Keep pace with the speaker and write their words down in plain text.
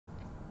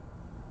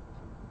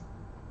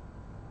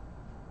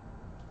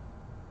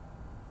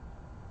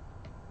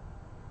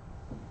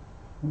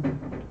Okay,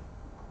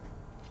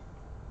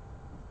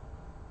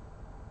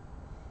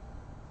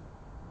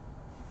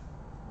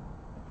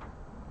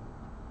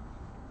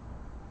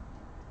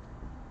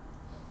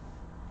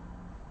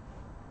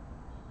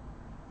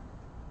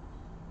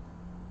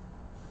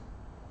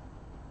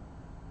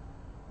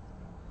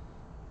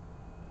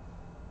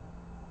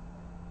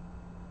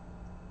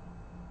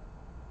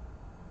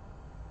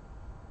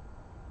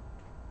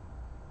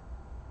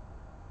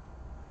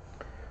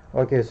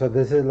 so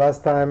this is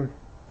last time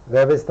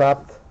where we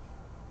stopped.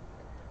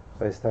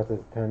 So I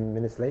started 10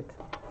 minutes late.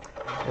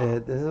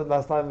 This is the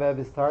last time where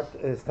we stopped.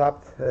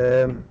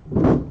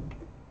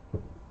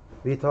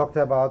 We talked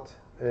about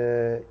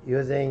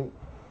using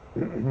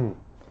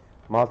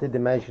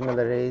multi-dimensional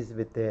arrays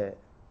with the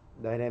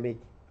dynamic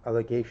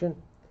allocation.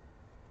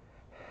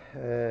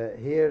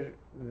 Here,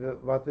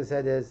 what we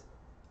said is,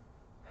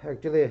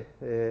 actually,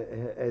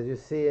 as you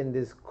see in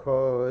this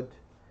code,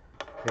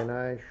 can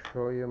I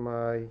show you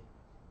my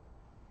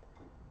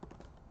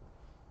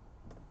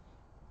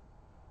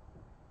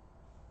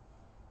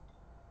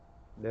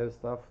dev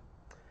stuff?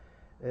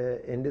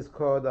 In this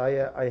code,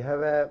 I have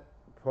a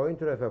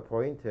pointer of a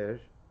pointer.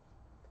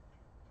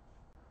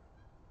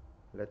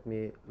 Let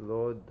me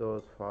load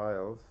those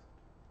files.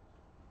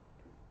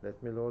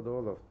 Let me load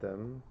all of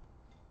them.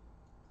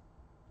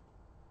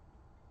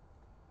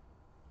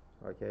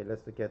 Okay,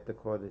 let's look at the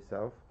code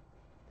itself.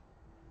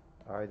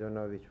 I don't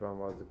know which one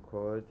was the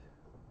code.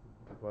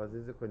 Was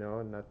this the code?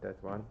 No, not that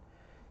one.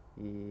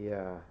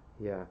 Yeah.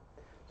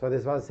 So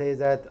this one says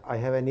that I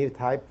have a new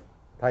type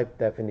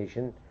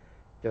definition,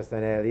 just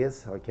an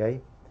alias.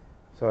 Okay,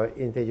 so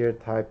integer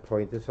type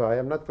pointer. So I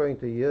am not going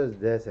to use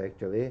this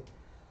actually.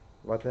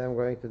 What I am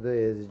going to do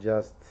is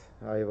just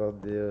I will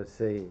do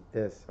say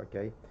this.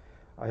 Okay,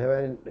 I have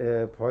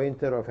a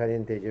pointer of an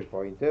integer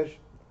pointer.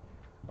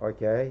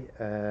 Okay,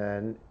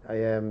 and I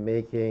am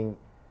making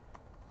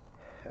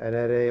an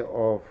array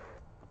of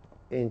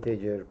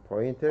integer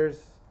pointers.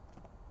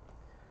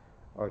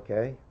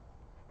 Okay,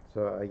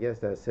 so I guess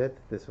that's it.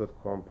 This would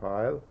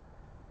compile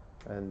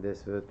and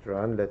this would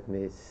run. Let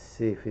me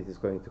see if it is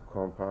going to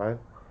compile.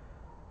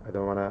 I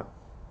don't want to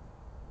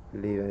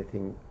leave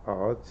anything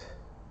out.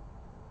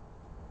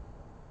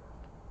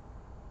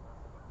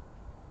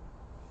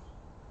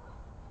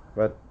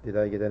 But did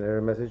I get an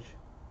error message?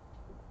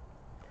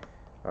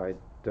 I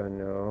don't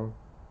know.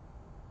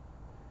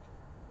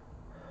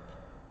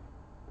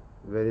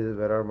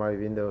 Where are my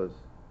windows?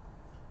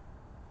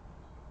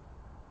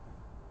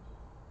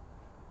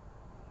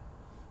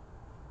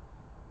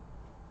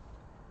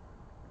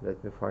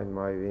 Let me find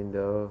my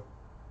window.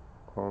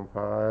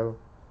 Compile.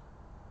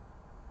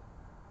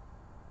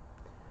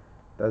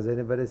 Does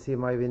anybody see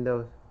my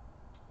windows?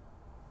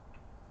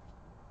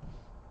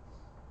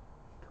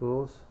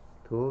 Tools,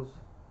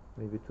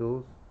 maybe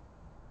tools.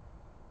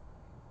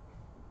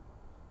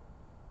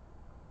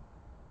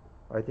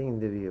 I think in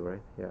the view,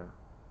 right? Yeah.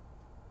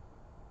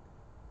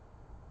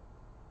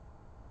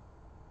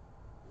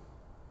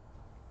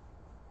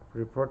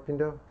 Report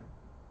window.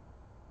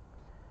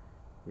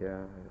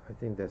 Yeah, I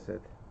think that's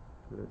it.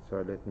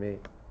 So let me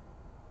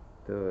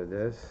do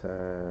this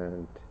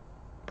and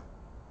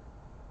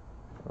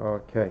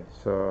okay,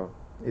 so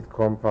it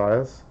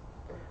compiles,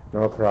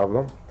 no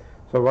problem.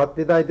 So what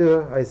did I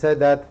do? I said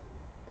that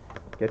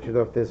get rid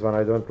of this one.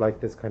 I don't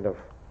like this kind of.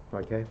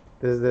 Okay,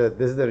 this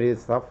is the real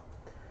stuff.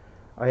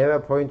 I have a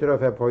pointer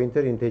of a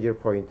pointer, integer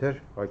pointer.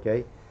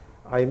 Okay,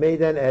 I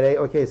made an array.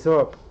 Okay,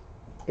 so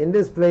in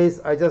this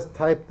place I just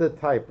type the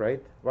type,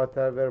 right?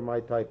 Whatever my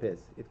type is.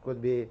 It could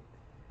be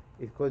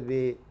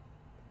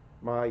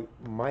my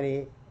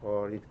money,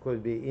 or it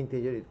could be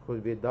integer, it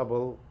could be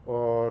double,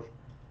 or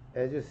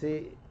as you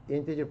see,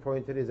 integer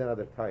pointer is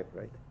another type,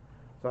 right?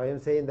 So I am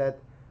saying that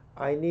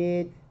I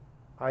need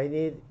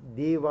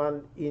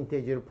D1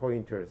 integer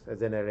pointers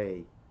as an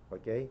array.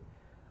 Okay,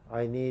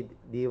 I need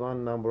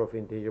D1 number of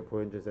integer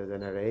pointers as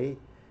an array.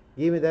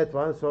 Give me that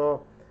one.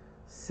 So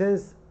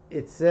since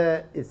it's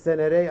an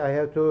array, I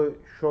have to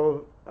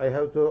hold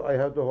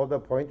a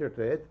pointer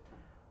to it.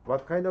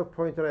 What kind of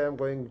pointer I am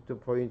going to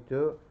point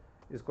to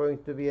is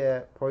going to be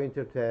a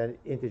pointer to an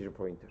integer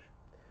pointer.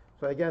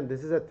 So again,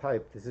 this is a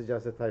type. This is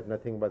just a type,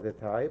 nothing but a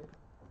type.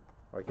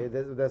 Okay,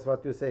 that's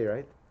what you say,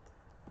 right?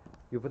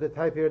 You put a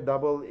type here,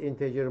 double,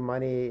 integer,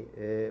 money,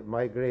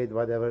 my grade,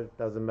 whatever,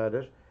 doesn't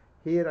matter.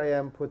 Here I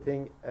am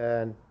putting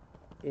an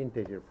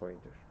integer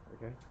pointer.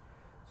 Okay,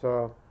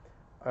 so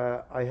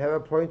I have a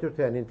pointer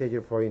to an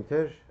integer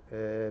pointer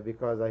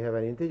because I have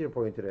an integer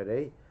pointer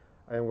array.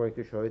 I am going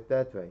to show it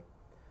that way.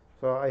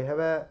 So I have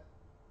a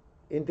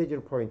integer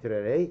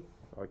pointer array.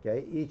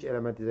 Okay, each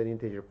element is an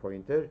integer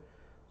pointer.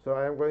 So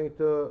I am going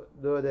to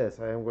do this.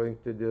 I am going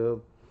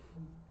to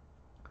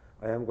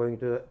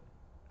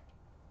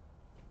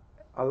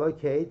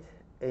allocate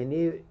a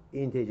new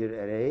integer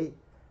array,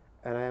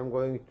 and I am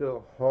going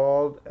to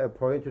hold a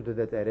pointer to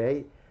that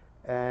array,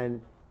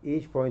 and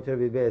each pointer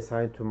will be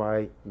assigned to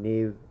my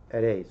new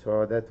array.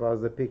 So that was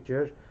the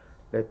picture.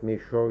 Let me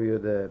show you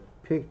the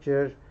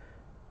picture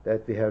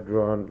that we have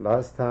drawn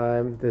last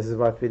time. This is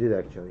what we did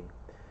actually.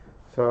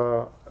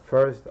 So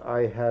first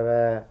I have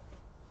a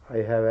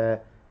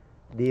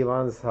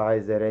D1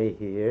 size array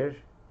here.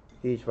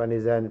 Each one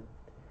is an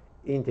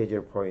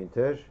integer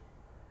pointer,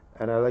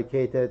 and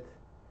allocated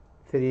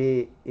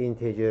 3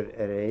 integer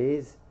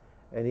arrays,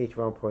 and each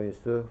one points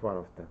to one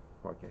of them.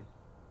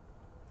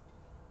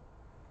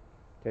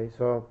 Okay,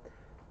 so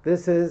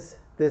this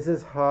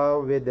is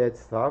how we did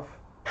stuff.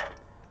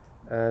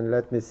 And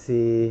let me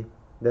see,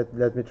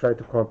 let me try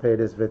to compare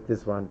this with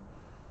this one.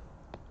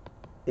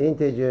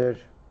 Integer,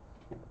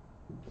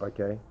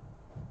 okay,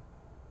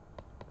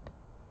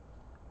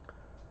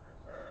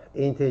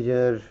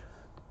 integer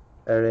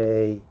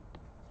array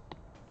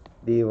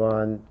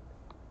D1,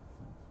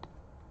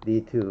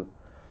 D2.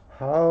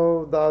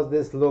 How does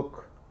this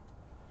look?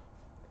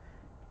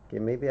 Okay,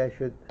 maybe I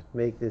should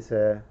make this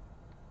a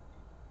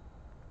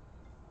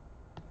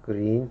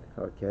green.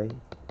 Okay,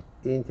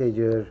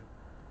 integer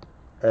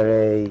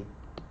array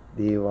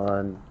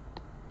D1,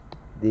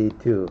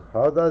 D2.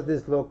 How does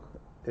this look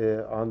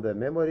on the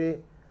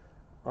memory?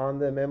 On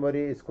the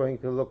memory, it's going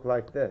to look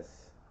like this.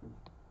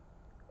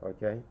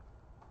 Okay,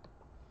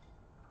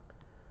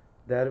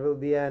 there will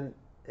be an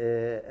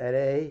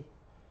array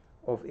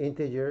of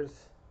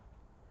integers,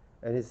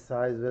 and its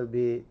size will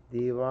be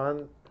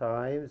D1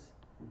 times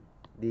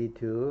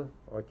D2.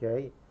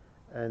 Okay,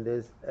 and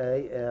this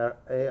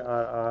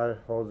ARR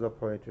holds a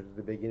pointer to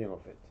the beginning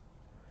of it,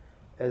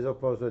 as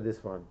opposed to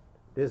this one.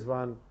 This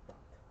one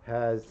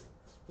has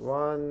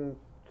 1,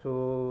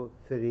 2,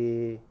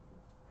 3,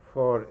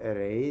 4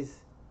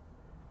 arrays,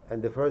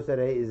 and the first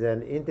array is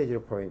an integer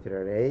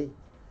pointer array.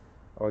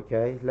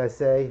 Okay, let's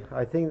say,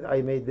 I think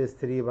I made this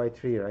 3 by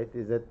 3, right?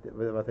 Is that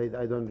what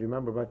I don't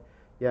remember, but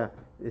yeah,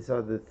 these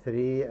are the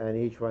 3, and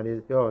each one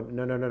is, oh,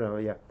 no,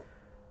 yeah.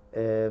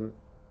 The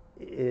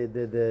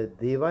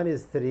D1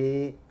 is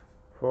 3.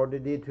 For the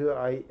D2,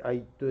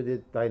 I do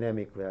it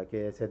dynamically.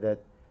 Okay, I said that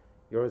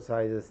your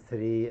size is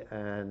 3,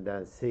 and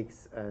then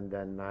 6, and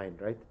then 9,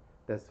 right?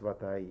 That's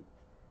what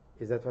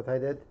is that what I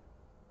did?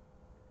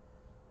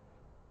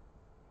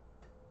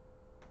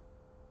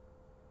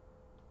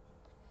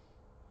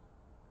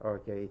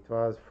 Okay, it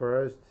was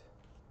first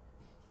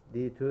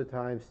D2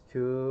 times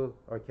 2.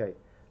 Okay,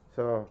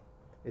 so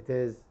it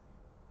is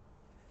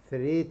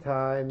 3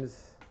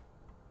 times,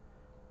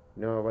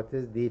 no, what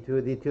is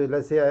D2? D2,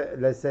 let's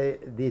say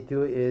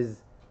D2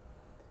 is,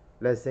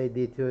 let's say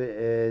D2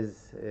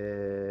 is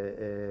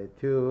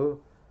 2,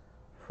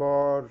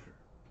 4,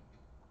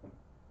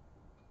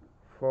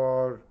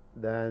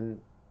 then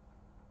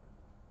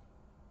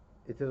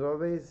it is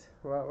always,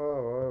 well,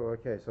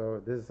 okay, so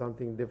this is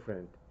something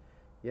different.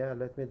 Yeah,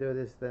 let me do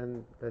this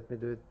then. Let me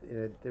do it in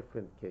a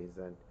different case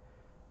then.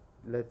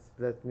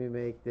 Let me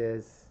make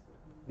this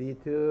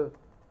D2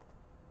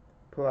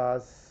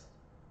 plus,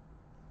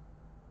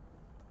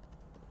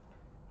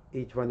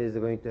 each one is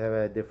going to have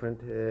a different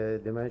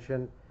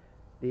dimension.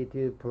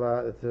 D2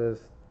 plus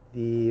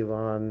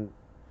D1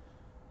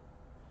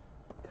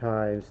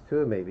 times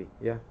 2, maybe.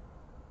 Yeah.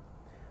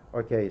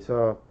 Okay,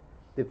 so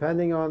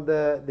depending on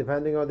the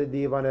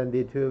D1 and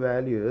D2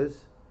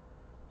 values,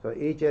 so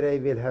each array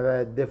will have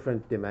a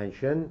different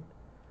dimension,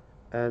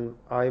 and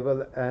I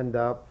will end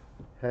up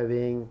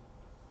having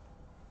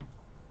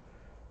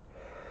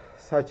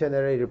such an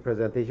array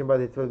representation, but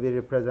it will be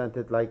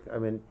represented like, I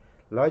mean,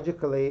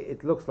 logically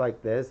it looks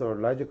like this, or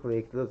logically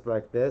it looks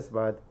like this,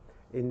 but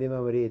in the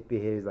memory it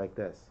behaves like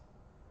this.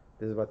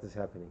 This is what is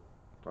happening.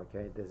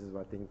 Okay, this is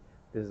what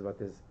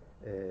is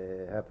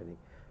happening.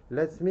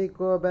 Let me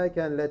go back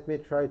and let me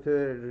try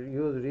to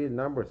use real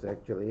numbers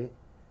actually,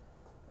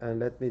 and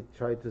let me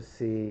try to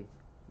see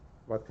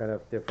what kind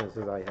of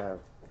differences I have.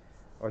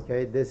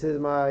 Okay, this is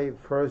my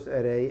first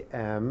array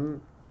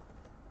M,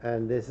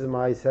 and this is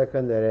my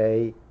second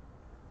array.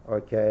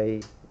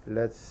 Okay,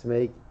 let's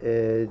make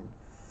it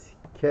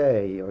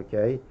K.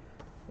 Okay,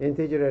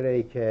 integer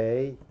array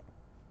K,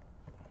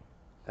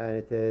 and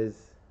it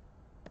is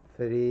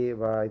 3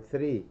 by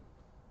 3.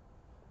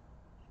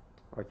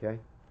 Okay,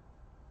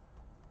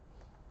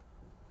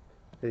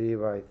 3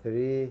 by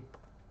 3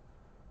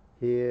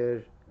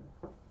 here.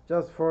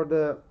 Just for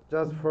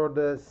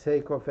the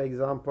sake of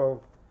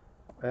example,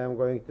 I am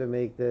going to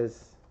make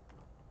this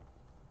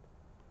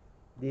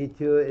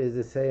D2 is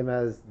the same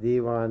as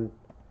D1,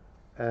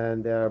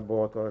 and they are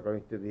both are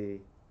going to be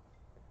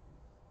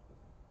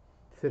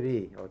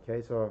 3.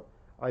 Okay, so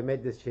I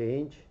made this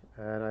change,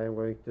 and I am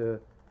going to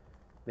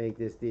make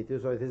this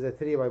D2. So it is a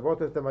 3 by,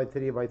 both of them are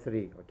 3 by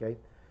 3. Okay,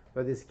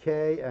 so this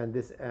K and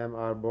this M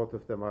are, both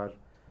of them are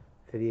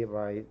 3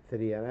 by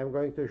 3, and I'm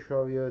going to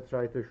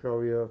try to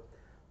show you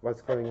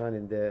what's going on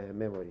in the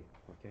memory.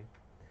 Okay,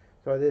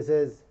 so this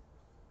is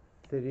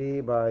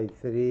 3 by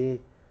 3,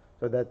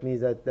 so that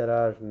means that there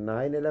are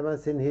 9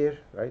 elements in here,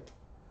 right?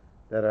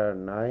 There are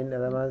 9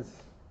 elements.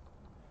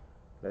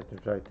 Let me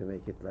try to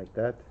make it like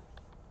that.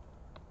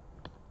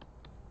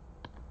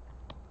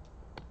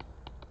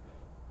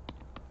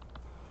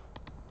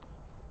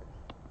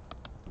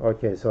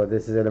 Okay, so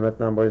this is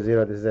element number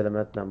 0, this is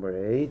element number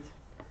 8,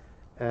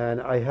 and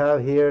I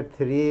have here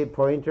 3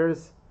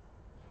 pointers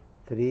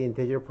 3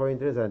 integer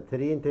pointers and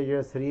 3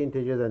 integers, 3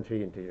 integers, and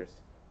 3 integers.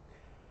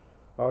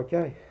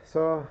 Okay,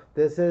 so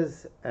this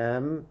is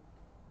M,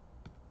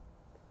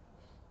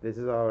 this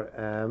is our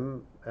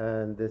M,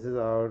 and this is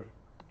our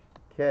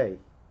K.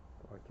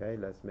 Okay,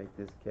 let's make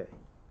this K.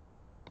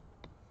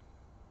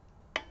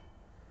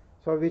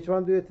 So which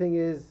one do you think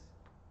is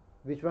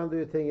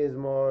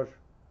more,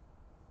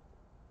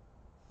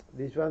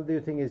 which one do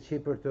you think is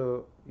cheaper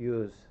to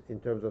use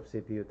in terms of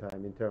CPU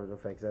time, in terms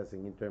of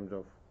accessing, in terms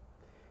of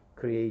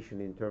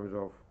creation, in terms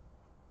of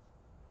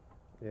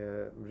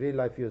real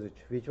life usage?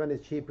 Which one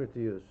is cheaper to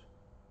use?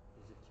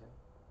 Is it K?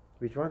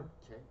 Which one?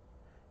 K?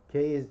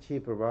 K is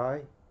cheaper. Why?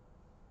 I'm not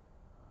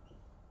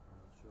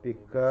sure.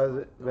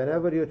 Because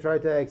whenever you try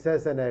to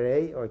access an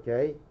array,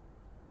 okay,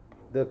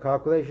 the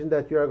calculation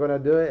that you are going to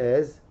do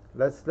is,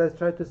 let's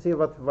try to see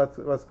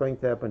what's going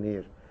to happen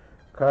here.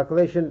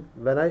 Calculation,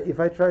 if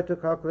I try to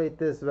calculate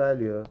this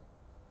value,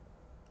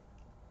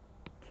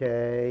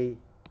 K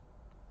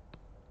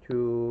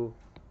 2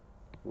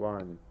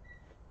 1.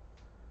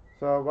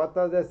 So what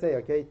does that say?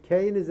 Okay,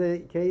 K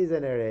is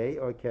an array.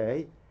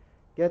 Okay,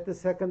 get the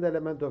second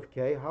element of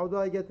K. How do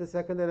I get the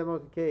second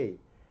element of K?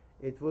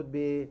 It would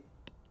be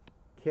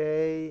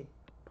K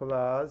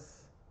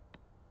plus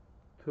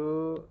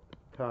 2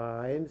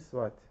 times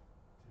what?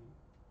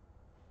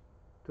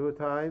 2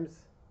 times,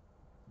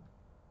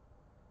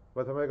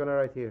 what am I going to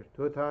write here?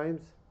 2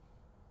 times?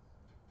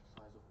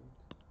 Size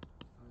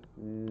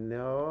of int?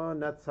 No,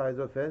 not size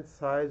of int,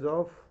 size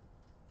of,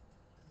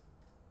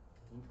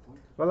 Int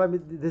pointer? well, I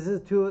mean, this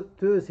is 2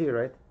 is here,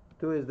 right?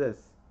 2 is this.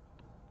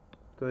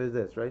 2 is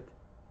this, right?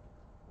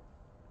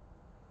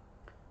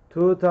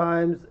 2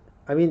 times,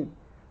 I mean,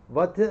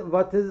 what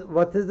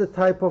is the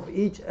type of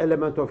each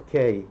element of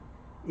K?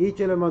 Each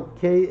element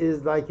K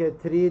is like a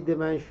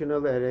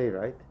 3-dimensional array,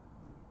 right?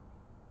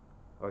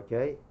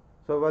 Okay,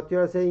 so what you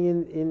are saying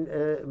in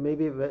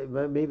maybe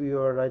you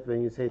are right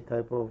when you say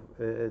type of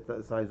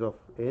size of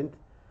int,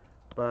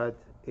 but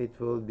it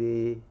will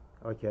be,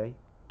 okay,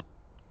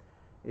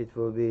 it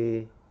will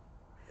be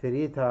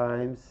 3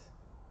 times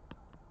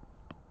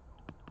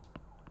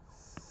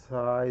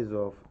size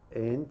of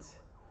int.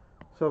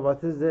 So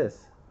what is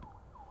this?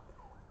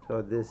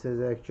 So this is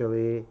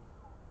actually,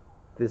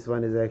 this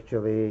one is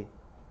actually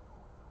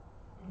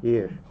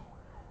here.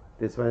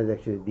 This one is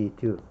actually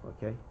D2,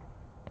 okay?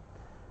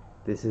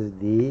 This is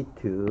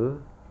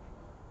D2,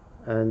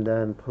 and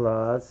then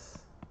plus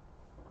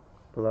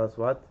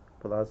what?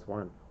 Plus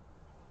 1.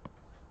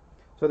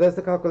 So that's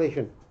the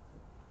calculation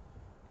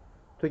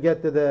to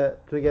get to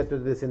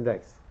this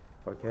index.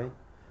 Okay,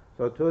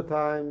 so 2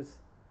 times,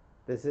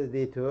 this is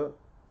D2.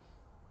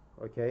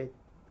 Okay,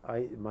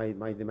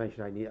 my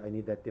dimension, I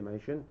need that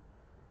dimension,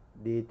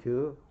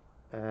 D2,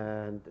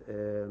 and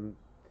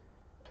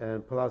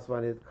plus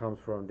 1, it comes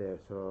from there.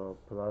 So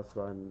plus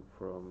 1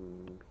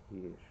 from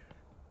here.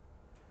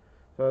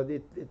 So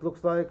it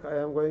looks like I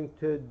am going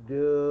to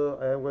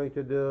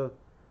do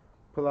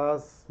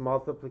plus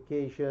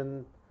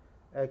multiplication.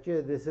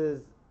 Actually, this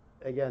is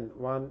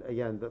one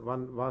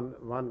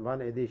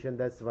addition.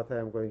 That's what I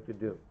am going to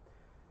do.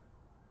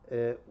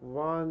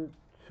 1,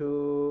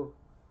 2,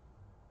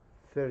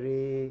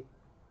 3,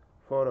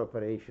 4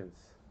 operations.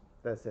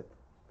 That's it.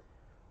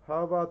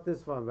 How about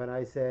this one? When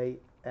I say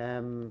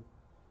M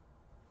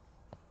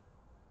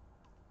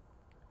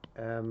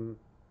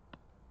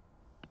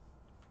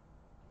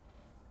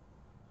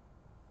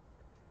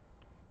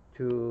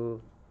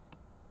 2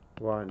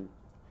 1.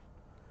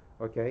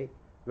 Okay,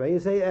 when you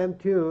say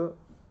M2,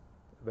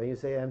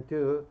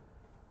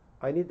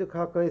 I need to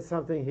calculate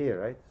something here,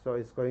 right? So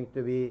it's going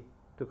to be,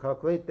 to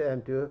calculate the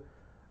M2,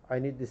 I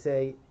need to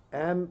say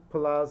M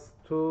plus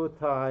 2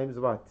 times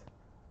what?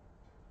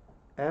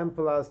 M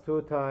plus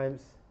 2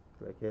 times,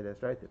 okay,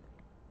 let's write it.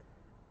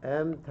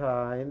 M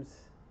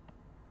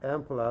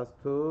plus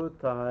 2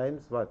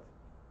 times what?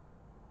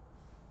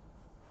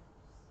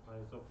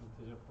 Size of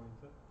integer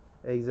pointer.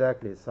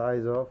 Exactly,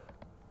 size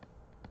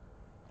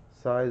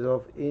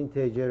of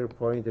integer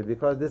pointer,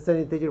 because this is an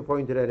integer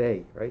pointer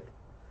array, right?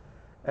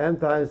 M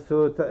plus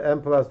 2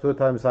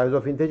 times size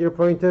of integer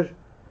pointer.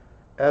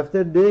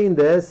 After doing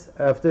this,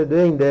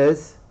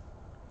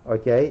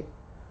 okay,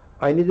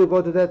 I need to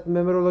go to that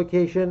memory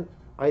location.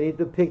 I need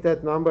to pick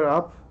that number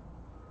up.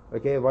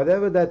 Okay,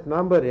 whatever that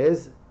number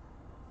is,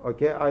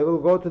 okay, I will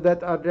go to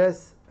that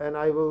address and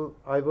I will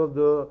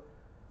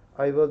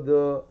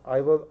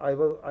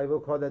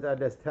call that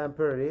address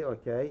temporary.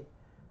 Okay,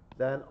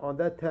 then on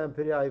that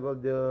temporary I will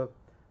do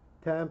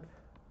temp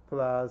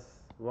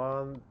plus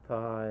 1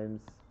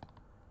 times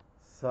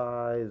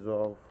size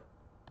of,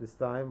 this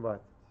time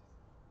what?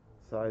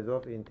 Size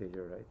of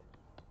integer, right?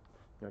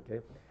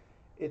 Okay,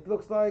 it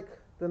looks like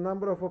the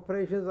number of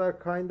operations are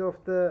kind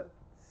of the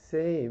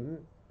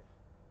same.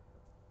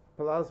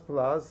 Plus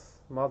plus,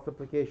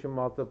 multiplication,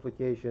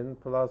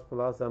 plus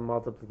plus, and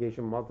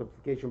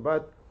multiplication,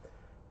 but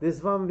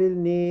this one will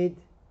need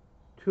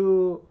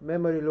 2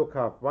 memory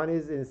lookup. One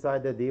is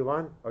inside the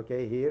D1,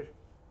 okay, here,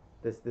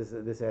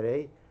 this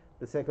array.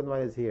 The second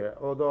one is here,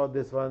 although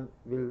this one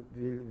will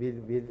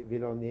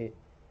only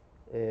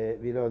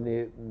will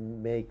only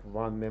make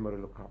one memory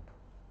lookup.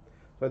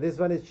 So this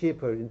one is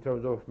cheaper in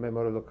terms of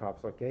memory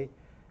lookups, okay?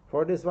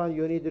 For this one,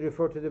 you need to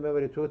refer to the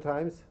memory 2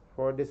 times.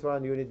 For this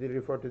one, you need to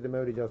refer to the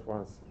memory just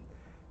once.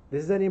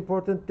 This is an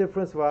important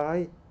difference.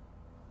 Why?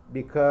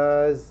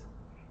 Because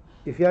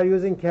if you are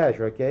using cache,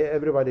 okay,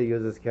 everybody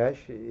uses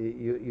cache.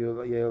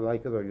 You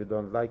like it or you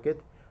don't like it.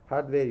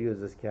 Hardware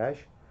uses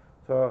cache.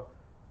 So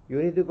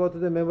you need to go to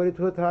the memory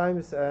 2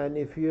 times, and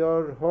if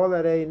your whole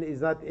array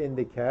is not in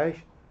the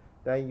cache,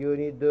 then you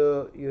need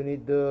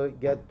to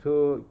get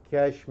to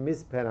cache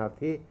miss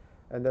penalty,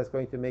 and that's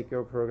going to make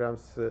your program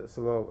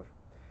slower.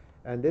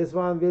 And this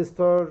one will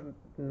store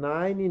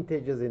 9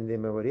 integers in the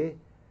memory.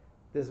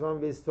 This one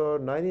will store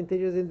 9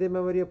 integers in the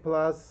memory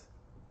plus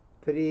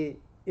 3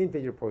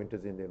 integer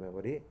pointers in the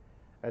memory,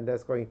 and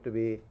that's going to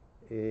be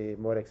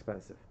more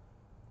expensive.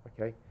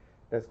 Okay,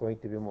 that's going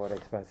to be more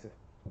expensive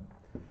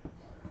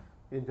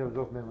in terms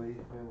of memory.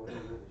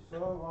 So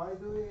why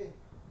do we?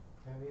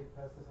 Can we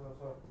pass this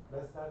also?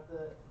 Let's start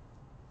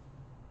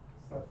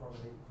from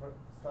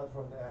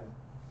the end.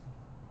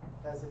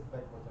 Pass it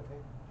backwards.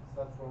 Okay,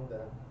 start from the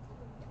end.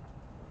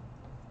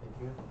 Thank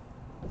you.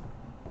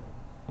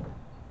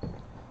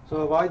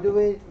 So why do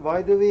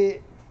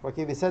we,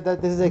 okay, we said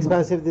that this is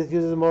expensive, this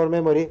uses more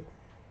memory.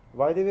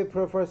 Why do we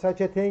prefer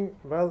such a thing?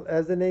 Well,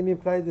 as the name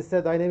implies, it's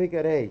a dynamic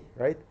array,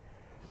 right?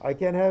 I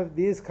can have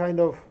these kind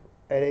of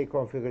array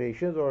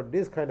configurations or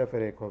this kind of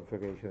array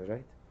configuration,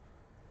 right?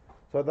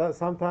 So that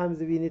sometimes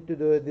we need to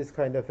do this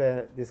kind of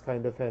an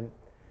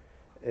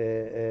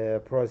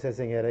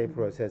processing, array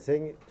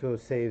processing, to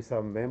save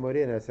some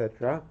memory and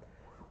etc.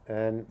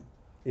 And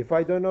if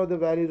I don't know the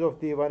values of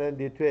D1 and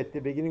D2 at the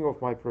beginning of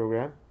my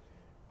program,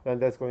 then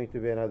that's going to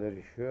be another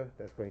issue.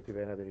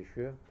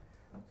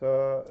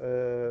 So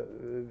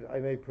I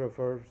may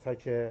prefer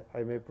such a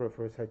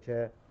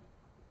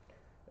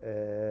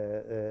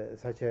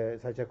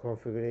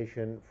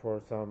configuration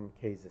for some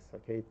cases.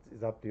 Okay,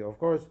 it's up to you. Of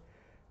course,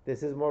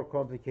 this is more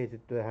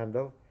complicated to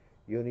handle.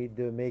 You need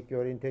to make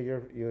your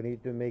integer. You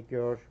need to make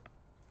your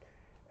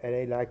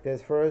array like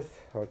this first.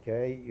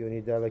 Okay, you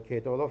need to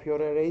allocate all of your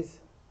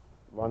arrays,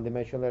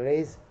 one-dimensional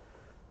arrays.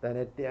 Then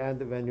at the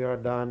end, when you are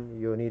done,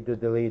 you need to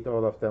delete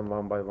all of them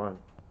one by one.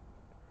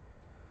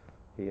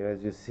 Here,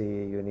 as you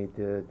see, you need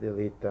to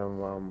delete them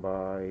one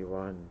by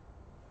one.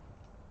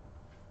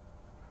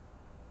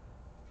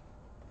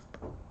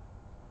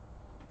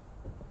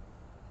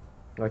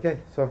 Okay,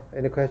 so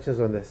any questions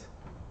on this?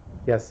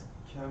 Yes?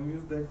 Can we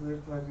use declare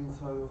type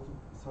inside of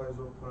the size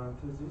of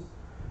parentheses?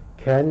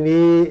 Can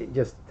we,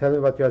 just tell me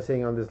what you are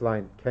saying on this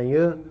line. Can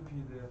you? In the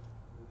PDF.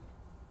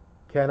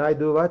 Can I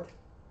do what?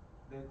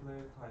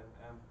 Declare type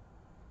M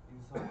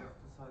inside of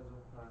the size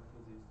of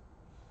parentheses.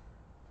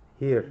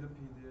 Here. In the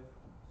PDF,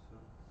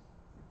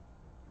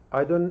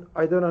 sir.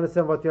 I don't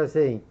understand what you are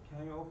saying.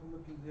 Can you open the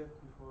PDF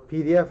before?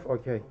 PDF,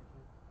 okay. Okay.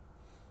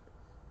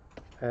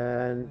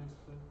 And Next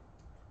page.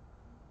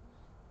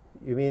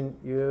 you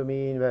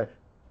mean where?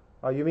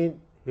 Oh, you mean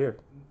here?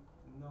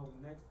 No,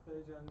 next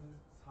page and the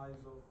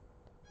size of.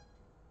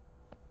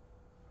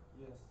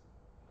 Yes.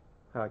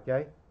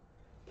 Okay.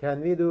 Can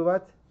we do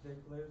what?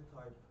 Declare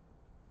type.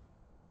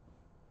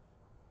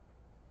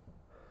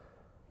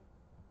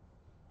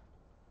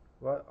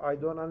 Well, I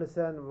don't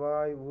understand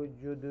why would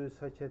you do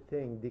such a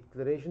thing.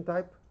 Declaration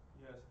type?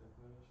 Yes,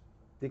 declaration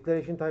type.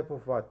 Declaration type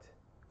of what?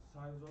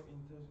 Size of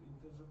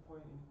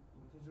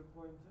integer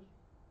pointer.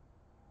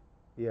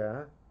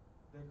 Yeah.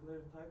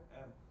 Declare type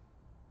M.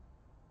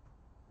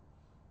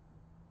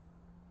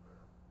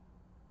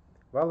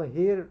 Well,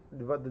 here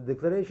the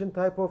declaration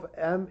type of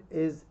M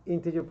is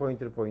integer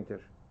pointer.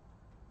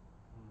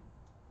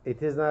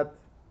 It is not,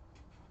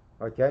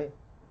 okay?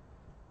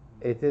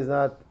 It is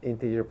not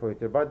integer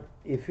pointer. But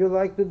if you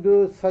like to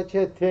do such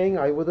a thing,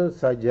 I wouldn't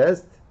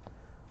suggest.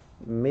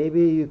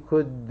 Maybe you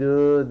could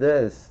do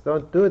this.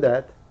 Don't do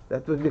that.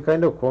 That would be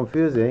kind of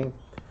confusing.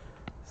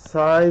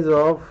 Size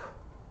of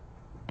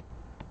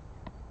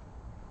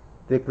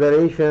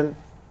declaration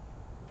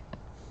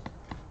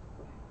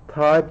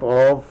type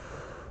of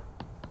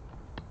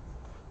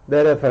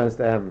the reference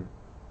M.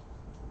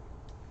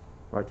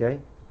 Okay?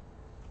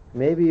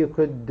 Maybe you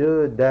could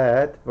do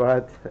that,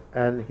 but,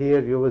 and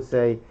here you would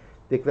say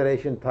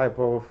declaration type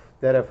of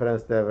the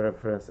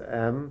reference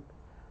M.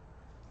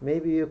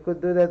 Maybe you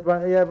could do that,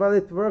 but yeah, well,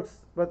 it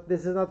works, but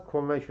this is not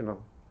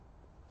conventional.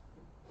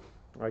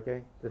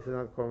 Okay, this is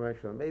not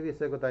conventional. Maybe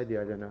it's a good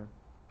idea, I don't know.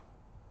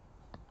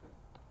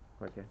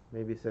 Okay,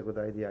 maybe it's a good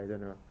idea, I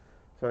don't know.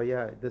 So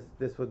yeah,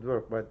 this would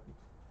work, but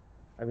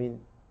I mean,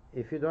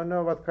 if you don't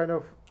know what kind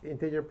of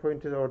integer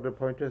pointers or the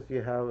pointers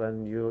you have,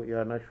 and you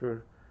are not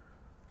sure,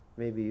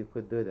 maybe you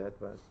could do that,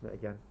 but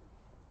again,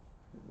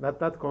 not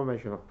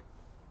conventional.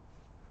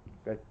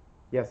 Okay.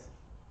 Yes.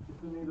 If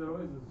you need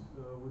arrays,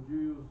 would you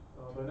use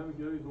dynamic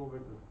arrays or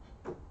vector?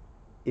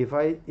 If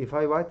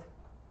I what?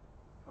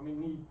 I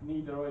mean,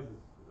 need arrays.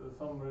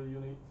 Somewhere in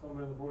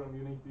the program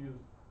you need to use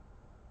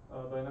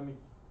dynamic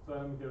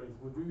arrays.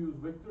 Would you use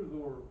vectors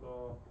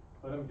or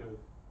dynamic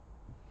arrays?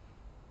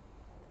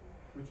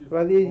 which is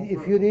Well, more if you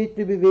personal. need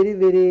to be very,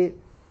 very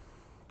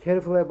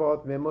careful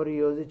about memory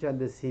usage and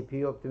the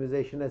CPU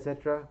optimization,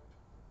 etc.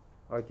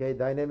 Okay,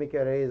 dynamic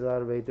arrays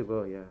are way to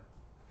go. Yeah.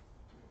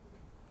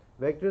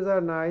 Vectors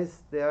are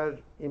nice. They are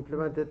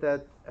implemented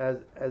as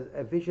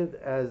efficient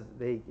as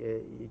they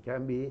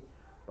can be,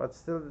 but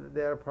still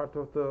they are part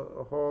of the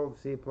whole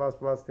C++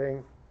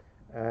 thing,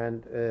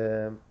 and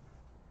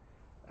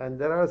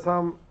there are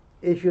some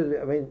issues.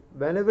 I mean,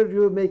 whenever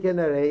you make an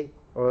array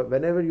or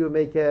whenever you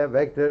make a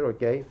vector,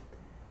 okay,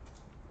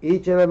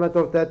 each element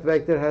of that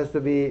vector has to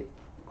be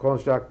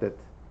constructed.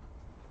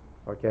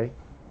 Okay,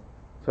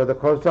 so the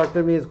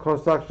constructor means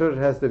constructor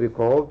has to be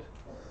called,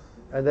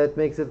 and that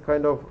makes it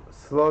kind of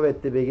slow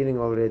at the beginning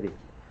already.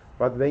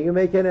 But when you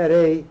make an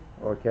array,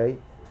 okay,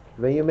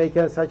 when you make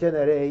such an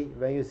array,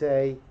 when you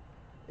say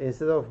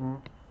instead of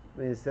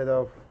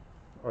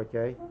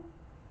okay,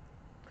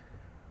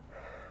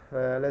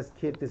 let's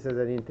keep this as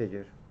an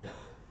integer.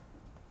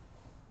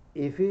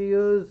 If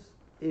you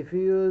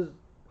use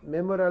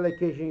memory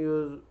allocation,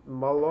 use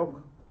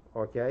malloc,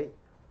 okay,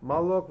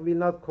 malloc will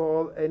not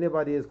call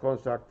anybody's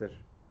constructor.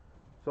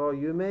 So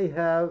you may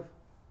have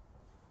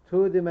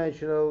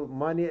two-dimensional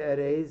money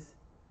arrays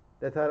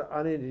that are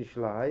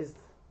uninitialized.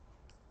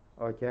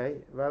 Okay,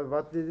 well,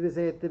 what did we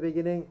say at the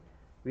beginning?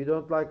 We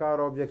don't like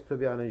our objects to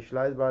be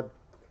uninitialized, but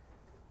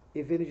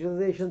if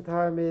initialization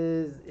time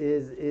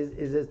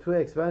is too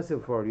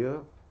expensive for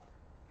you,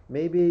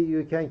 maybe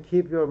you can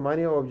keep your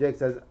money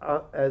objects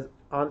as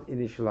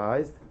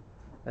uninitialized,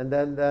 and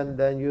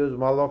then use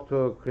malloc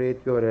to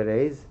create your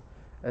arrays,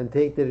 and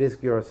take the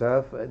risk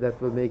yourself. That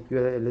will make you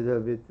a little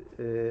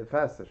bit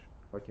faster.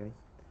 Okay.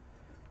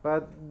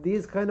 But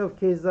these kind of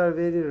cases are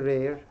very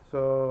rare.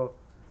 So,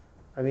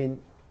 I mean,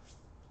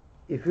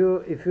 if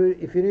you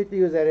need to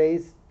use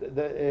arrays,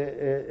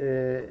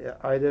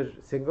 either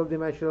single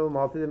dimensional,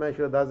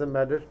 multi-dimensional, doesn't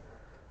matter.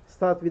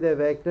 Start with a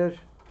vector.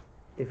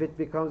 If it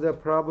becomes a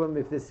problem,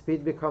 if the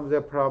speed becomes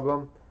a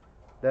problem,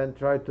 then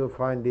try to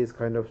find these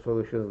kind of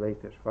solutions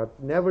later. But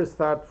never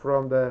start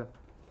from the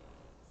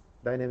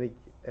dynamic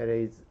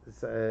arrays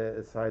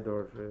side,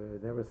 or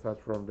never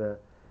start from the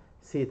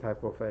C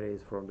type of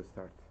arrays from the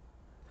start.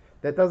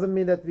 That doesn't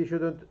mean that we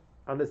shouldn't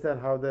understand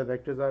how the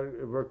vectors are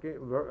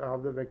how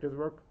the vectors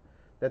work.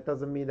 That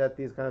doesn't mean that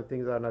these kind of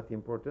things are not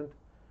important.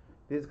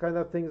 These kind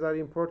of things are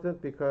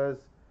important because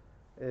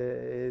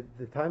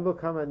the time will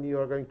come and you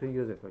are going to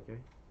use it. Okay.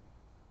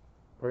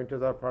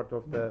 Pointers are part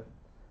of the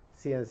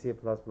C and C++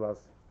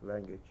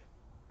 language,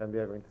 and we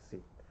are going to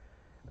see.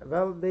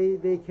 Well,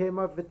 they came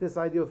up with this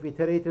idea of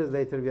iterators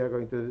later. We are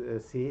going to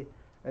see,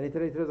 and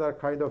iterators are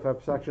kind of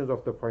abstractions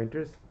of the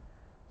pointers.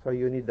 So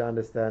you need to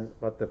understand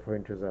what the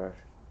pointers are.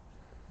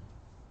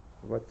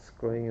 What's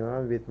going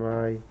on with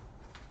my,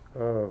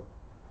 oh,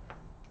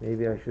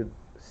 maybe I should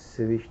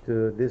switch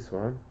to this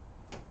one.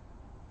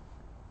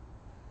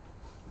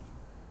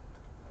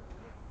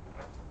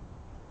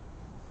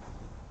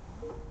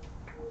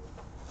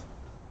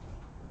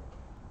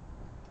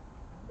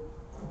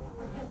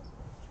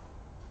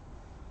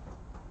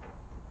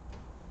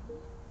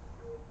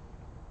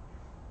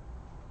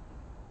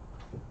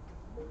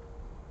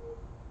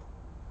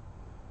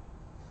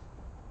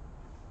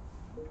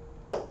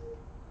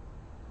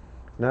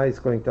 Now it's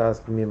going to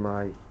ask me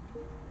my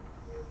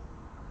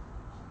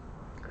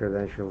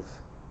credentials.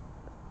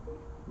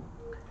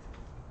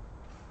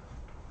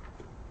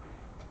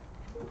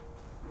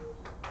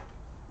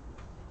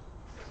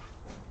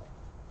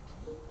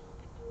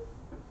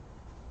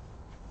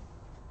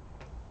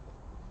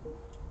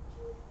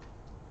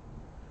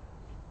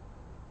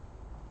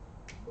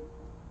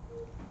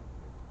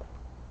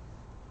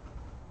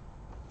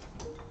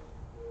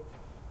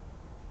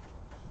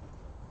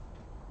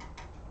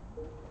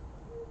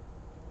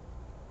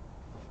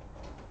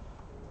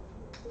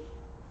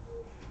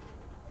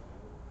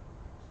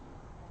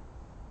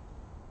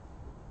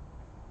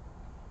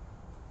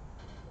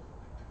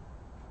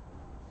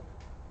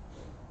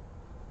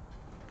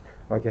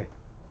 Okay,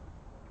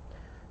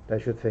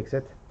 that should fix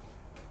it.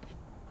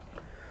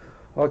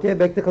 Okay,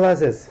 back to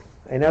classes.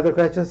 Any other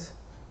questions?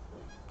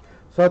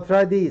 So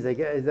try these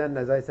again. Then,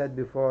 as I said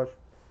before,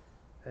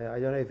 I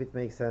don't know if it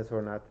makes sense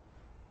or not.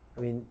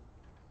 I mean,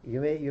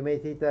 you may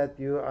think that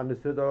you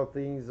understood all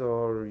things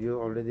or you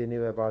already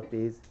knew about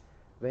these.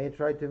 When you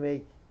try to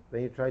make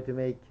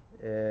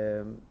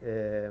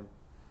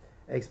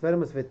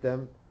experiments with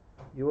them,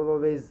 you will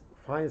always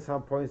find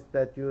some points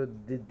that you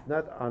did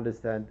not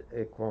understand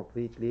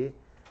completely,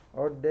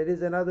 or there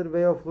is another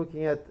way of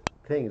looking at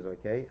things.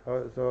 Okay,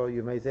 so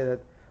you may say that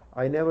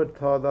I never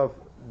thought of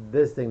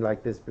this thing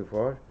like this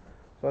before.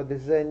 So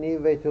this is a new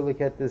way to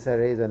look at this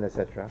arrays and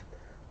etc.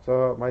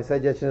 So my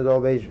suggestion is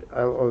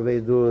I'll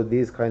always do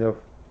these kind of,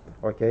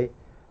 okay,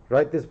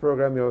 write this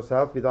program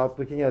yourself without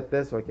looking at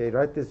this. Okay,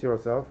 write this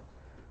yourself.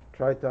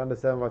 Try to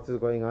understand what is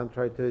going on.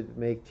 Try to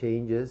make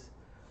changes.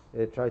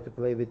 Try to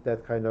play with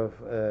that kind of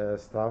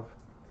stuff.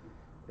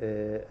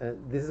 And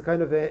this is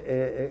kind of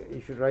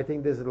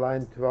writing this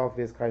line 12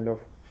 is kind of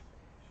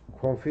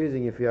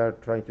confusing if you are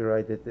trying to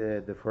write it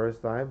the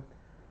first time.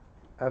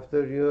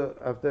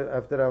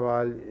 after a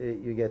while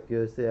you get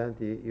used to it,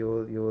 and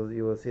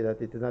you will see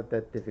that it is not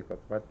that difficult.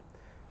 But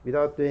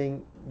without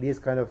doing these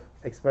kind of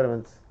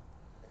experiments,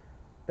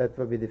 that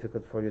will be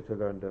difficult for you to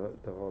learn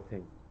the whole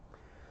thing.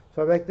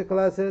 So back to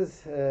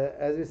classes.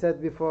 As we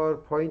said before,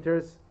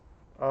 pointers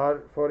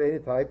are for any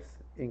types,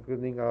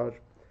 including our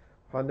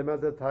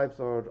fundamental types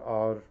or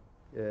our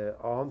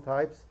own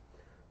types.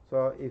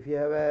 So if you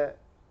have a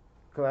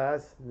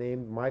class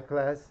named my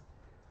class,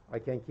 I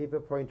can keep a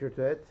pointer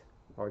to it.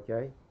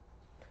 Okay.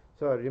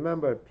 So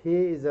remember, P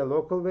is a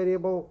local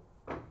variable.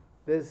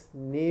 This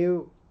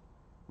new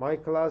my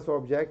class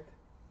object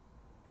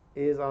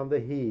is on the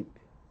heap.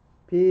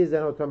 P is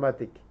an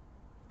automatic.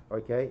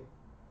 Okay.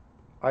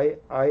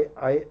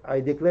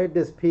 I declared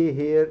this P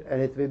here,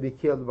 and it will be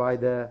killed by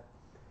the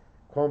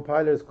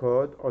compiler's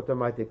code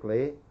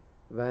automatically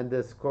when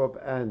the scope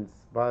ends.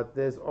 But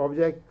this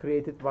object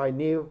created by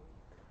new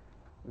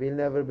will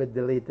never be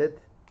deleted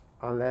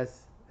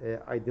unless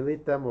I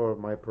delete them or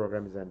my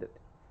program is ended.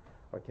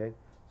 Okay.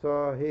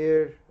 So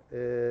here,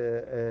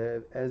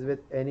 as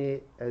with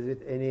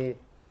any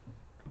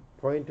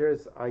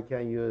pointers, I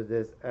can use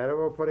this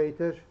arrow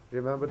operator.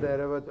 Remember the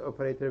arrow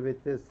operator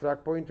with the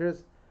struct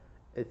pointers?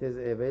 It is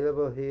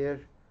available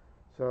here.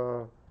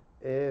 So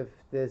if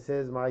this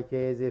is my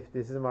case, if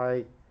this is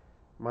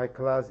my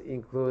class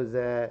includes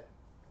a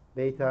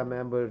data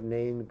member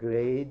named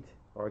grade,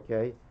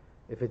 okay.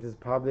 If it is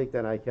public,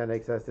 then I can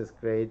access this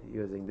grade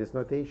using this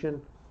notation,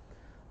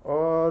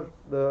 or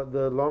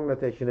the long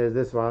notation is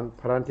this one,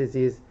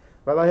 parentheses.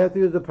 Well, I have to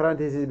use the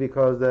parentheses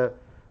because the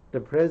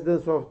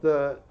precedence of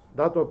the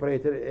dot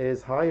operator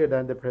is higher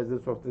than the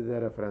precedence of the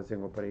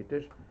dereferencing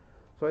operator.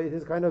 So it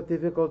is kind of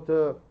difficult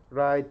to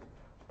write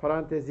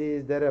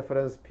parentheses,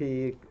 dereference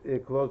P,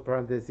 close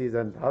parentheses,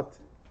 and dot.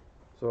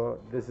 So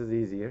this is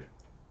easier.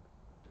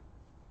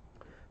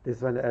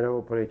 This one, arrow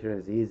operator,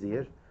 is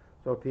easier.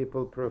 So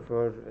people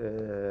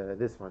prefer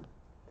this one.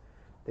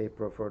 They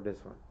prefer this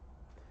one.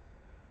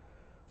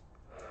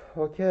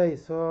 Okay,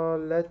 so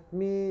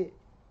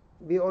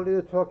we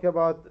already talked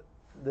about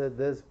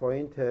this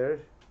pointer.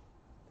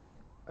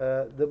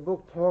 The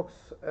book talks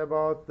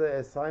about the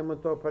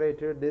assignment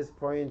operator, this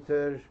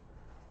pointer,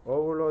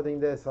 overloading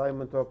the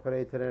assignment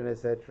operator, and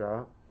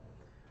etc.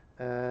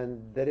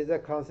 And there is a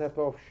concept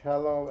of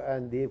shallow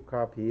and deep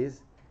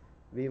copies.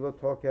 We will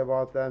talk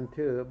about them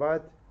too,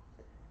 but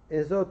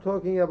instead of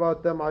talking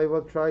about them, I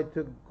will try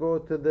to go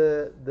to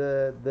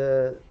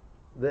the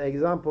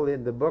example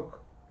in the book.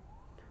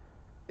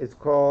 It's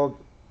called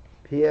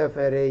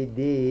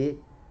PF-array-D,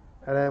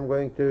 and I'm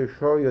going to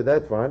show you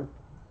that one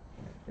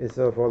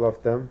instead of all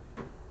of them.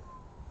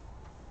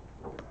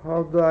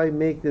 How do I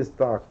make this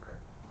dock?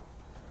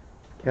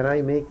 Can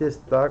I make this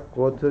dock?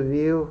 Go to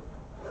view,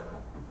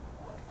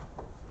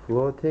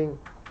 floating.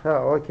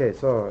 Okay,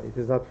 so it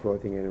is not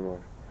floating anymore.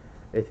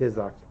 It is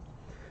docked.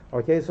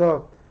 Okay,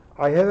 so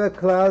I have a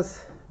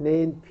class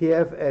named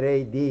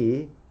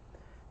PF-array-D.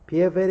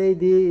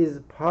 PF-array-D is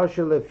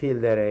partially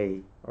filled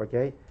array.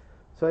 Okay,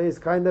 so it's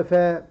a kind of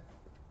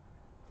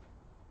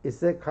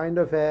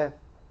a,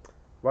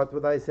 what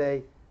would I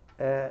say,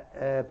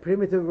 a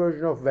primitive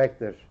version of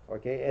vector.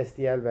 Okay,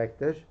 STL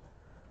vector.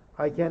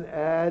 I can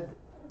add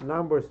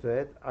numbers to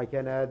it. I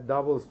can add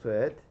doubles to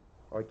it.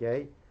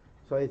 Okay,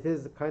 so it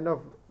is kind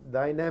of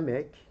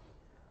dynamic.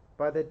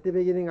 But at the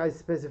beginning, I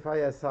specify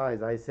a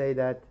size. I say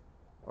that,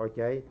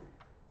 okay,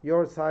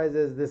 your size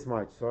is this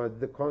much. So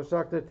the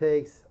constructor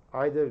takes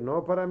either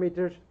no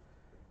parameters.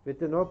 With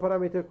the no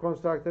parameter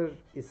constructor,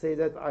 it says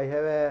that I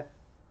have a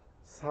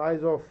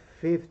size of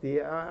 50.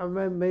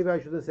 Maybe I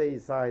shouldn't say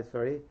size,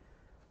 sorry.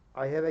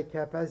 I have a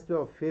capacity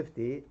of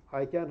 50.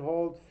 I can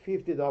hold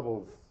 50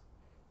 doubles.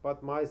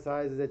 But my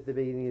size at the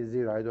beginning is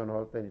 0. I don't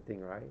hold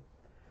anything, right?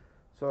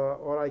 So,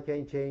 or I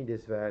can change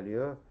this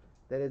value.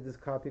 There is this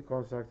copy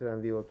constructor,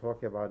 and we will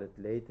talk about it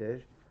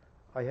later.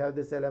 I have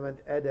this element,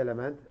 add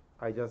element.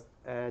 I just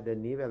add a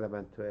new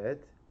element to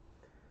it.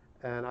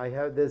 And I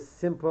have this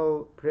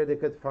simple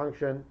predicate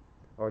function,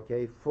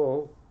 okay,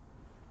 full.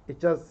 It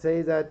just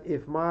says that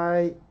if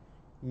my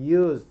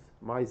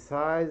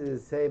size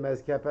is same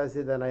as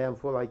capacity, then I am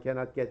full. I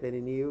cannot get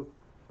any new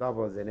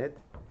doubles in it.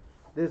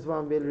 This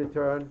one will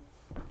return.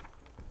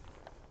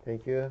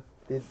 Thank you.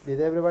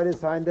 Did everybody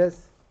sign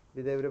this?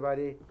 Did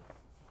everybody?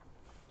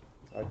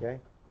 Okay.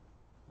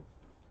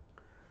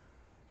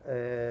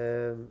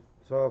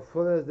 So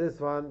full is this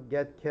one.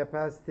 Get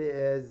capacity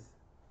is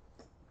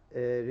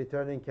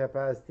returning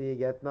capacity.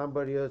 Get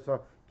number used.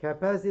 So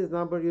capacity is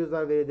number used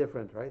are very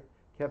different, right?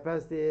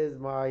 Capacity is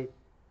my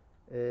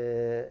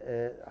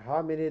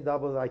how many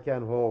doubles I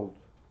can hold.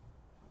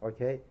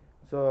 Okay.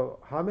 So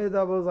how many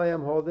doubles I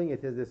am holding?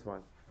 It is this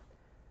one.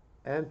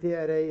 Empty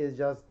array is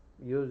just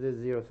use is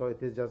 0, so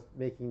it is just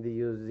making the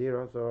use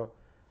 0. So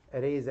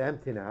array is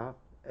empty now.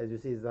 As you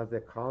see, it's not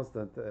a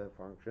constant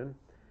function.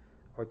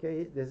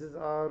 Okay, this is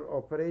our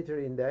operator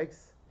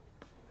index,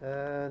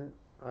 and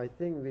I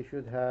think we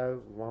should have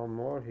one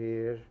more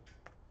here.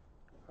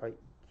 I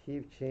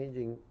keep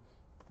changing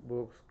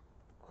books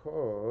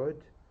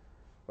code,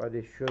 but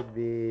it should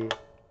be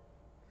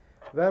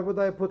Where would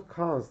I put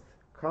const?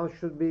 Const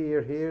should be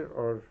here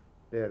or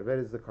there. Where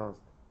is the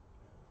const?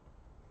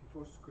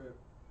 Before square,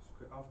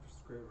 after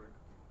square bracket.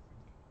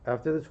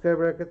 After the square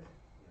bracket?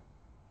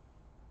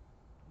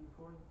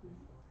 Before it is.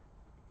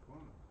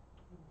 Before.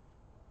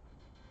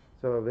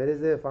 So where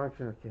is the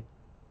function? Okay.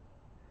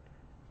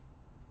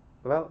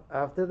 Well,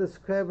 after the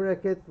square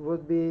bracket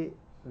would be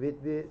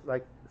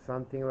like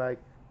something like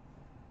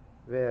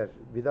where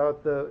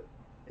without the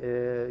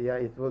yeah,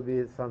 it will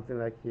be something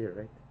like here,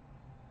 right?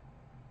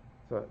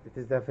 So it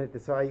is definitely,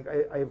 so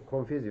I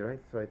confuse you, right?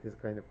 So it is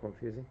kind of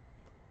confusing.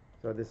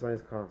 So this one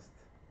is const.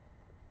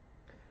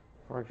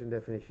 Function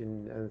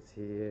definition ends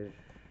here,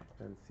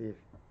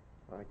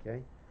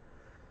 okay.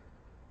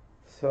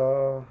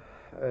 So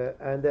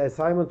and the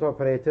assignment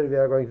operator, we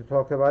are going to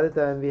talk about it,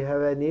 and we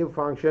have a new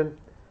function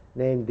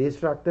named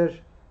destructor.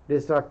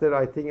 Destructor,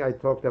 I think I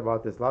talked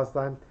about this last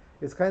time.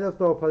 It's kind of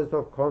the opposite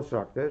of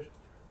constructor.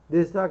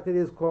 Destructor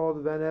is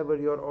called whenever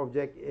your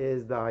object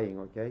is dying,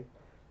 okay?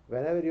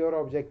 Whenever your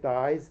object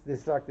dies,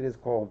 destructor is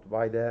called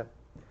by the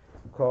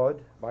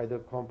code, by the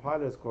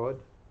compiler's code,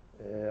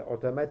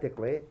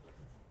 automatically.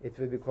 It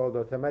will be called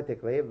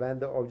automatically when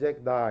the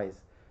object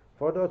dies.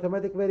 For the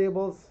automatic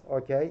variables,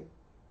 okay,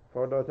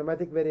 for the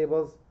automatic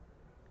variables,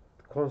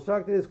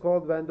 constructor is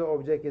called when the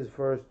object is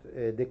first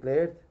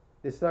declared.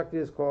 Destructor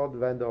is called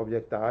when the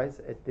object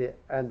dies at the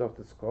end of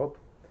the scope,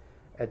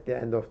 at the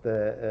end of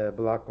the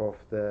block of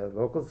the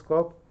local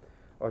scope,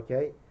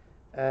 okay.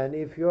 And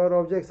if your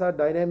objects are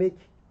dynamic,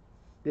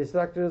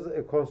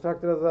 destructors,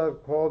 constructors are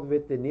called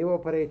with the new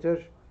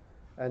operator,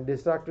 and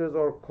destructors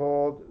are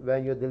called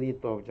when you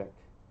delete the object,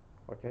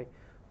 okay.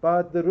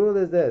 But the rule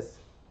is this: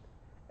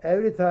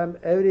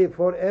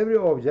 for every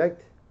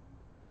object,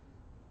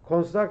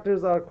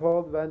 constructors are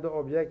called when the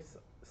objects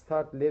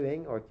start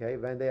living, okay.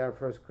 When they are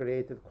first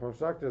created,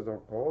 constructors are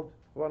called,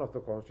 one of the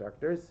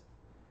constructors.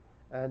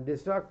 And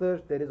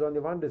destructor, there is only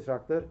one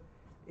destructor,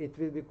 it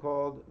will be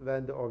called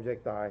when the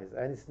object dies,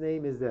 and its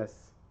name is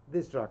this,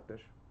 destructor,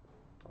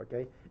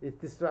 okay.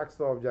 It destructs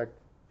the object,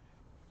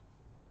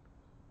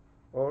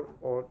 or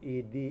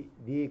it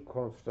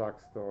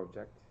deconstructs the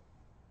object,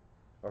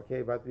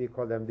 okay, but we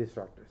call them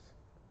destructors,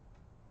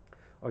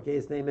 okay.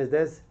 Its name is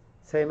this,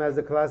 same as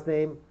the class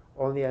name,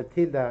 only a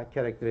tilde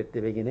character at the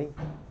beginning,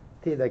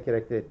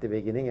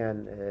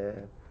 and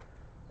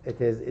it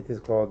is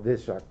called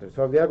destructor.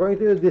 So we are going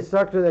to use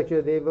destructors.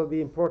 Actually, they will be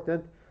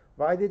important.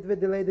 Why did we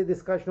delay the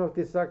discussion of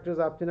destructors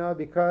up to now?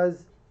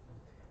 Because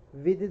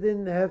we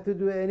didn't have to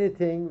do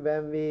anything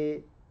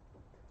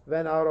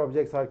when our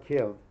objects are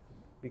killed,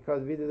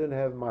 because we didn't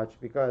have much.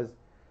 Because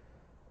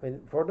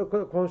for the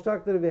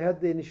constructor we had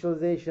the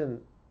initialization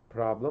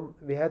problem,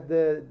 we had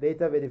the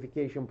data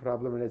verification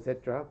problem, and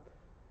etc.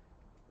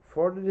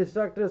 For the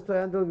destructors to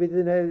handle, we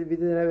didn't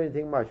have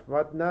anything much.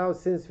 But now,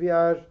 since we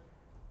are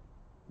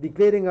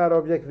declaring our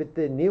object with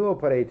the new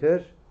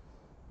operator,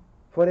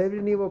 for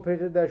every new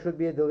operator there should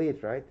be a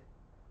delete, right?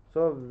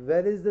 So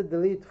where is the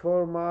delete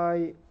for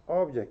my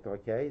object,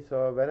 okay?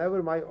 So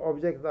whenever my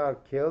objects are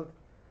killed,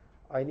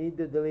 I need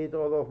to delete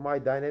all of my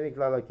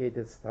dynamically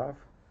allocated stuff.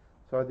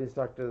 So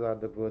destructors are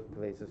the good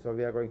places. So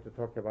we are going to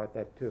talk about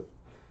that too.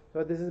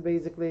 So this is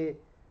basically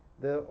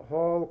the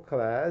whole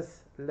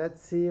class.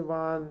 Let's see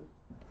one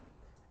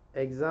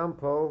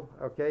example,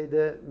 okay?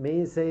 The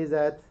main says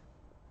that,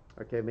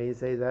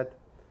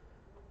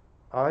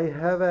 I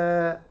have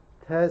a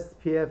test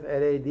pf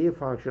array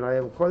function. I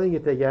am calling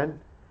it again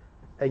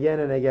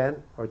and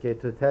again, okay,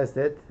 to test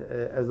it,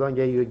 as long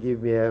as you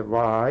give me a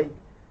y.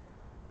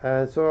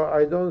 And so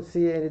I don't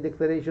see any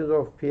declarations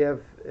of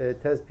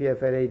test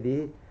pf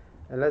array,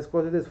 and let's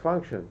go to this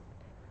function.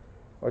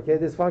 Okay,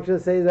 this function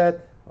says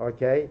that,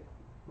 okay,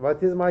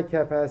 what is my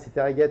capacity?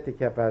 I get the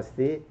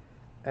capacity,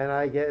 and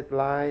I get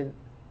line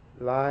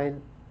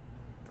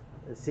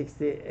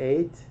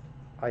 68.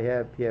 I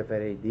have pf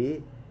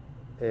array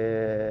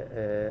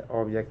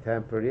object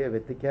temporary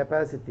with the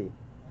capacity,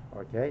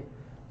 okay.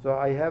 So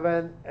I have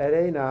an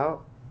array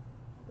now,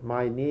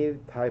 my new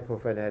type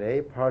of an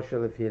array,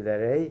 partially filled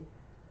array,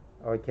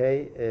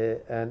 okay,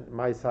 and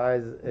my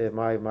size,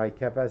 my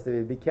capacity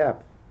will be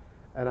capped,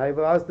 and I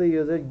will ask the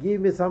user,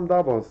 give me some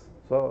doubles.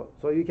 So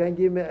you can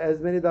give me as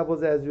many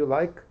doubles as you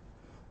like,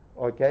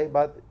 okay,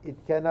 but it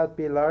cannot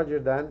be larger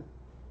than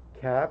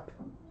cap,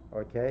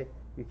 okay.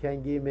 You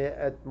can give me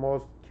at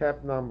most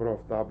cap number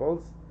of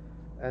doubles.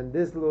 And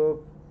this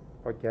loop,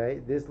 okay,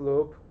 this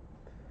loop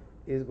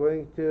is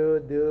going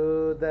to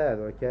do that,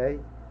 okay.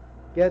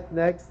 Get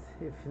next,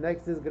 if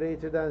next is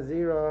greater than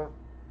 0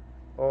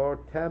 or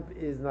temp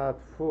is not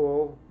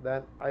full,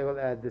 then I will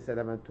add this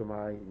element to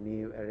my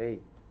new array.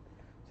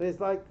 So it's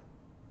like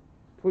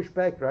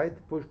pushback, right?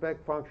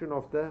 Pushback function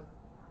of the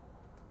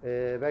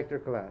vector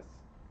class.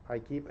 I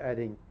keep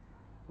adding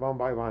one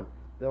by one.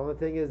 The only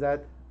thing is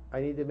that I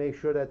need to make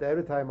sure that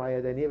every time I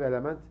add a new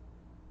element,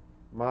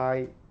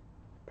 my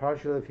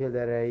partially filled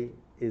array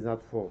is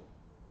not full,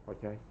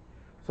 okay.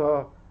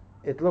 So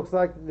it looks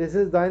like this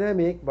is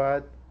dynamic,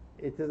 but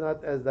it is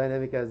not as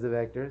dynamic as the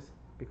vectors,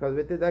 because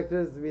with the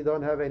vectors we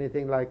don't have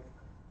anything like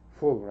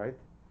full, right?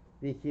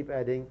 we keep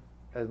adding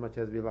as much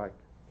as we like.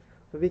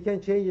 So we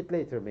can change it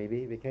later,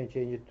 maybe. We can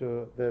change it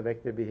to the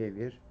vector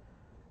behavior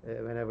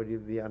whenever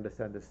we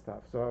understand this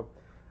stuff. So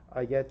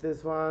I get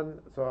this one.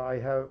 So I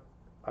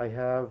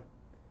have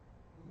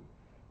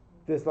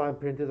this line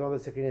printed on the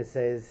screen. It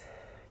says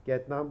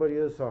get number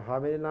used. So how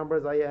many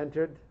numbers I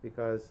entered,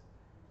 because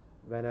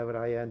whenever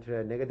I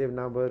enter a negative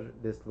number,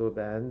 this loop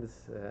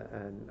ends,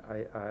 and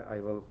I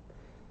will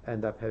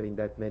end up having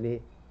that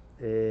many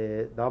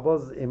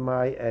doubles in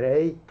my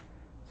array.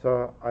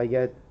 So I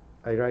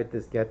write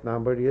this get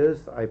number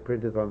used, I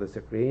print it on the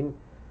screen.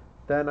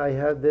 Then I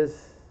have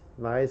this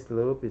nice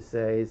loop. It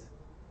says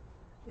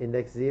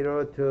index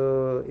 0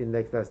 to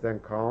index less than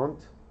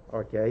count.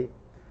 Okay,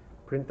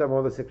 print them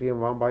on the screen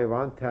one by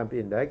one, temp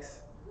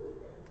index,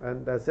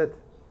 and that's it.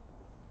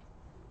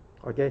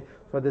 Okay,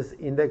 for this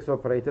index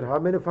operator, how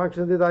many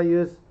functions did I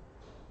use?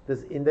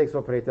 This index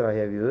operator I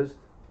have used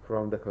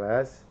from the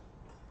class.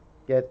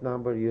 Get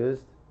number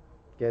used,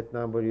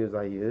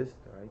 I used,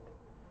 right?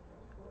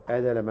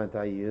 Add element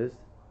I used,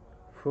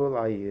 full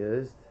I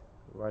used.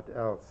 What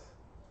else?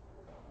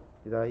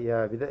 Did I?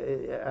 Yeah,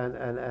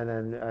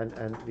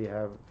 and we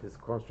have this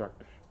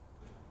constructor.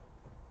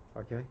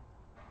 Okay.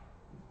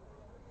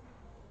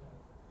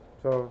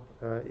 So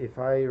if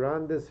I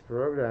run this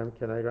program,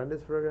 can I run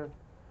this program?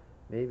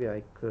 Maybe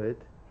I could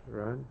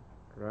run,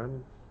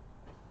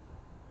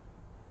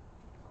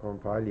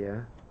 compile.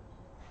 Yeah,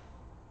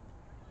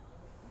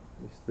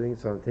 it's doing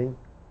something.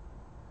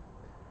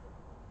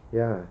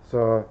 Yeah.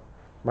 So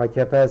my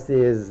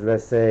capacity is,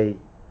 let's say,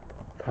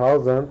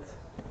 1000.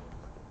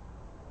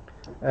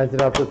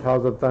 Enter up to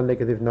 1000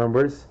 non-negative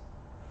numbers.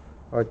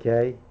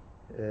 Okay.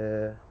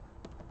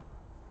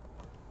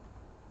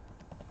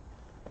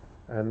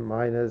 And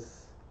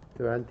minus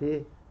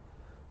 20.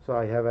 So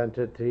I have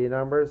entered 3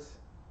 numbers.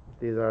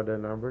 These are the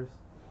numbers.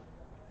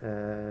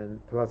 And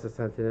plus a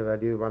sentinel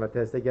value. Want to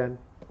test again?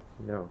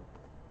 No.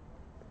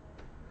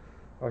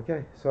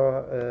 Okay.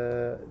 So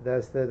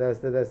that's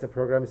the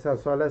program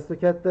itself. So let's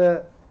look at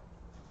the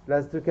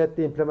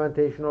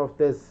implementation of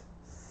this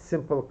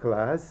simple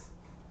class,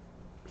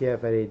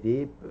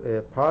 PF-array-D,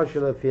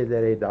 partial field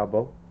array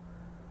double.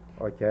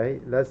 Okay,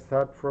 let's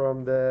start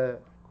from the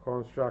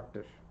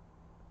constructor.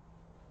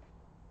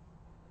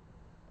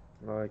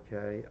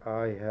 Okay,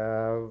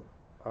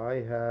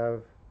 I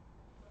have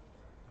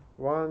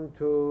 1,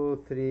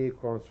 2, 3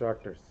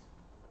 constructors.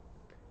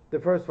 The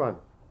first one,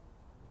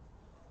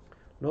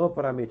 no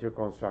parameter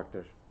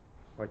constructor.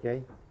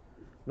 Okay,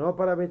 no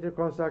parameter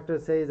constructor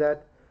says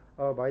that,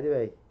 oh, by the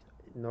way,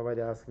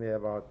 nobody asked me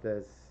about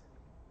this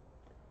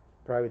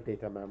private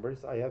data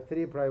members. I have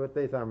 3 private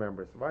data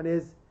members. One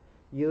is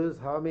use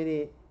how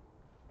many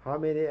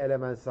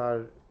elements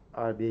are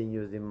being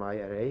used in my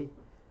array.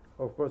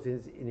 Of course,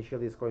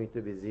 initially it's going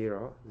to be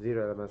 0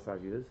 elements are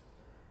used.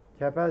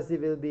 Capacity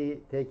will be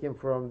taken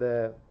from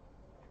the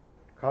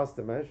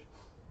customer.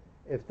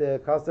 If the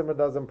customer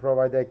doesn't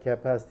provide a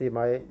capacity,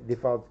 my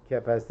default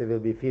capacity will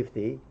be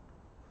 50.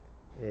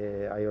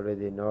 I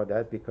already know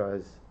that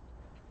because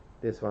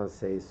this one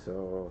says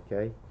so.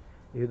 Okay,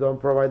 if you don't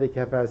provide the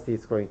capacity,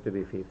 it's going to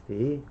be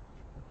 50.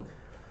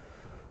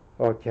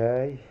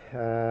 Okay,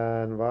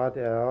 and what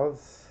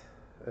else?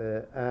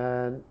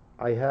 And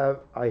I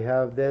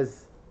have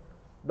this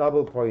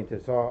double pointer.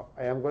 So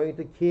I am going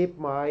to keep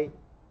my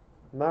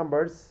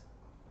numbers.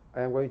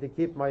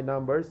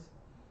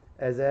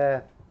 As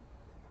a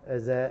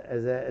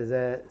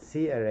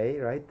C array,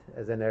 right?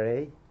 As an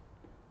array.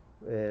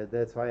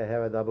 That's why I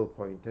have a double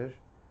pointer.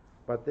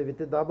 But with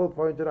the double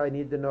pointer, I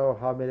need to know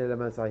how many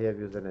elements I have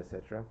used and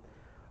etc.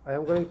 I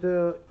am going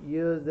to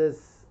use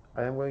this.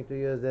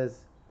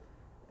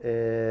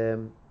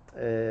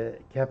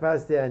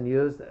 Capacity and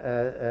used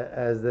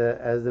as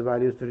the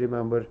values to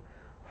remember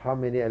how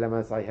many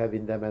elements I have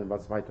in them and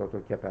what's my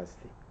total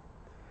capacity.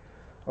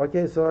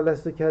 Okay, so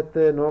let's look at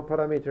the no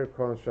parameter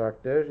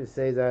constructor. It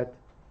says that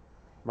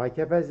my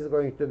capacity is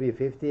going to be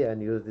 50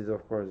 and used is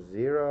of course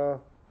 0,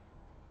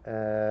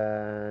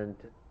 and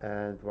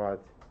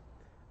what?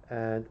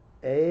 And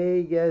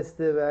A gets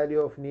the value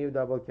of new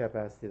double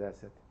capacity.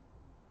 That's it.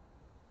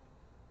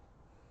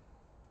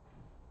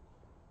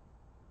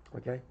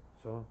 Okay,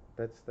 so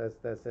that's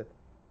it.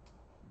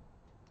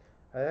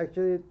 I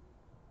actually,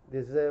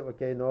 this is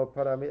no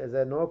parameter as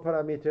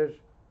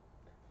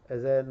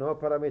a no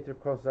parameter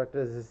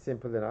constructor. This is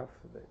simple enough.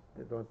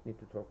 They don't need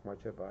to talk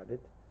much about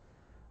it.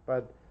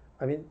 But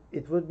I mean,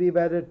 it would be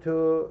better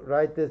to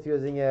write this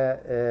using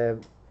a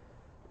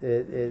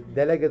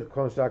delegate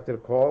constructor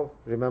call.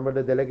 Remember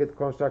the delegate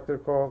constructor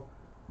call?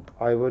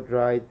 I would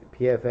write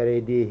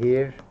PF-array-D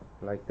here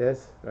like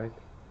this, right?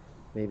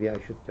 Maybe I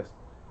should just,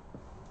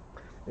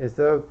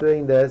 instead of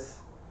doing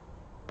this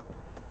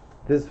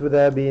would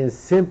have been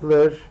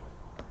simpler,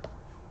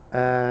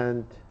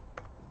 and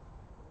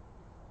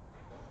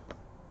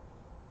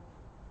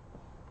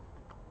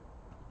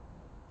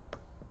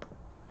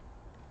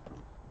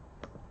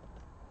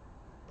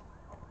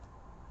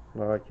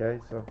okay,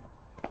 so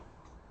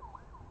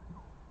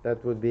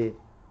that would be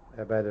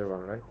a better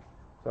one, right?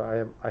 So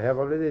I have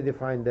already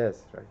defined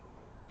this, right?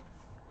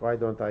 Why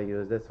don't I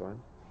use this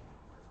one?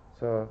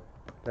 So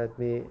let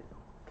me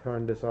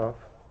turn this off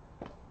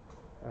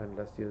and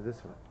let's use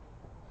this one.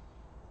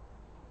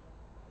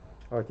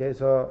 Okay,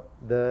 so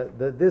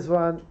this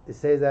one, it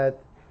says that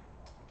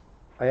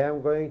I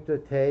am going to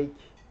take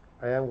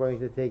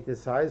the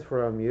size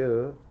from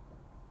you.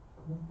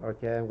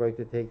 Okay, I'm going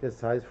to take the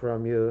size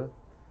from you,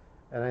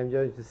 and I'm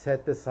going to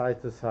set the size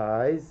to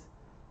size,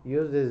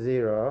 use the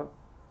 0,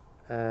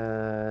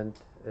 and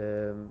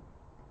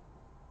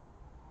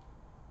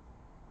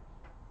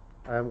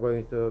I'm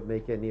going to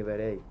make a new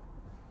array.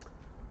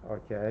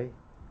 Okay,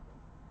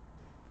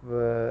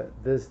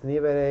 this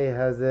new array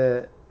has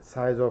a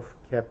size of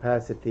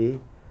capacity.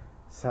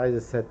 Size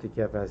is set to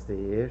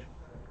capacity here.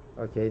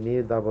 Okay,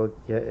 new double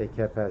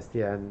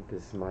capacity, and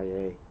this is my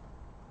array.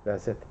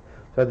 That's it.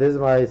 So this is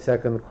my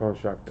second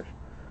constructor.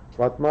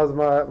 What was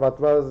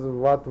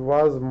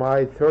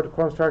my third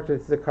constructor?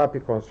 It's the copy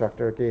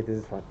constructor. Okay, this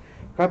is fine.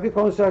 Copy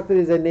constructor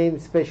is a name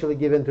specially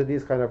given to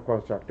these kind of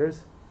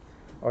constructors.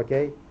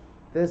 Okay,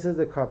 this is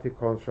the copy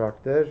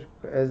constructor.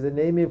 As the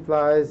name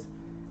implies,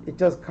 it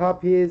just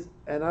copies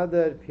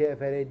another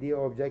PFRAD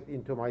object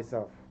into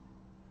myself.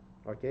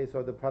 Okay,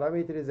 so the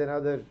parameter is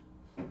another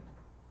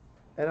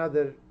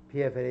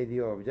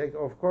PFRAD object.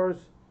 Of course,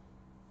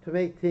 to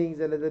make things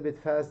a little bit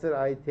faster,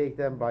 I take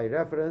them by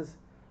reference.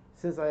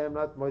 Since I am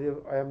not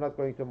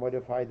going to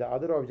modify the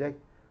other object,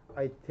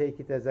 I take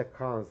it as a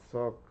const.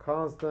 So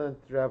constant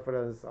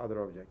reference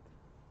other object.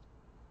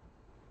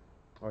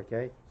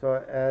 Okay,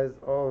 so as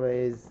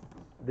always,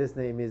 this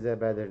name is a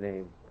better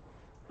name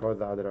for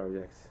the other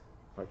objects.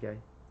 Okay,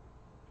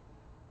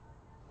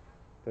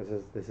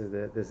 this is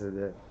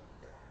the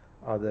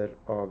other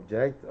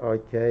object.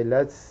 Okay,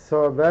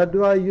 so where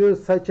do I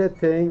use such a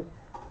thing?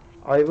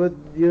 I would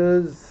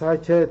use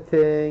such a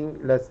thing.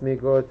 Let me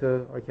go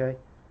to, okay,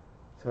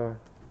 so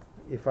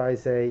if I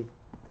say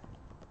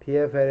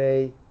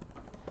PFRA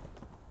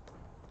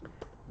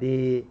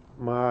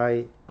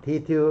my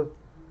T2,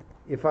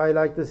 if I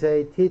like to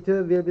say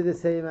T2 will be the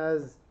same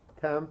as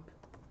temp,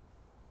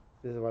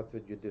 this is what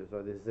would you do.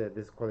 So this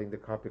is calling the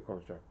copy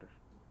constructor.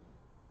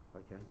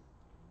 Okay,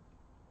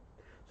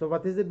 so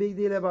what is the big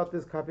deal about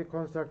this copy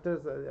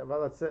constructors?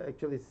 Well,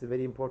 actually it's a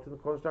very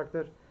important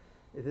constructor.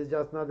 It is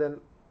just not an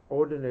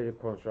ordinary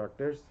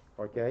constructors.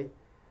 Okay,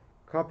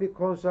 copy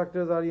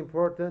constructors are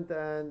important,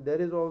 and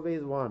there is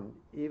always one.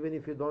 Even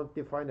if you don't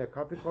define a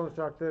copy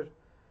constructor,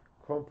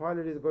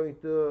 compiler is going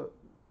to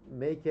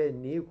make a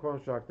new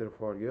constructor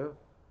for you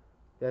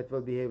that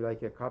will behave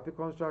like a copy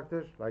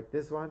constructor, like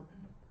this one.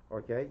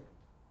 Okay,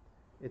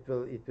 it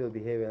will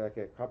behave like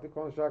a copy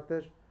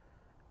constructor,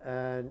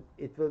 and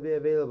it will be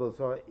available.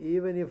 So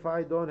even if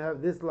I don't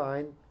have this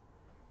line,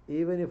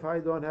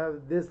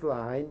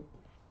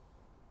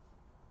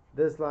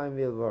 this line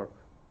will work.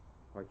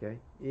 Okay,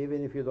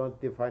 even if you don't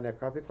define a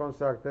copy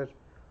constructor,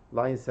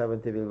 line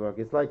 70 will work.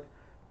 It's like,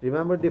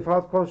 remember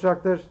default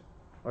constructors?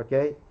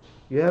 Okay,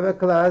 you have a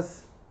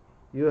class,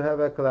 you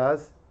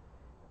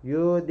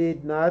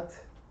did not,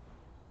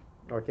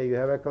 okay, you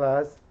have a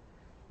class,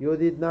 you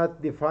did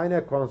not define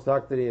a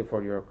constructor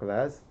for your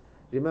class.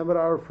 Remember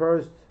our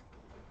first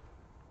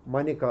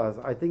money class,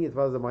 I think it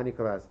was the money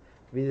class,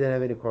 we didn't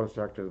have any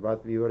constructors,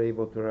 but we were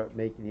able to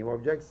make new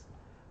objects.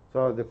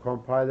 So the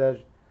compiler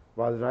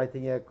was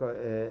writing used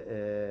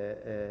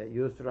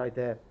to write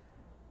a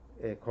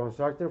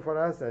constructor for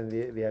us, and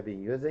we have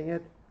been using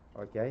it.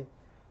 Okay,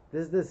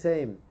 this is the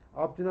same.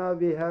 Up to now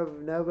we have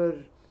never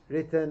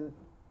written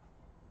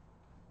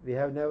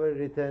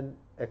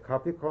a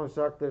copy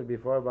constructor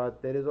before,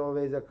 but there is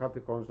always a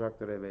copy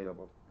constructor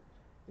available.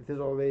 It is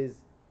always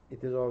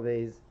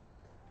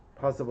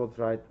possible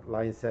to write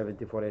line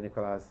 70 for any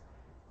class,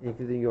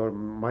 including your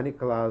money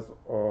class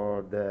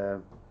or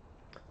the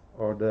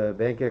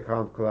bank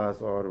account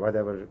class, or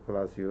whatever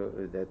class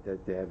that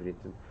you have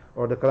written,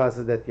 or the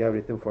classes that you have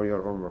written for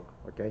your homework.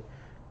 Okay,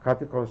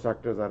 copy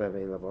constructors are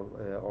available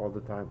all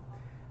the time.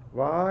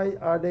 Why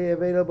are they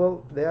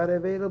available? They are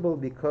available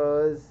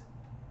because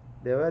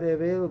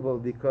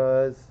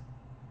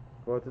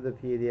go to the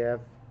PDF.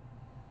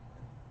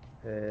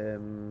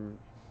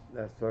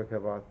 Let's talk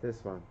about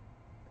this one.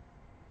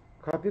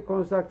 Copy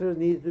constructors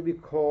need to be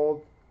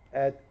called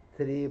at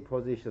 3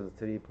 positions,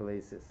 3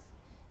 places.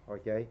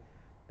 Okay,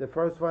 the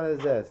first one is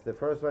this. The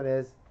first one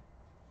is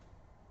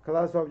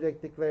class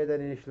object declared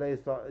and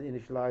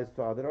initialized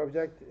to other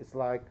object. It's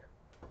like,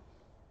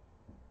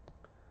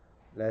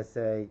 let's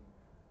say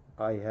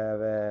I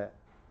have a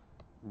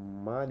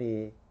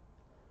money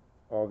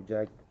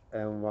object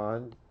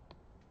M1.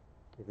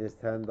 It is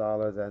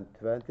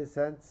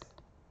 $10.20.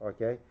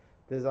 Okay,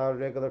 these are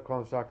regular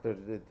constructors,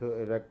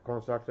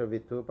 constructor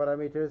with 2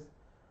 parameters.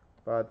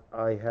 But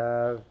I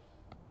have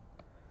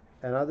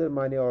another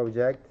money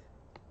object.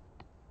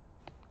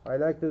 I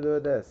like to do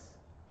this.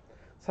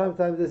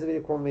 Sometimes this is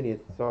very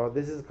convenient. So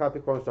this is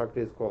copy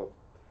constructor is called,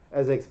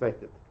 as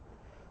expected.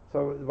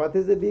 So what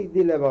is the big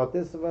deal about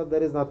this? Well,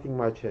 there is nothing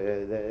much.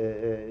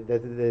 There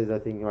is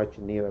nothing much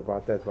new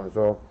about that one.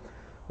 So,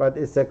 but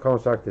it's a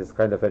constructor. It's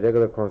kind of a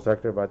regular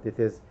constructor, but it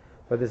is.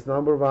 So this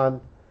number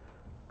one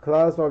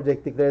class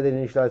object declared and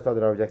initialized to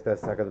other objects.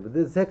 That's second. But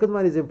the second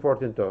one is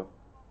important too.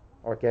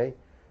 Okay,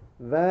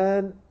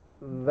 when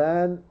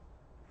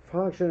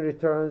function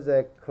returns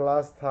a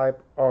class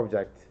type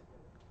object.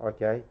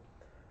 Okay,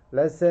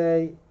 let's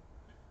say,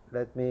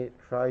 let me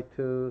try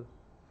to.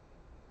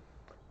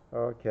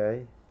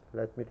 Okay,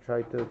 let me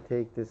try to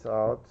take this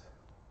out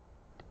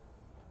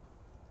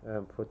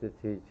and put it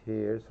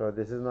here. So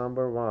this is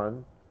number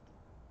 1.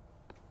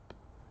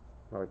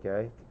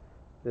 Okay,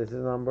 this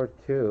is number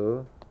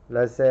 2.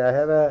 Let's say I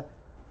have a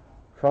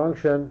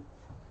function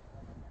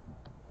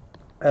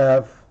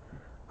f.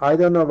 I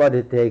don't know what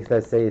it takes.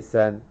 Let's say it's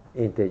an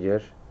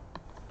integer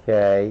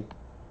k,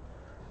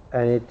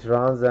 and it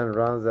runs and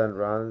runs and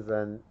runs,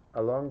 and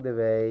along the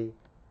way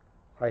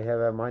I have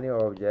a money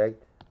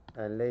object,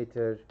 and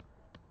later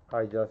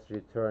I just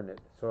return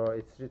it. So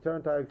its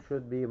return type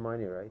should be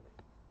money, right?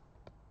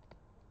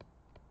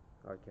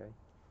 Okay.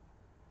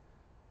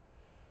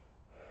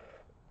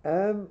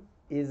 M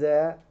is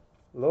a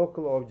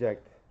local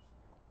object.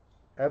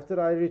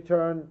 After I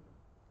return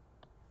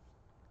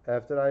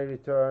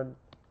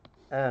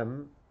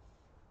M,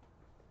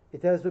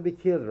 it has to be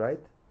killed, right?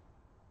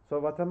 So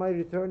what am I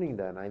returning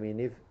then? I mean,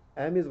 if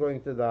M is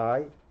going to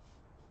die,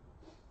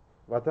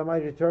 what am I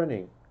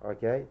returning?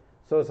 Okay,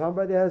 so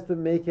somebody has to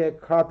make a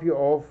copy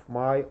of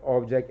my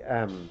object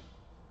M.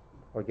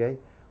 Okay,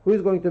 who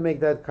is going to make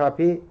that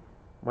copy?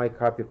 My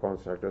copy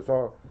constructor.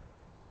 So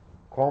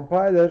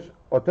compiler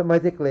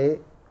automatically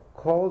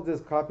calls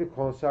this copy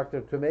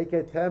constructor to make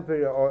a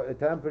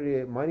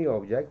temporary money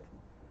object,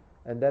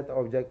 and that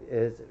object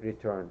is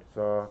returned.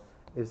 So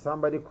if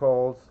somebody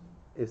calls,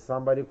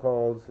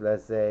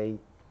 let's say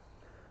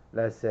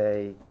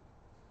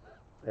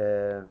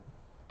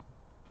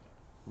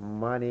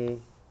money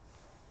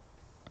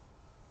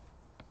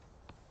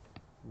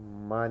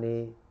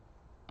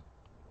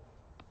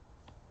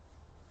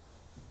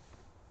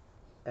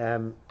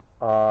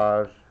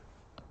MR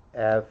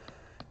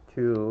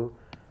F2,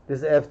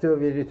 this F2 will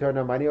return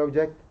a money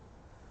object.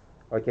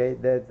 Okay,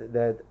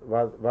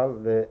 well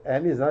the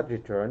M is not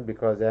returned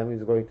because M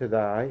is going to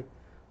die,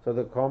 so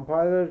the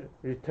compiler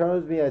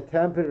returns me a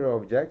temporary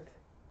object.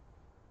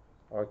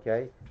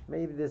 Okay,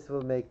 maybe this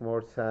will make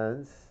more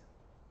sense.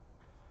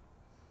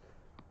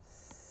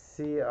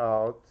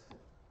 Cout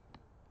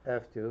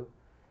F2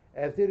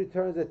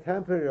 returns a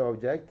temporary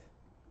object.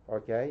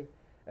 Okay,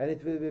 and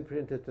it will be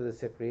printed to the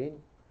screen.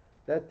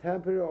 That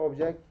temporary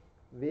object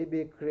will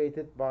be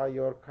created by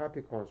your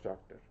copy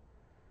constructor,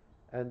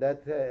 and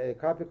that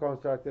copy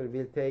constructor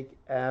will take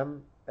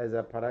M as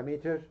a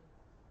parameter,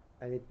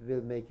 and it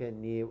will make a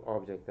new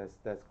object.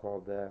 That's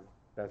called the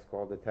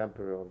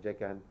temporary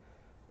object, and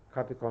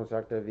copy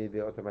constructor will be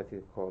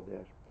automatically called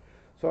there.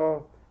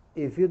 So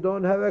if you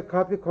don't have a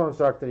copy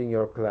constructor in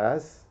your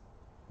class,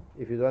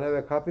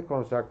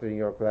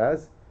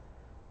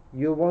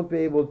 you won't be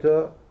able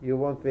to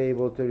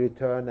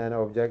return an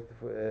object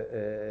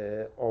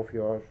of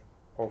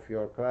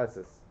your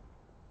classes.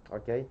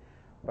 Okay,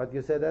 but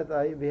you said that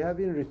we have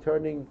been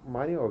returning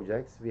money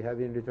objects, we have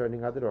been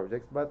returning other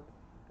objects, but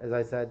as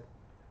I said,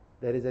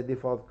 there is a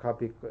default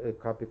copy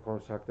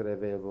constructor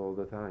available all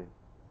the time.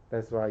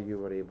 That's why you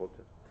were able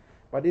to.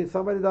 But if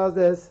somebody does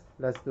this,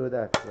 let's do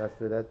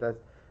that.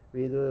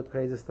 We do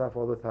crazy stuff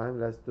all the time.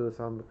 Let's do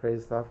some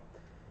crazy stuff.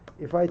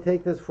 If I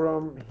take this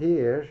from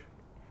here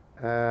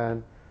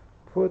and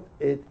put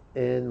it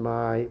in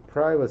my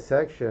private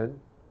section,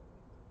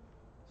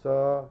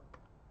 so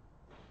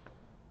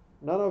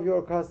none of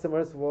your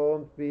customers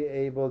won't be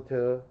able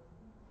to,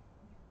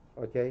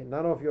 okay,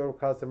 none of your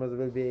customers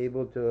will be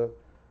able to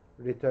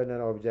return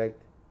an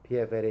object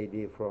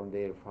pfRAD from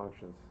their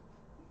functions,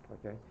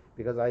 okay,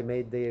 because I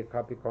made their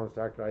copy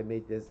constructor, I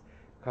made this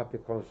copy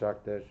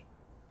constructor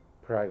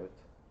private.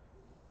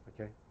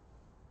 Okay,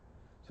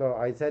 so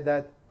I said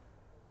that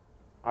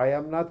I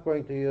am not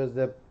going to use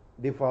the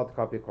default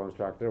copy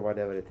constructor,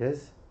 whatever it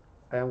is.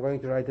 I am going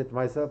to write it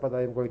myself, but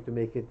I am going to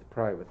make it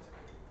private.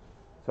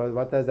 So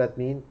what does that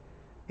mean?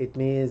 It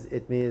means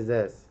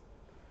this.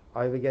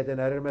 I will get an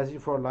error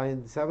message for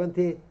line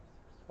 70.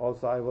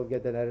 Also, I will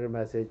get an error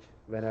message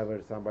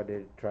whenever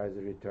somebody tries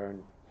to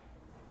return.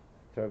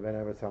 So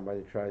whenever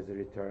somebody tries to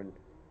return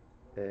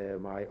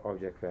my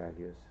object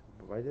values.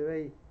 By the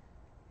way,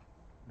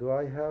 do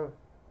I have?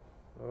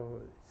 Oh,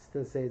 it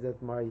still says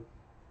that my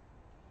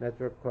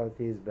network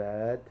quality is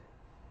bad,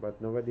 but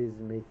nobody is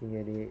making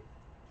any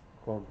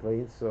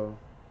complaints. So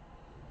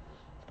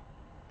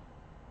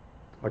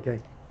okay.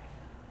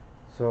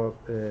 So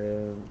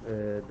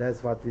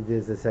that's what we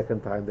did the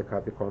second time, the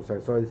copy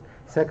construct. So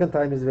second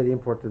time is very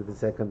important, the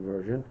second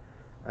version.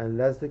 And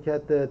let's look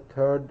at the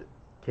third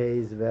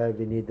case where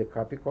we need the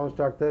copy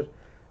constructor,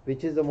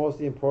 which is the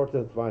most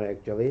important one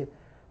actually.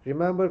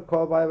 Remember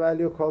call by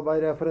value, call by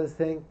reference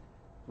thing?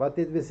 What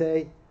did we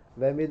say?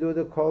 When we do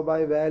the call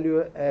by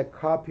value, a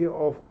copy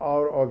of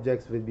our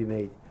objects will be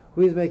made.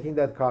 Who is making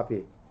that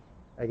copy?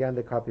 Again,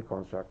 the copy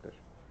constructor.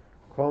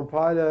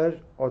 Compiler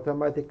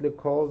automatically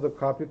calls the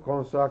copy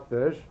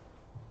constructor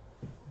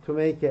to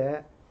make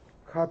a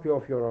copy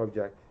of your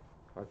object.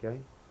 Okay,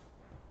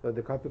 So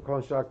the copy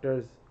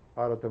constructors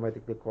are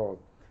automatically called.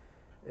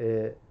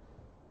 The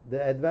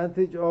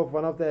advantage of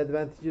one of the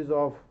advantages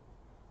of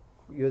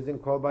using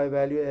call by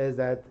value is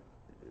that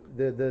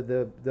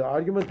the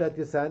argument that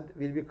you send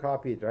will be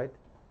copied, right?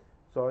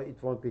 So it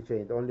won't be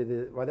changed. Only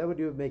whatever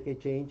you make a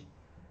change,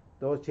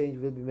 those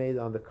changes will be made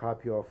on the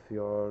copy of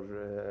your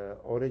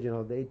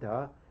original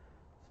data.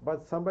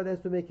 But somebody has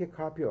to make a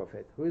copy of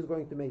it. Who is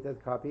going to make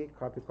that copy?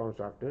 Copy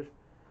constructor.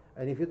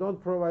 And if you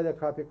don't provide a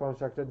copy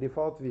constructor,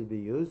 default will be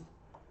used.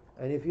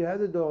 And if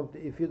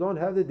you don't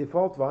have the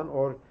default one,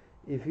 or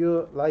if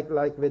you like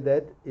with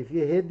that, if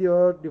you hid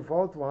your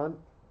default one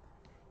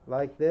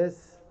like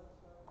this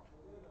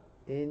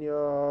in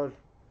your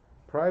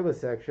private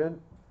section,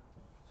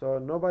 so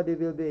nobody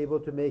will be able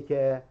to make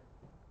a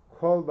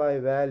call by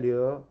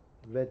value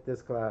with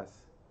this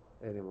class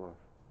anymore,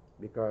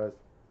 because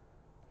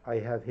I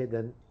have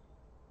hidden,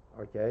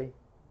 okay,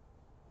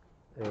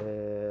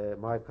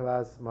 my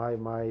class,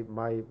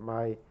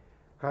 my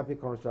copy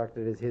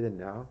constructor is hidden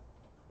now,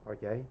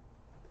 okay.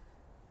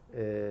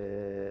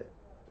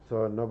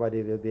 So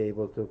nobody will be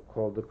able to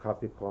call the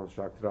copy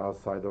constructor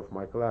outside of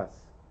my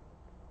class.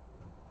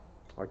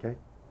 Okay.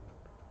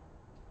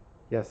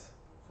 Yes.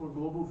 For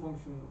global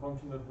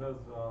function that has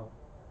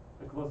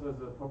a class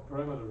as a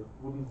parameter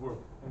wouldn't work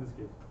in this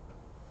case.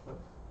 But,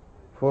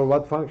 For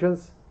what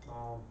functions?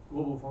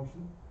 global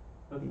function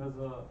that has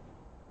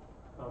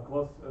a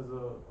class as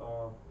a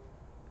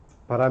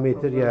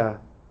Parameter, yeah.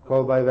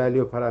 Call by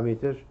value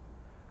parameter.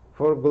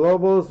 For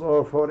globals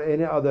or for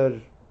any other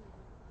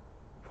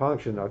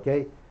function,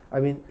 okay? I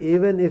mean,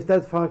 even if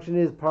that function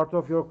is part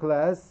of your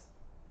class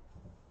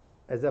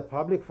as a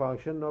public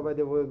function,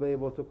 nobody will be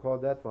able to call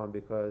that one,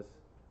 because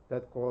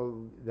that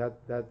one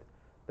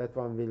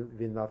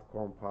will not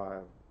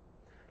compile.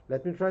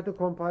 Let me try to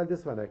compile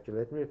this one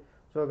actually.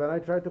 So when I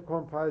try to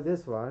compile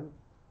this one,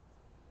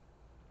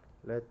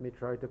 let me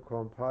try to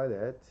compile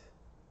it.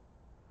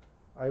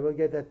 I will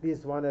get at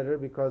least one error,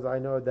 because I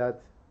know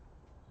that,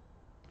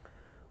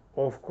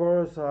 of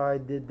course, I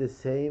did the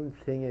same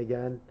thing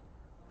again.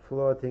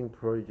 Floating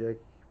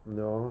project,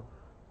 no.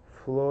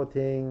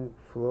 Floating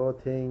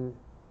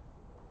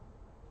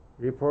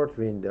report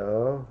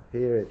window,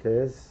 here it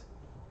is.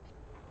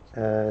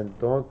 And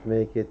don't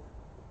make it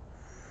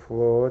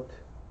float.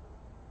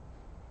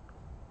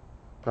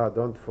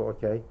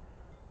 Okay.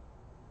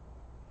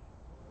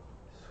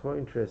 So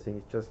interesting,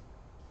 it's just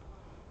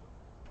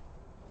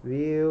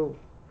view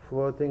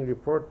floating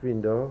report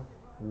window,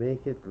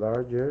 make it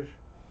larger.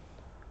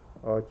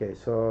 Okay,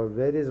 so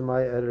where is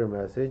my error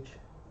message?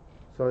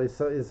 So this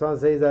one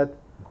says that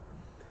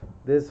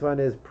this one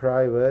is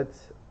private,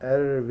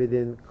 error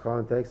within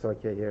context.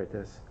 Okay, here it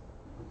is.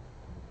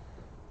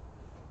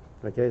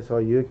 Okay, so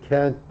you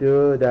can't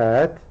do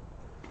that.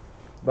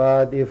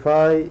 But if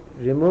I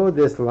remove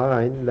this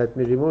line, let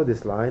me remove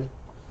this line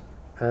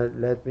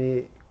and let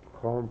me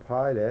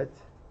compile it.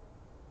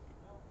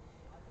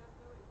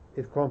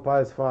 It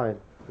compiles fine,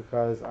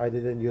 because I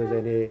didn't use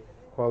any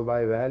call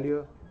by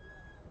value.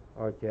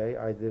 Okay,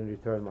 I didn't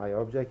return my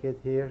object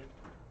here.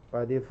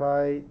 But if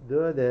I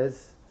do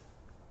this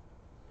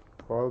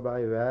call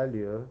by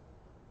value,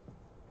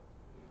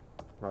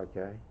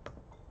 okay,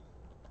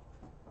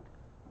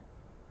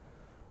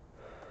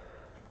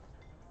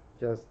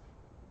 just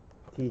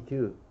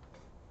T2.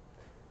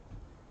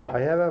 I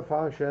have a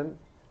function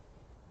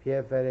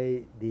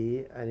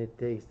pfRAD, and it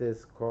takes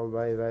this call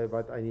by value,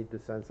 but I need to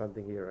send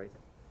something here, right?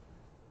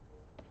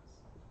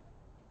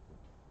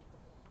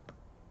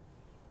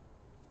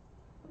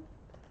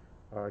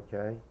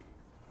 Okay,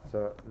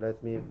 so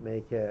let me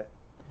make a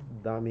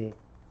dummy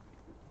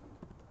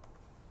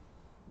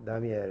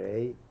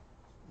array,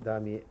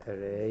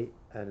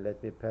 and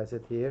let me pass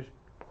it here,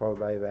 call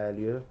by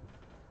value.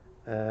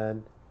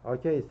 And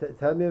okay,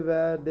 tell me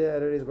where the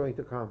error is going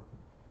to come.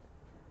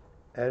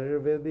 Error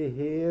will be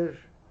here,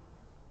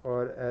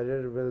 or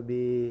error will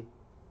be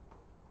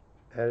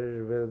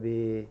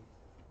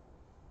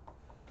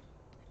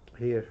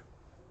here.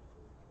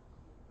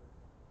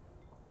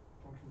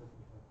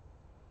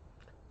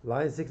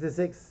 Line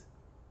 66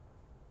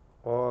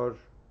 or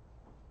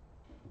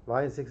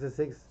line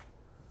 66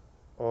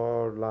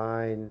 or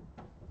line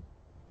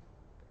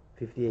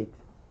 58.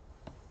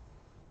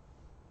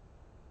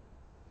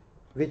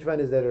 Which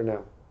one is error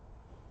now?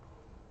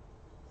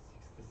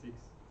 66.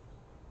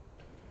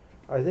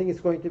 I think it's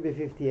going to be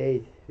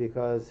 58,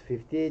 because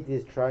 58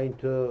 is trying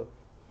to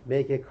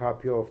make a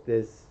copy of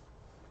this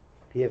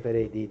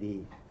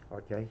pfRADD.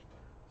 Okay,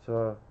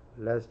 so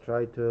let's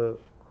try to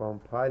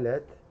compile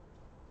it.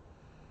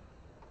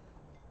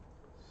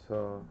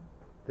 So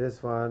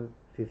this one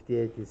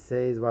 58, it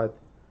says what?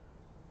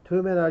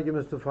 Too many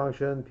arguments to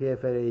function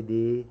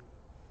pfRAD.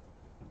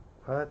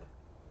 What?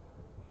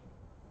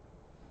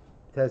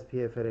 Test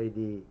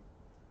pfRAD.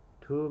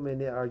 Too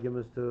many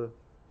arguments to.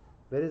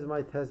 Where is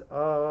my test?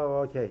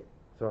 Oh, okay.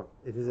 So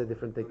it is a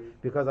different thing,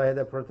 because I had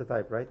a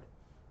prototype, right?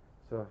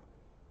 So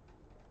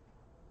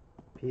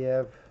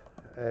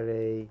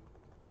pfRAD.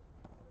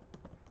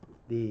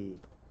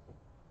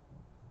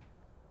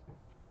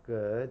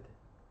 Good.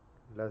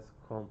 let's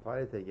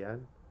compile it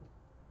again.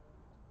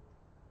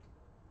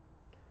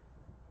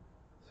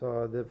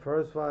 So the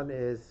first one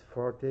is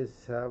 47.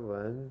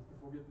 You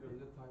forget there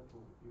is a typo.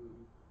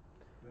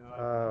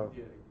 Uh,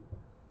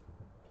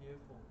 PF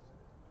font.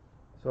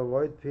 So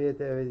void pf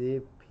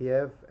array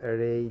pf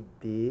array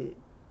d.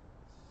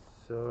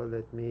 So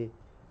let me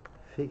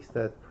fix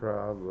that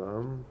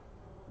problem.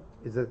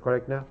 Is that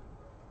correct now?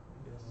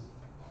 Yes.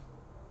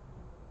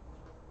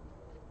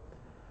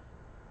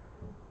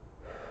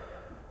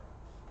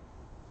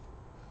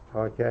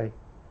 Okay.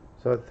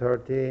 So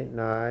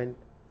 39,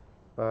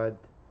 but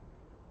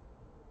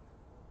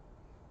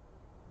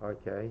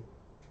okay.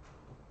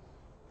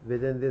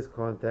 Within this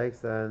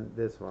context and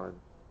this one.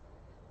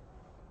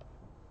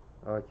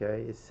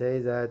 Okay, it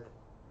says that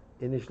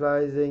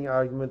initializing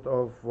argument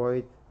of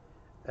void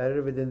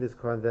error within this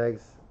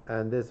context,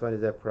 and this one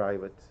is a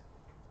private.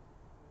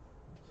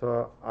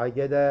 So I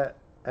get a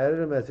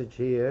error message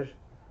here.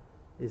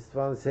 This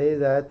one says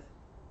that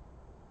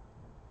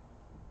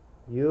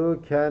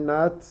you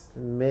cannot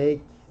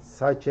make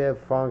such a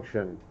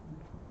function,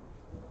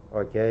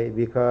 okay,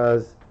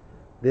 because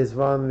this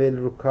one will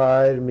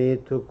require me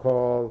to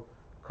call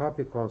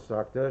copy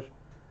constructor,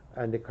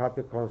 and the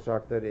copy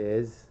constructor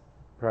is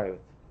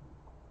private.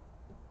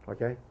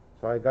 Okay,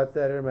 so I got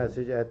the error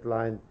message at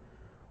line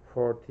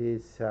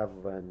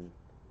 47.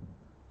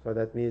 So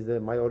that means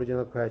that my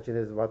original question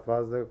is, what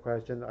was the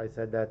question? I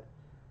said that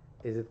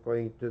is it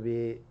going to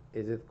be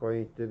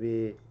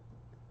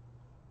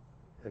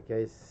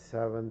okay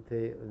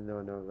 70,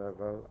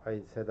 well, I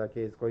said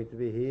okay, it's going to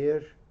be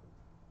here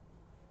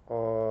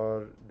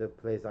or the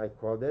place I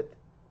called it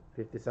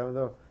 57.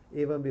 No,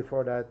 even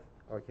before that,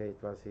 okay, it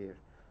was here.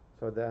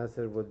 So the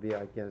answer would be,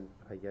 I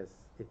guess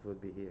it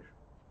would be here.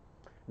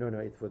 No,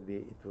 it would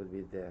be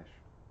there.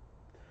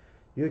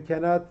 You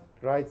cannot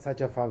write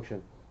such a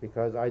function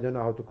because I don't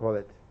know how to call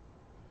it.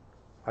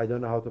 I don't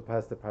know how to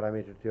pass the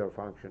parameter to your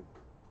function.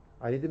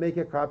 I need to make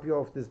a copy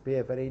of this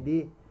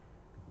pfRAD,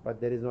 but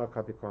there is no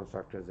copy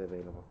constructors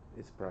available.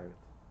 It's private.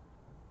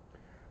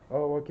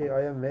 Oh, okay,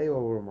 I am way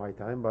over my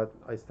time, but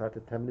I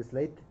started 10 minutes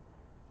late,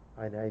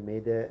 and I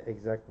made the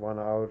exact 1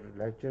 hour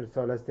lecture.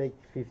 So let's take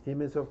 15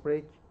 minutes of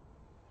break.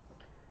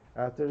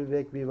 After the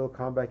break, we will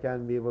come back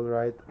and we will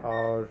write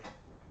our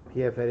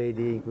pfRAD,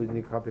 including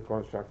the copy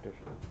constructor.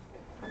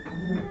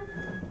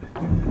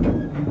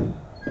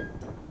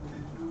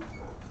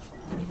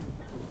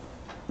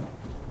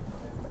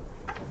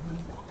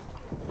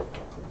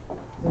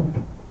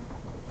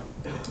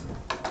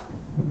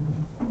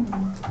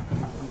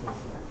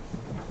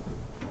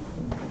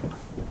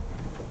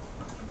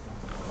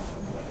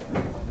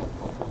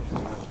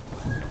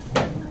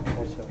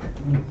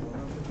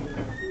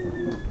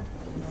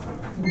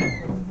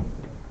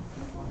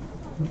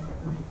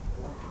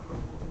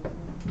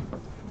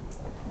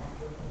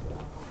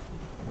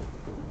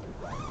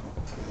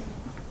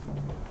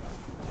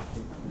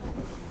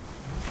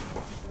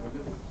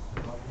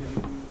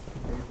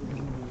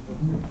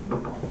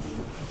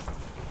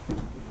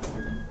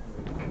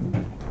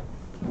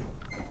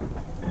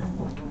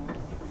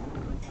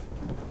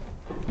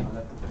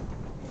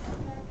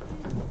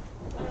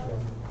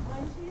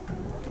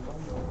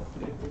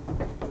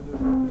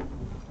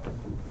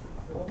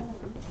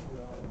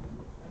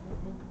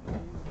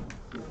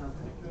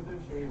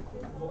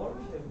 Var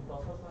bir şey,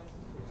 data science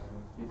bir şey.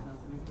 Geçen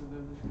seneki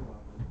ödevde şey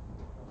vardı.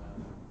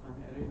 Bir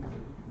tane array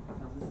veriyorduk. Bir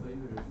tane de sayı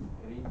veriyorduk.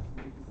 Array'in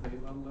içindeki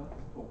sayılarla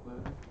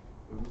toplayarak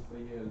öbür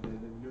sayıyı elde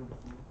edebiliyor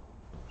musun?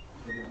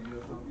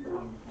 Edebiliyorsan hangi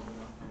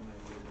kombinasyonla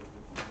elde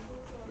edebiliyorsun?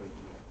 Böyle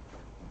diyor.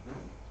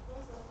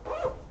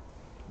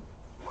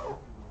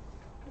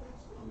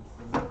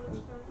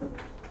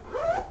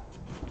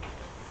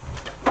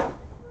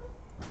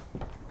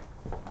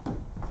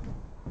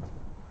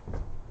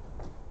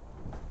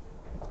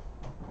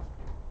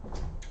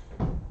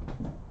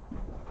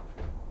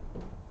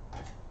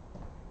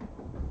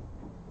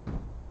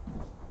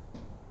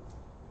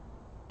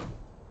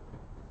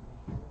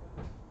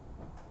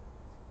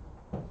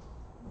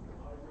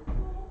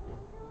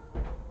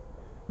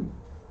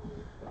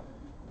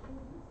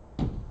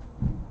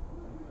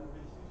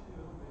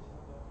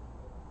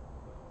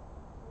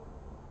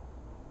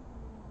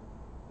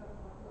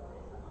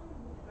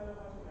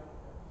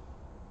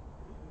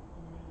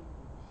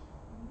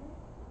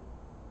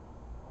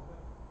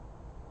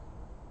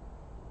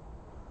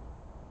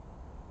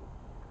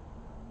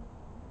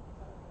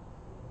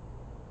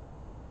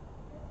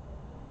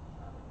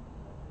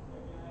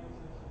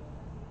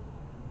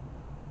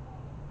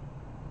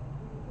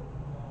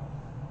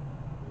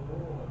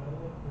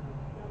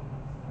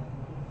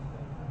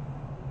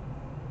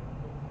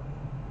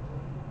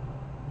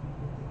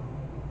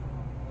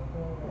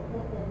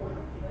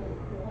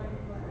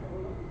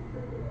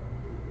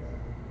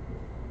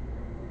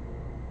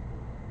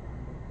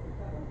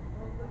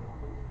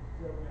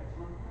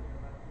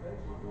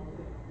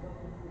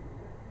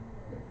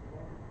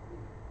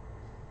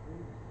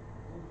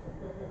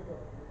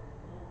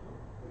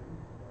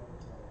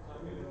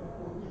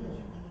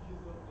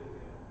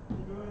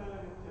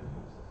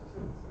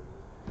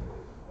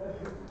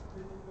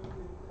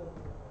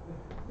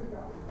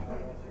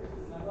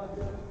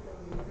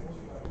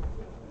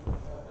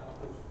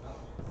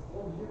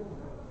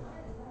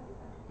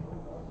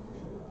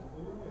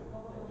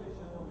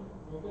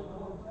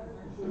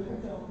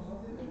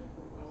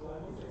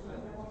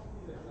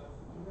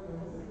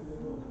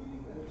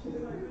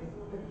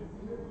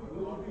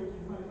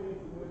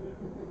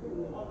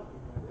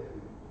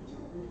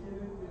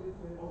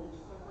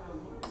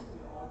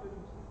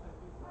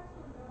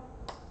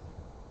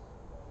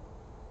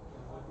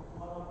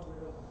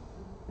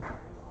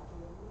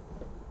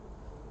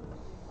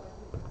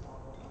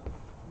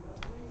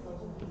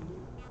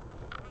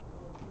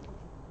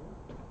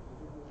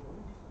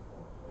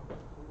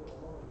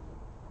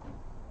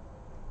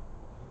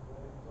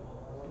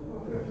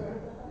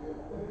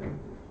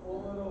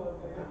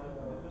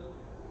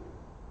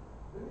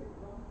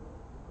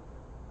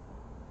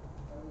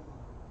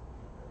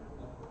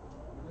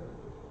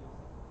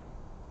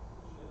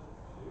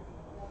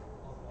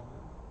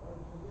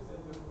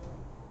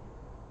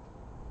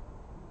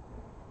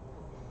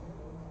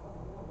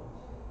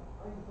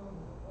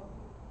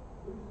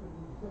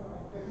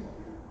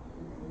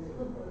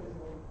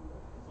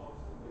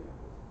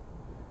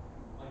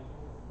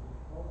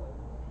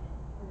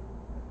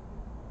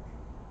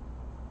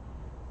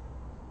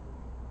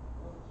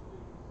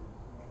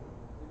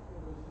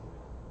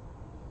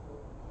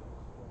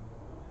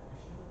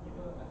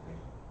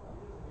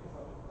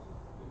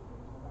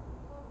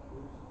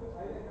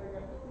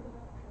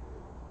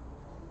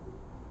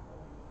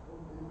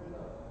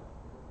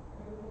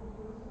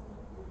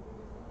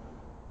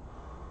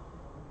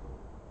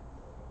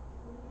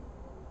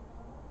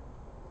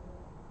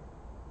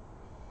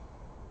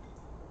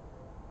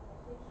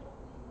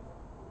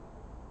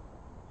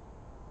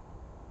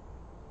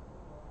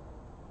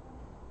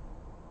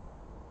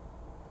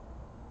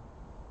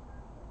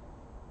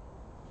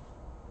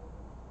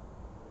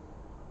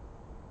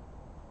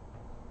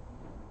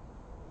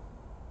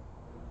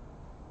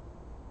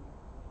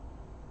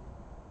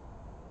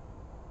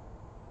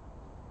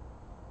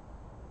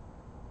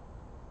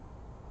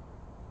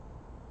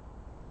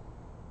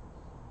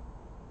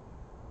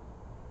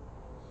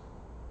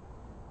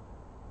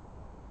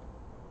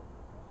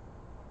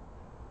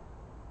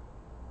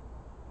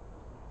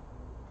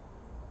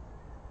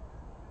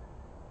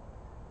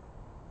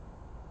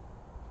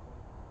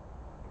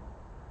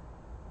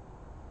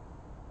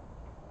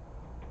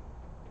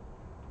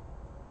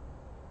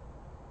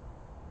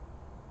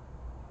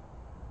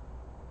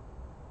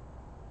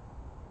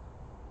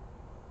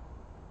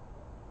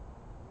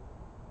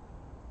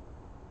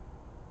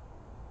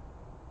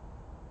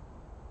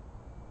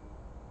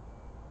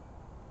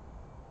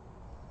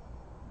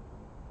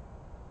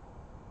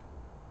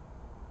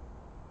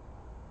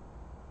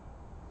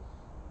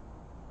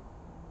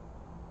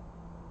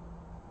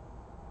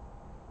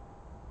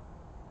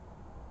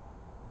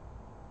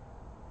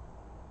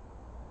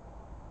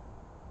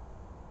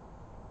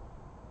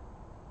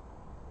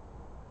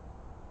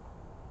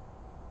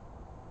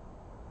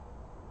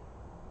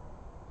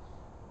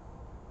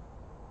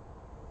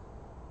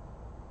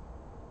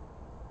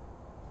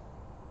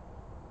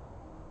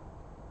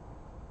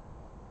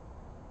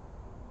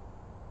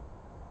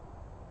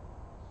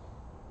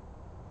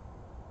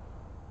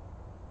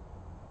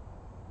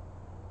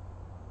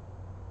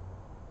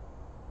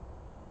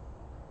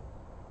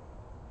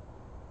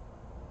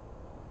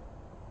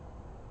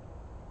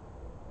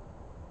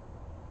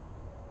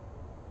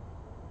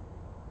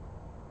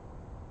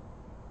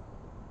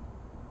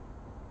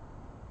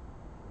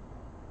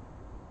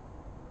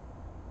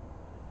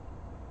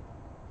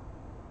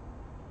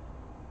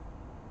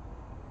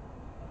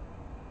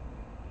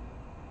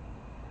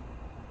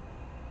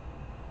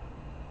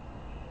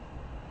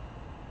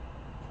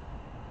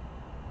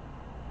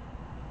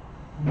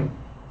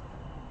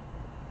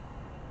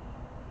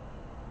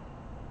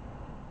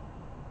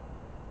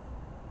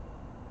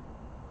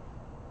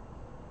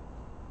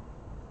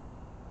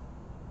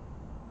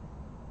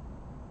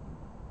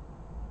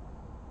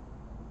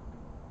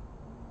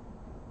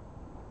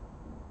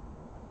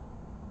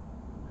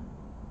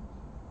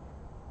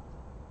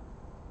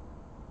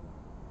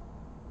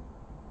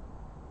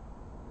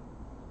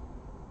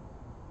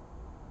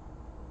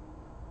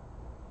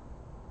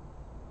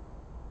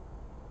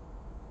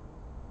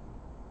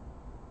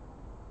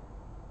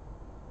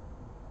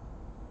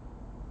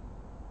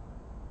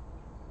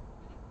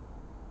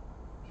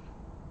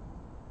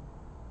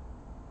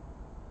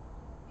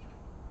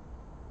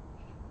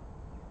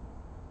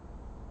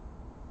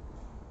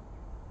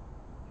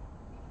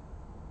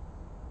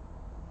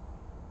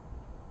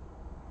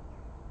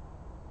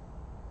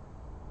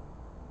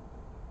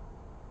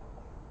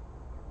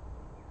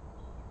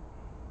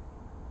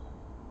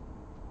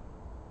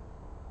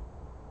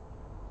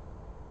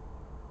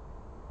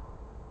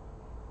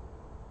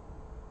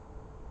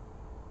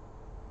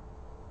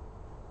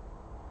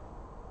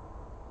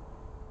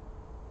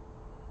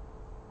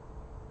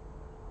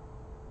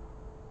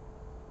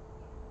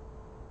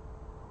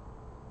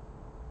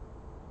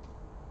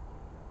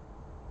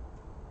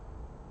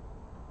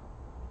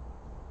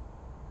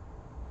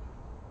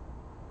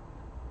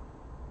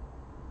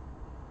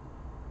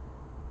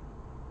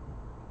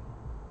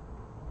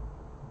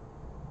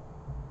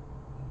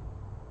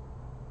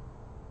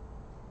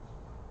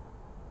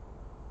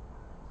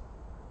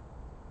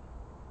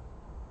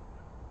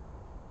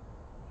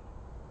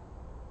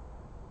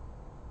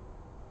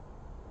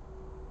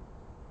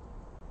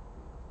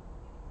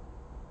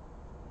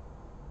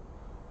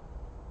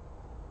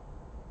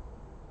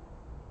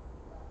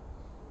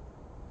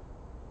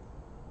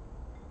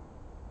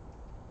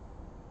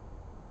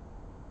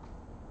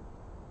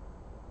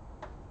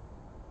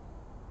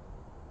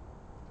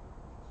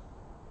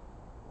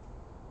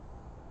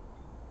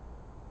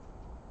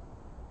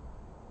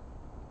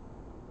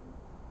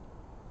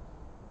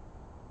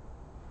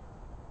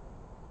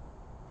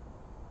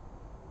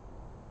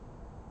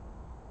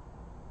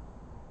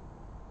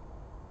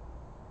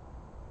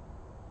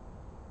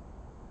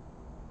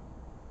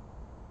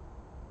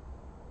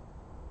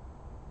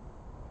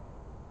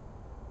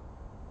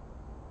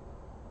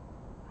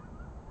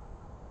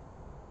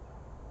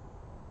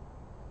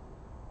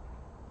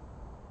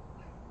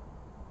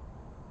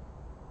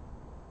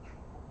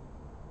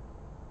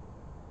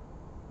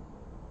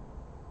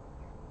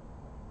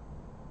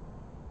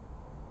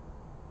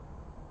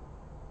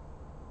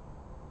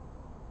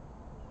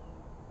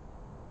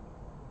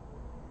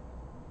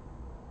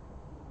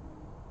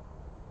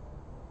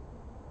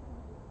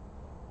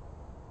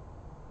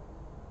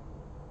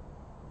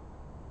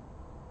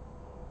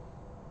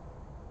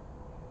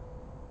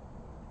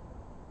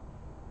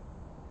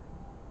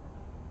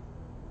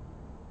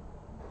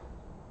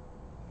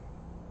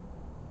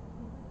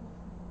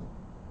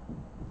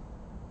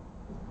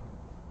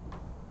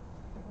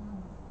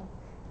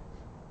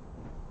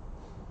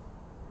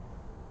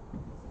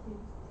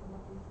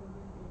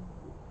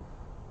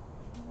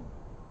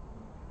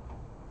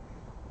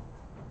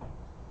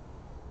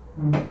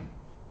 Geçen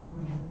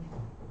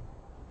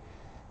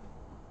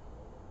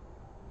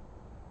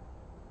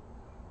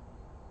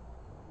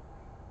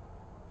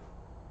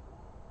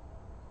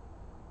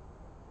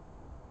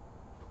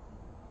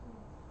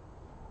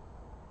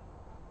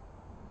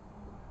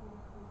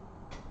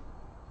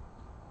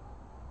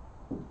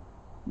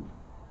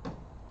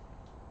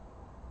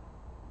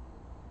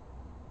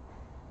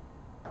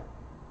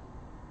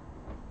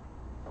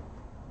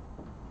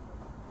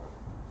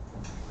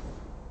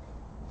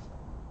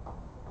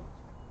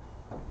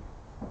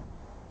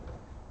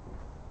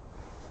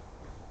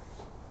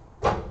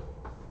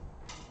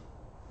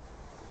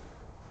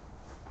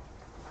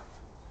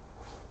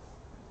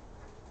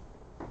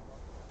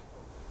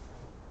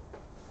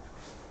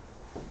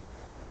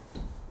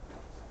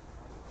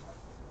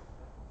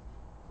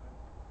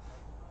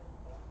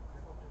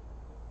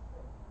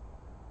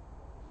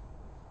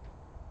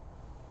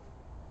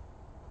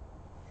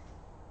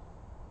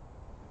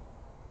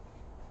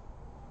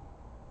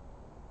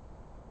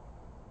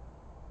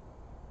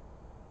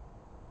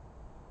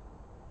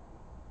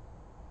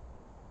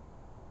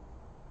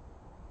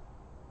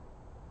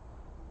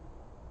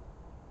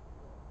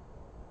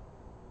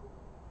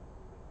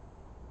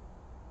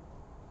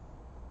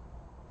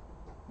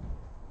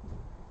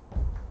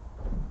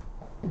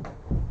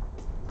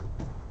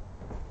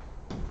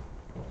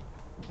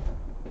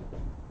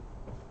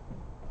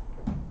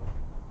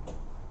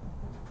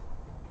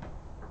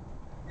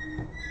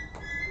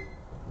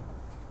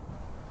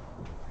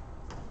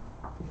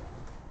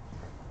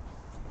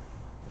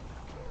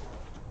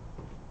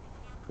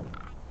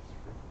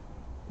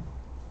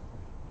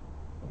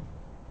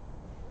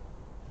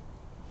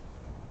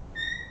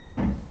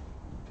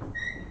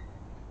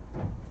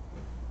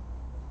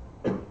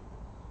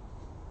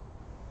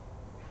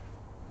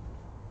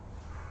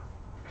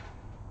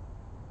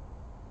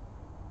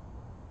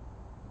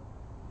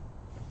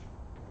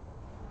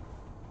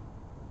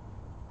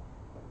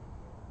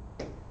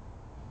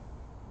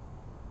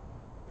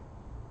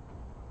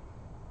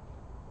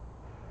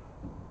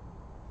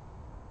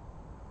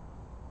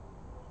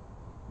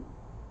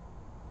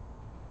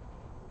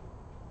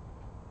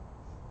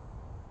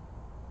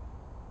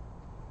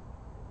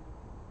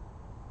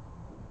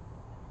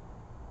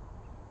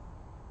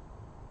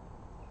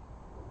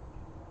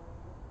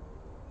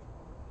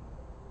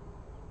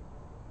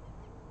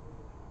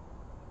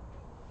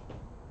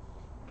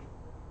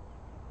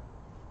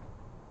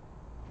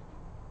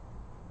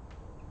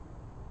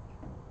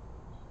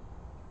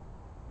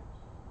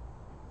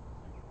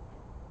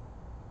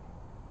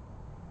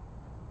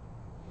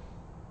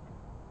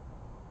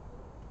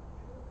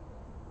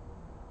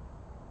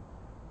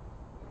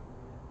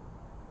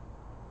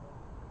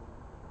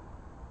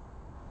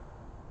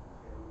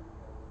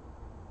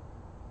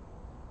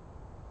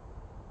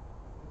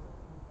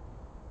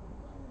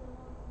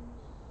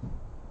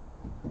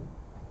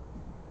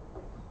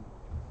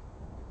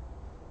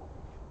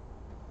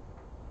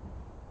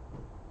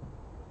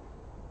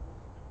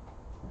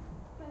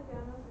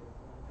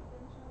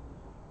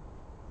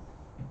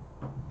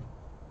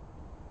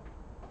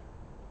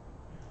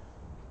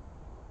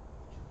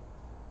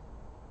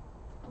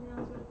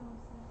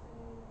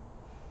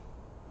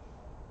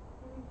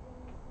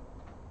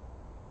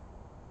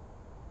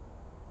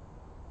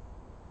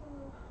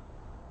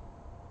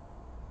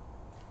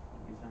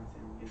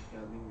senin geç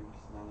geldiğin günkü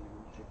sınav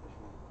günü tek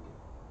başıma gittim.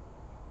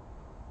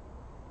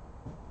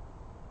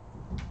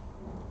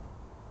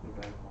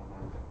 Ve gayet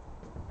normalde.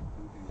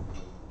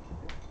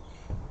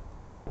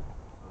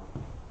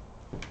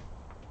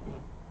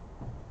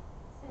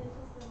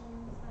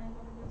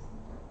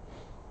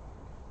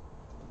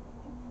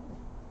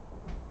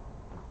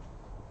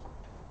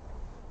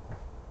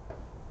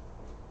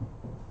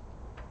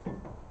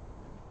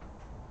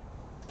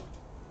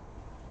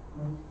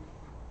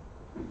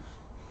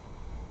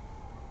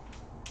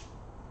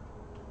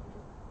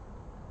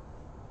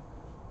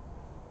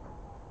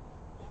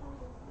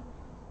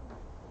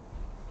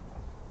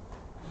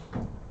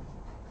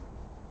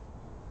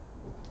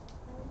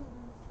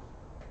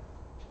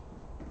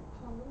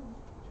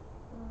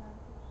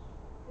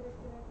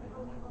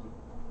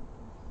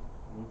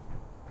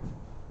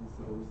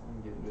 Mısır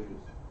alırsan geri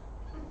veriyorsun.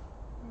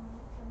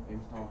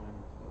 Benim tamamen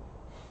mısır var.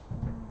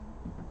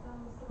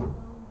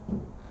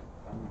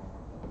 Ben de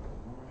normalde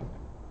alıyorum ama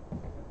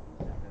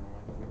yani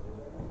normalde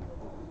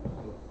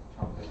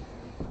çantaya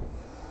koyuyorum.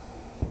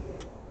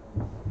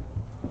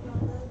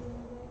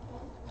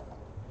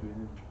 Düğünü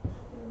mü?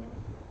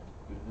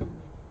 Düğünü mü?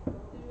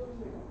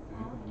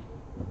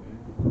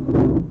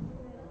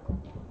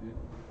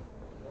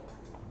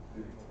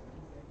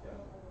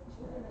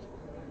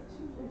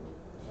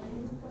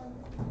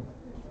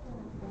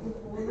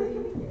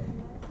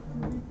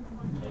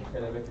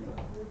 Kelebek mi?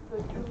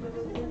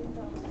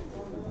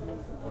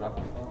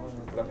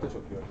 Burak da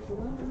çok iyi oynuyor.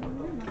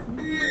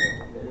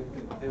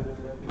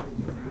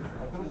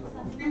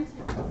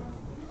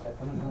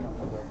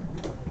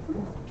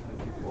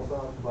 O da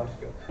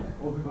başka.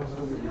 O bir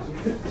başka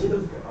bir şey.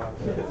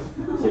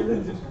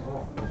 Challenger.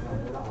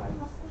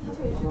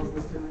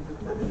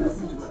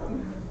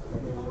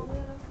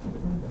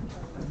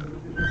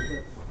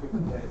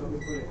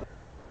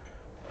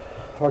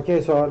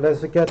 Okay, so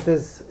let's look at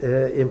this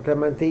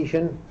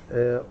implementation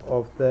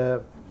of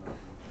the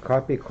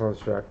copy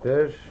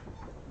constructor.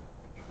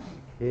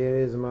 Here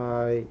is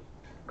my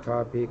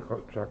copy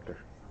constructor.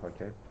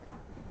 Okay,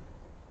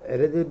 a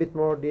little bit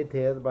more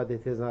detailed, but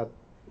it is not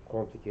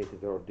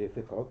complicated or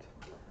difficult.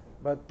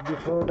 But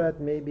before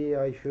that, maybe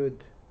I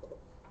should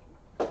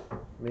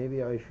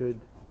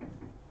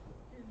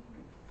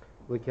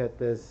look at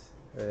this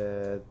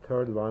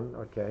third one.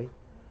 Okay,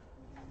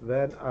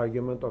 when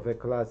argument of a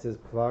class is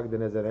plugged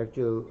in as an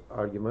actual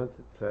argument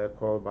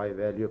called by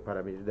value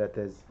parameter, that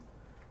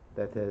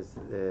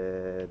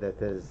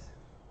is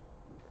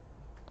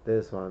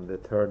this one. The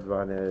third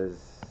one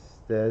is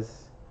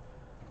this.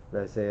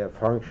 Let's say a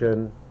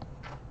function.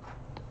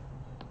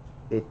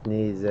 It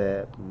needs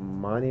a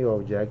money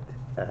object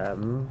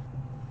m.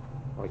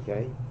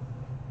 Okay,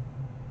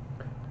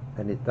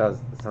 and it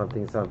does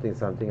something.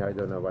 I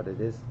don't know what it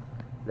is.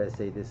 Let's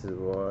say this is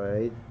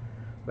void.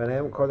 When I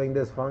am calling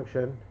this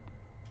function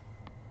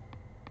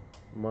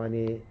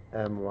money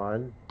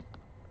m1,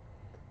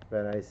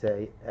 when I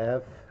say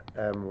f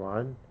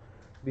m1,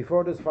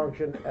 before this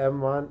function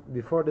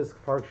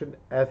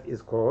f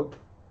is called,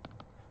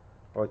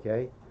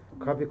 okay,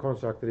 copy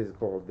constructor is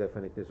called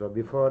definitely. So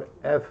before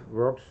f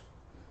works,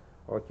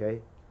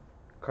 okay,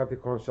 copy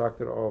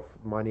constructor of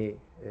money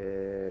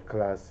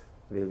class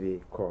will be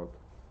called.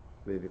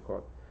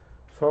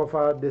 So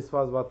far this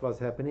was what was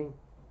happening.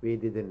 We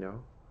didn't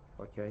know,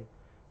 okay,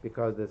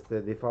 because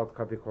the default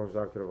copy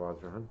constructor was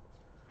run.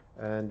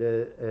 And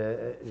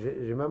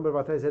remember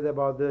what I said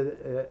about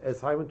the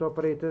assignment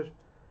operator?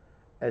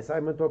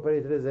 Assignment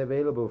operator is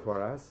available for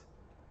us.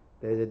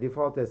 There is a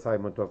default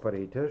assignment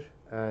operator,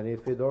 and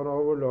if we don't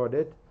overload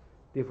it,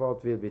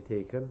 default will be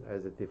taken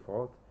as a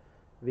default.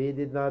 We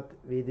did not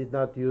need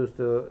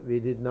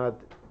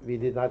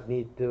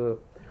to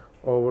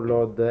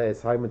overload the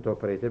assignment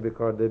operator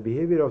because the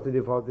behavior of the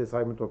default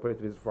assignment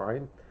operator is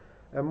fine,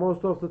 and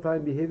most of the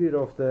time behavior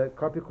of the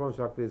copy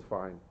constructor is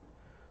fine.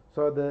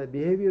 So the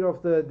behavior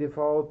of the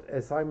default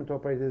assignment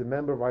operator is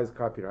member-wise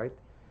copy, right?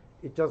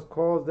 It just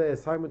calls the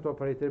assignment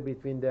operator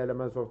between the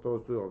elements of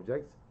those two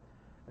objects,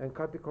 and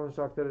copy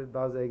constructor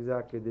does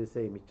exactly the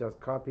same. It just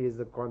copies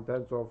the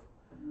contents of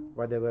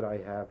whatever I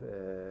have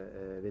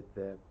with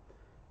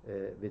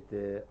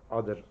the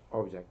other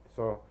object.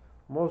 So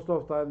most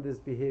of the time this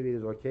behavior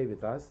is okay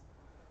with us,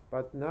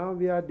 but now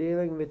we are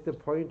dealing with the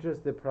pointers.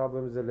 The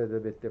problem is a little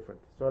bit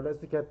different. So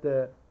let's look at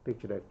the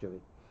picture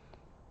actually.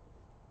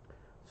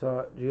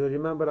 So do you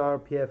remember our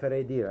PF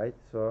array D, right?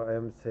 So I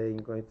am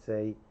going to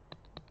say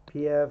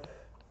PF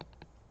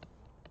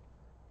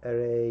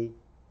array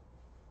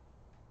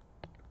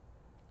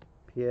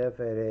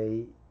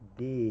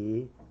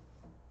D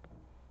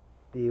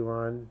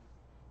D1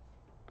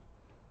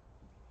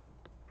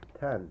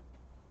 10.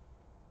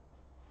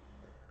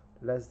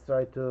 Let's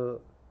try to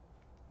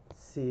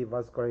see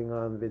what's going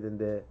on within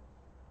the.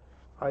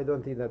 I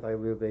don't think that I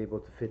will be able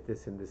to fit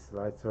this in this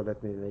slide, so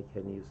let me make a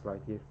new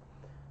slide here.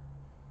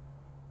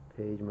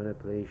 Page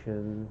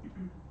manipulation,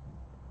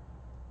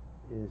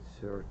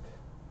 insert.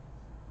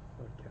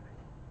 Okay,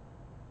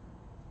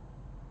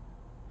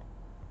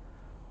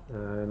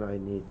 and I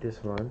need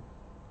this one.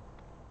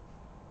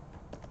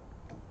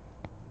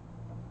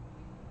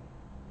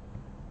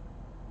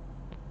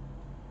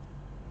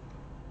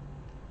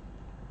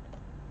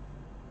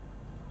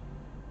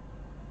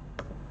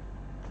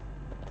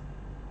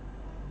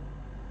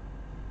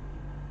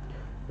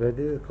 Where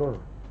did it go?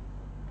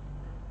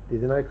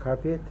 Didn't I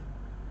copy it?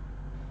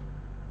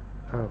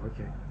 Oh,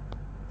 okay.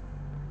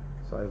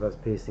 So I was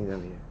pasting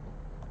them here.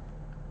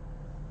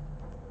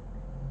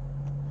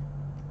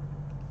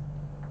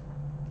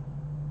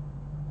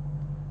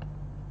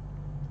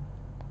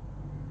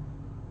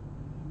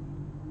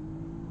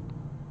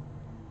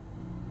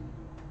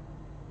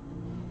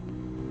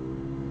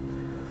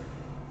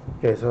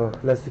 Okay, so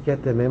let's look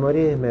at the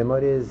memory.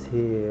 Memory is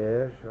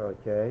here.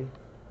 Okay,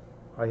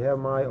 I have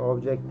my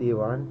object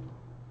D1.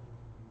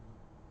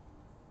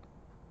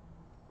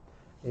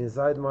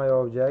 Inside my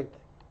object,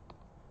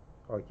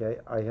 okay,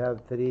 I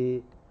have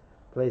 3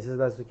 places.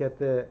 Let's look at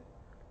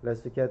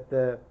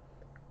the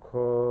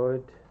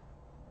code.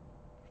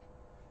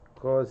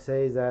 Code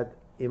says that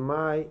in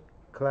my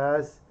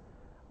class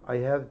I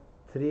have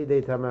 3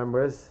 data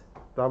members: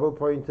 double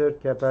pointer,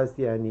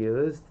 capacity, and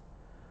used.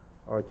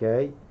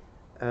 Okay,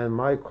 and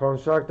my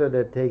constructor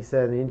that takes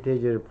an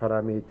integer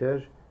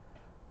parameter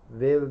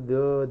will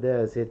do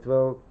this. It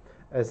will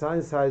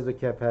assign size to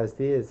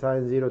capacity,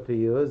 assign 0 to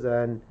use,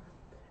 and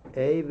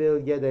A will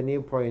get a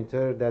new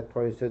pointer that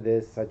points to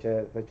this such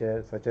an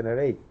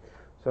array.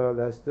 So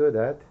let's do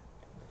that.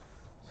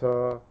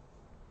 So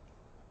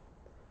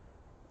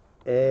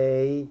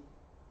A,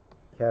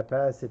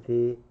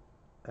 capacity,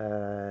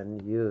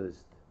 and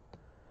used.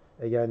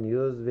 Again,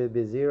 used will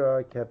be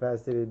 0,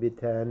 capacity will be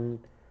 10,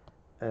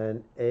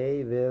 and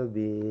A will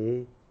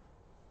be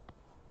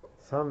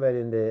somewhere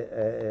in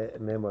the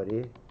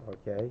memory.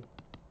 Okay,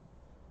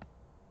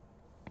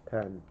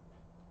 10.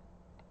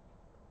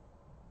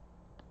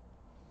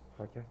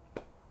 Okay.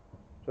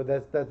 So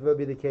that will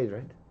be the case,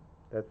 right?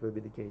 That will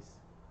be the case.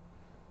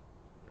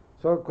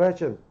 So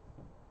question.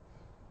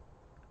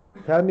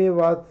 Tell me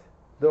what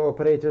the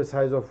operator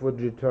size of would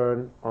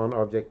return on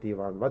object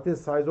D1. What is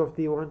size of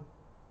D1?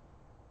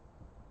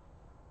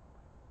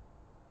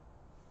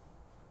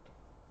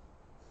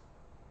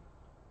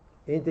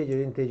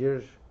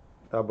 Integer,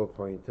 double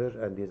pointer,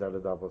 and these are the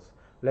doubles.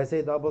 Let's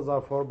say doubles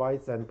are 4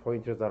 bytes and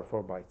pointers are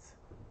 4 bytes.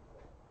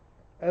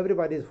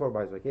 Everybody is 4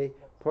 bytes, okay?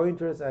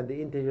 Pointers and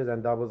the integers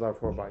and doubles are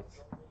 4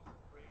 bytes.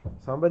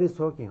 Somebody's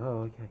talking.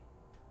 Oh, okay.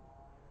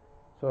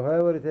 So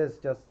however it is,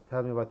 just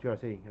tell me what you are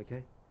saying,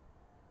 okay?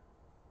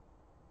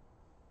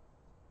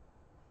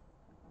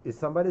 Is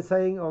somebody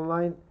saying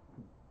online?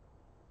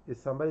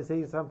 Is somebody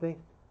saying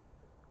something?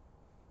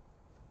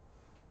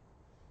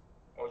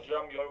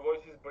 Hocam, your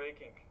voice is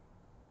breaking.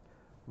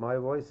 My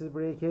voice is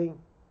breaking.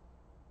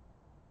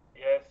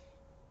 Yes.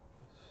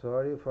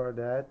 Sorry for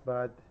that,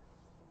 but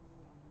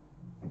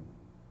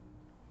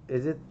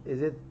is it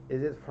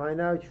fine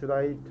now? Should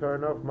I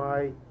turn off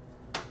my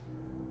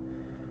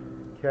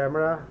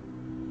camera?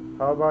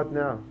 How about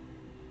now?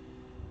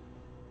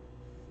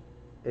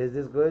 Is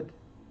this good?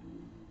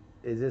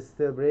 Is it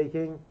still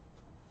breaking?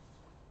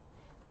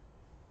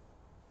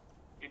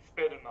 It's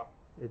better now.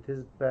 It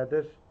is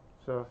better,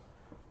 so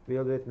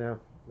we'll do it now,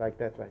 like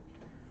that way.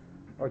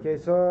 Okay,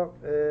 so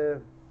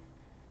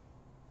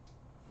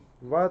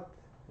what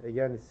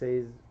again it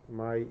says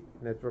my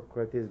network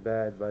quality is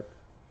bad, but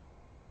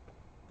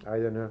I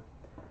don't know.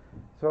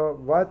 So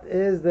what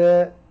is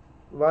the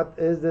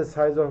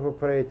size of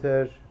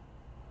operator?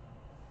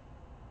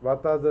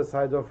 What does the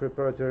size of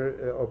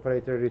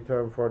operator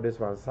return for this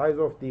one? Size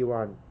of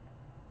D1.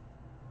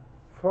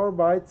 4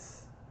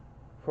 bytes,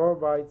 4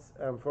 bytes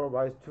and 4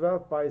 bytes,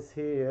 12 bytes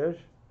here,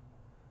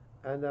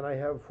 and then I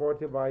have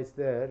 40 bytes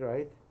there,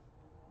 right?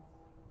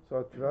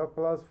 So 12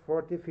 plus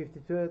 40,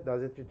 52.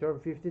 Does it return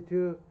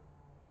 52?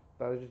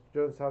 Does it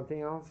return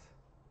something else?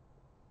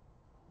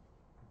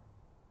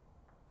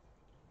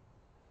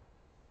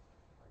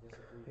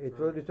 It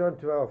will return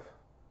 12.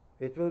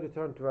 It will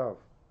return 12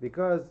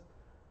 because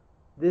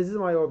this is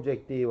my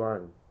object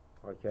D1,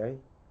 okay?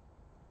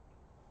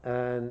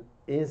 And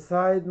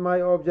inside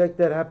my object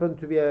there happened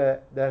to be a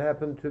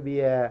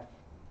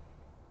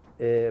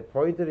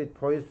pointer. It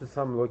points to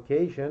some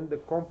location. The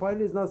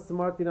compiler is not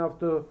smart enough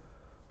to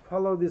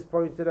follow this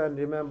pointer and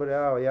remember,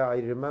 oh yeah, I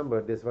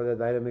remember this was a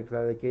dynamically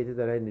allocated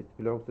array and it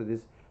belongs to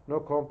this. No,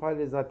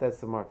 compiler is not that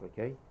smart,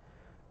 okay?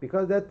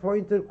 Because that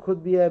pointer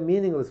could be a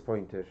meaningless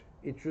pointer.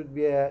 It would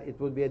be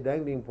a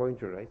dangling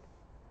pointer, right?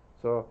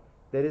 So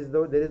there is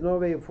no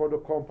way for the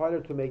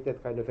compiler to make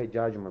that kind of a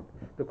judgment.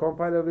 The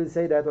compiler will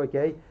say that,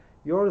 okay,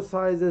 your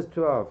size is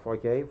 12,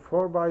 okay,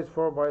 4 bytes,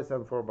 4 bytes,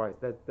 and 4 bytes.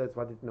 That's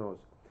what it knows.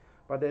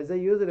 But as a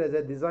user, as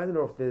a designer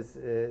of this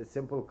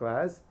simple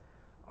class,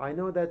 I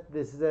know that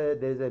there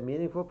is a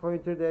meaningful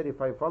pointer there.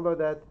 If I follow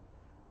that,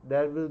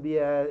 there will be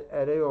an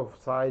array of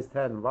size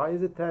 10. Why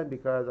is it 10?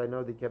 Because I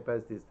know the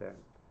capacity is 10.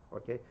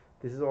 Okay,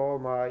 this is all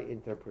my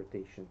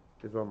interpretation.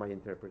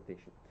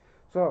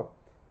 So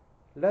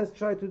let's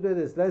try to do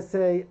this. Let's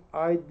say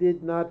I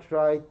did not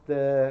write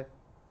the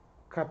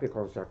copy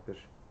constructor.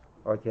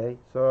 Okay,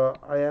 so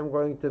I am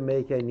going to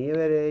make a new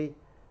array,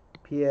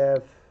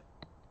 pf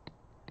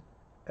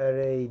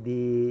array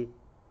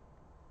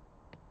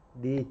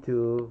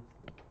d2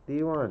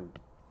 d1.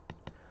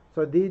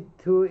 So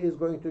d2 is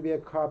going to be a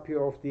copy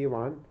of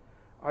d1.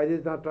 I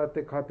did not write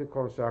the copy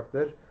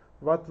constructor.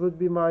 What would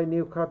be my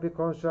new copy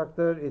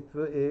constructor? It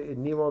will a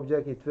new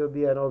object. It will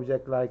be an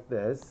object like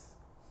this.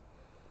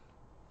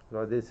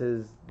 So this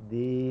is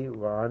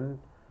d1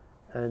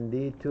 and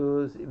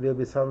d2 will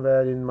be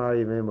somewhere in my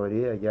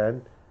memory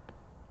again.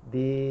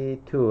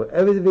 d2.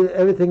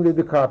 Everything will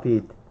be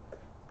copied.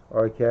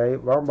 Okay,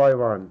 one by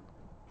one.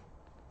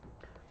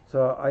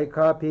 So I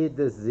copied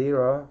this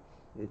 0.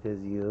 It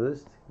is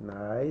used.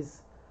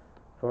 Nice.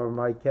 For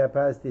my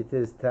capacity, it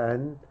is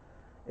 10.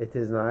 It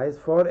is nice.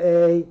 For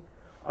A,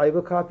 I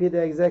will copy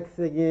the exact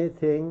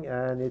thing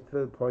and it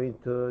will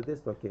point to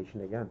this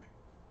location again.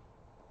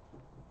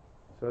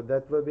 So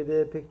that will be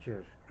the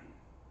picture.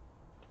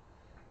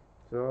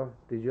 So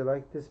did you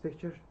like this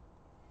picture?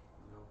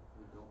 No,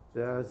 we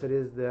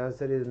don't. The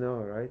answer is no,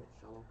 right?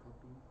 Shallow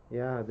copy.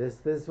 Yeah,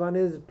 this one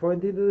is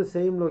pointing to the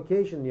same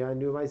location. Yeah,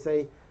 and you might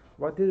say,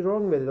 what is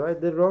wrong with it? Right?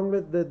 The wrong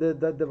with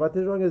the what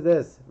is wrong is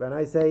this. When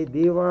I say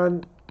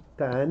D1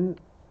 10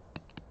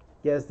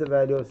 gets the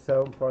value of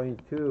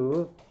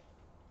 7.2,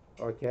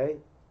 okay,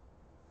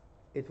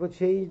 it will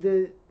change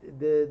the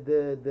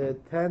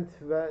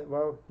 10th.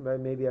 Well,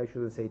 maybe I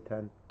shouldn't say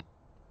 10.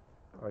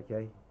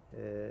 Okay,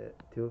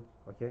 2.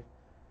 Okay,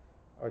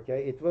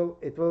 okay. It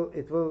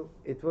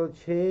will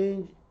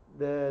change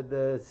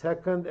the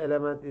second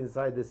element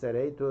inside this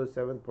array to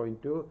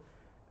 7.2,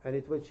 and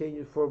it will change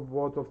it for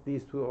both of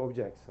these two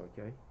objects.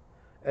 Okay,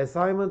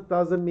 assignment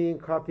doesn't mean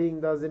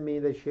copying, doesn't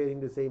mean that sharing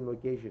the same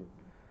location.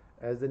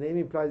 As the name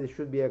implies, it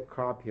should be a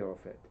copy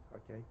of it.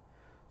 Okay,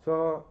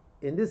 so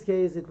in this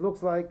case, it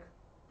looks like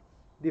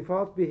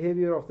default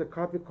behavior of the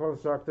copy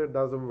constructor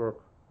doesn't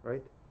work.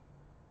 right?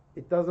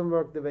 It doesn't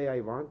work the way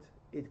I want.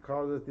 It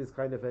causes this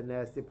kind of a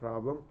nasty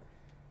problem.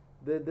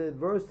 The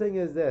worst thing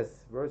is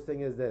this.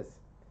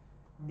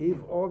 If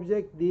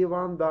object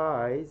D1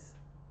 dies,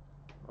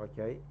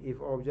 okay,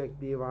 if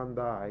object D1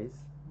 dies,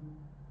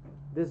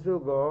 this will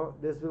go,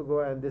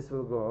 and this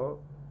will go.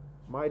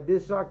 My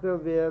destructor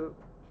will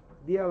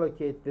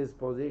deallocate this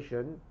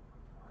position,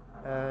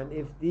 and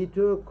if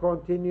D2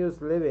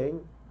 continues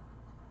living,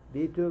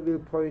 D2 will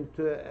point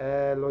to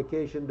a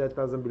location that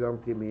doesn't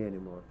belong to me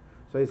anymore.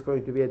 So it's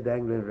going to be a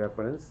dangling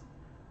reference,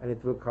 and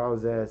it will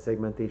cause a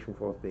segmentation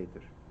fault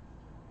later.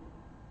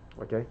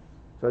 Okay?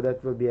 So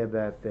that will be a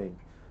bad thing.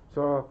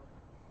 So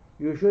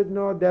you should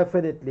know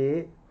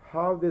definitely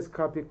how this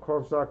copy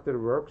constructor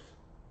works.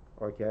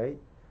 Okay?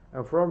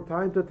 And from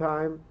time to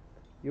time,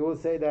 you will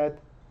say that,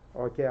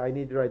 okay, I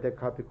need to write a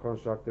copy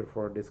constructor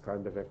for this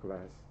kind of a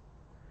class.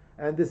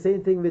 And the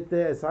same thing with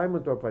the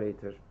assignment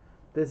operator.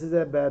 This is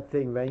a bad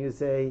thing when you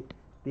say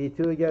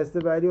D2 gets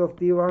the value of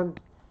D1.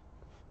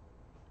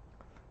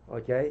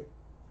 Okay?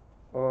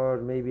 Or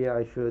maybe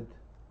I should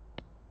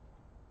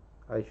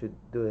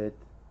do it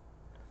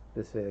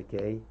this way,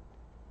 okay?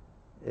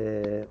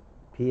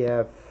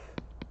 PF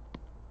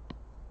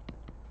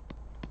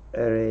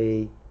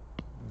array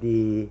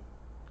D,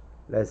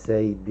 let's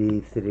say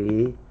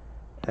D3,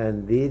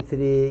 and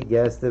D3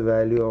 gets the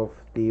value of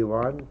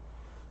D1.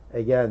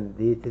 Again,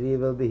 D3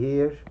 will be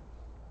here,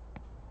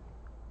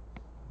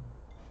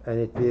 and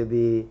it will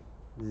be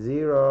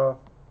 0,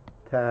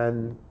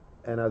 10,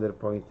 another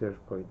pointer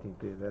pointing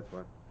to that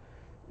one.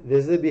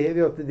 This is the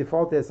behavior of the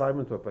default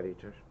assignment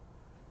operator.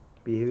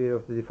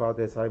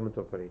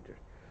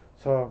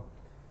 So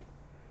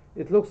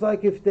it looks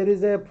like if there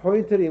is a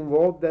pointer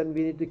involved, then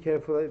we need to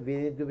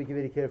be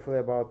very careful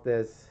about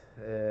this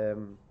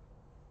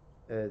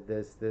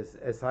this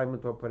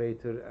assignment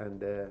operator and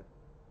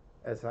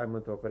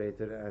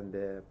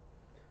the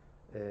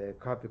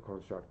copy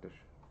constructor.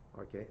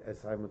 Okay,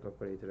 assignment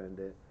operator and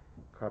the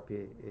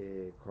copy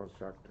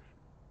constructor.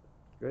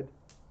 Good.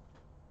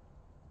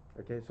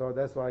 Okay, so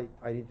that's why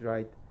I need to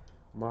write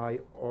my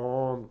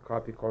own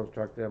copy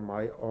constructor and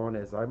my own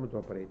assignment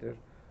operator,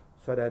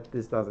 so that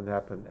this doesn't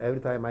happen. Every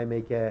time I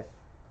make a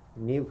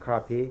new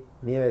copy,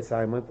 new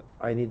assignment,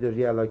 I need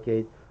to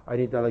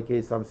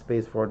allocate some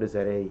space for this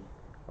array.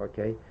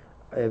 Okay,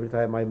 every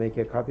time I make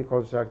a copy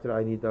constructor,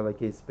 I need to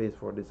allocate space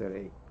for this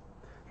array.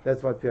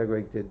 That's what we are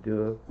going to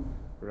do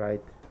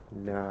right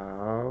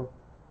now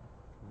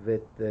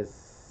with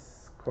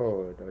this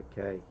code.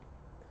 Okay,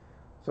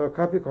 so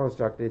copy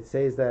constructor, it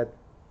says that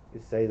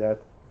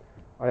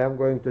I am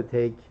going to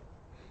take,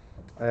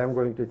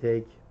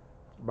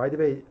 by the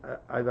way,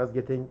 I was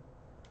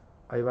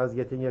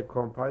getting a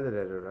compiler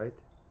error, right?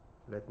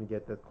 Let me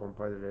get that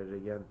compiler error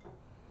again.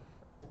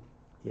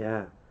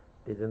 Yeah,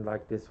 didn't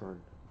like this one,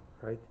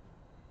 right?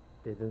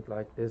 Didn't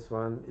like this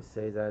one. It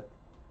says that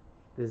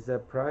this is a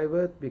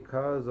private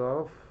because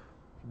of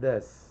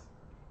this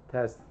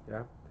test.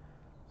 Yeah.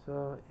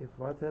 So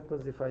what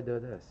happens if I do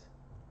this?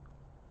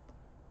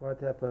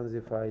 What happens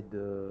if I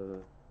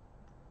do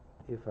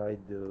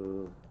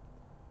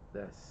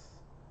this?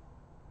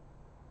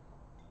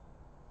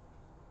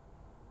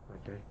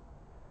 Okay,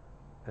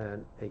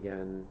 and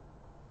again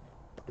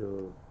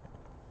do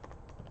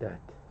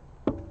that.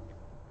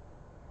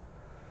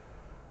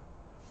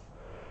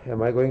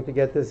 Am I going to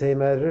get the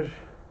same error?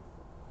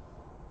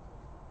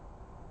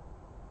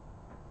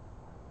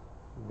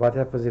 What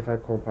happens if I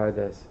compile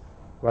this?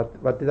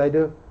 What did I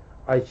do?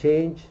 I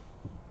change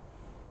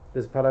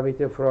this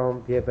parameter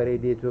from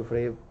PFRAD to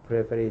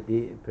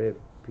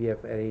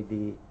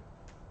PFRAD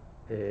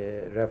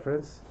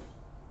reference.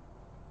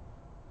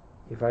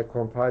 If I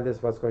compile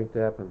this, what's going to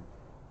happen?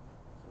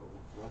 So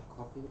what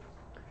copy?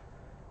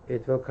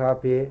 It will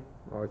copy.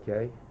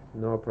 Okay,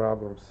 no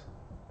problems.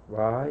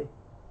 Why?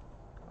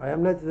 I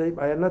am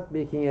not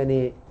making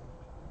any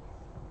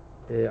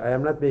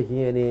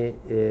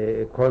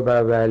call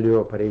by value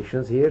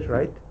operations here,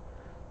 right?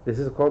 This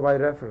is call by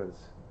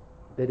reference.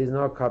 There is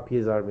no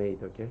copies are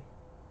made. Okay,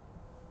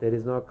 there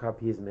is no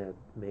copies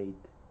made.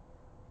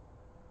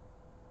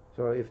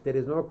 So if there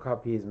is no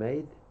copies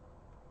made,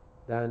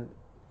 then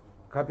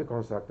copy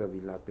constructor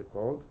will not be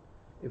called.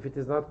 If it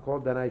is not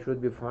called, then I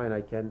should be fine.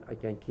 I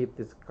can keep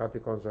this copy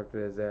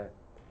constructor as a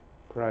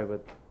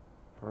private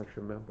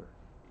function member.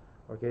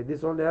 Okay,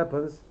 this only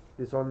happens.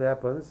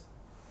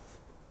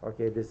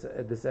 Okay, this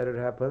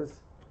error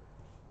happens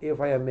if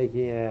I am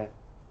making a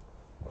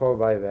call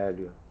by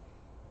value.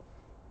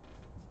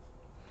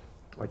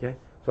 Okay,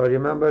 so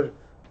remember,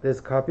 this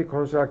copy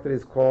constructor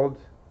is called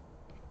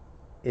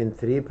in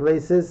 3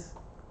 places.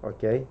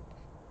 Okay,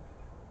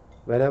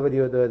 whenever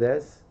you do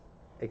this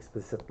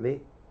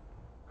explicitly,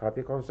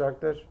 copy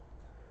constructor,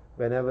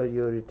 whenever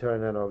you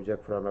return an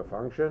object from a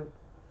function,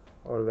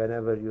 or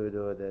whenever you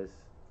do this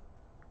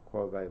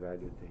call by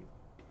value thing.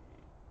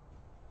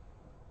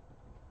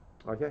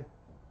 Okay,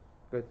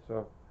 good.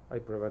 So I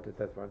prevented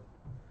that one.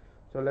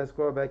 So let's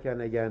go back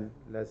and again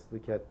let's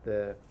look at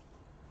the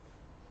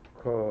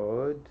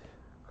code,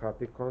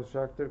 copy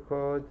constructor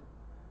code.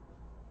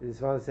 This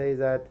one says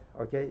that,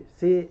 okay,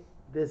 see,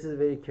 this is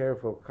very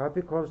careful.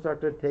 Copy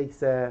constructor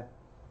takes a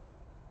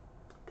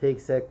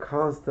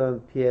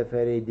constant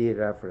PFRAD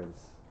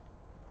reference.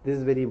 This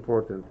is very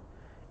important.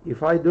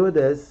 If I do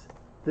this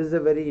is a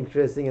very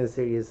interesting and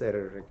serious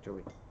error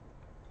actually.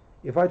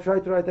 If I try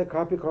to write a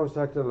copy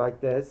constructor like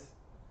this,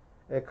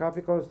 a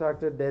copy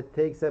constructor that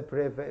takes a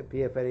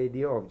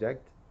PFRAD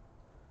object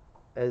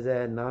as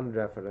a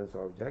non-reference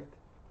object,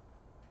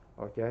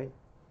 okay,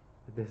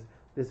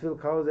 this will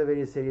cause a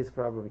very serious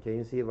problem. Can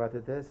you see what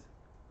it is?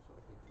 So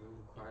it will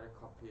require a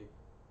copying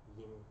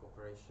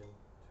operation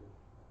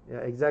to.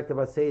 Yeah, exactly.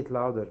 But say it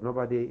louder.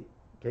 Nobody.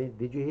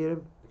 Did you hear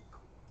him?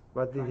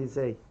 What did he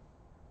say? It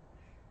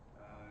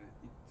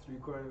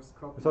requires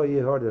copy. So you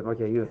heard him.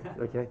 Okay, you.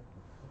 Okay.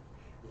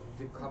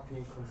 The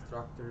copying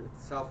constructor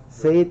itself.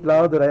 Say it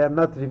louder. I am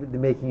not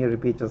making you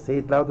repeat. Just say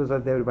it louder so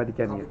that everybody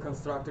can hear. Copy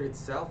constructor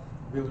itself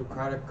will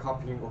require a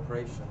copying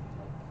operation.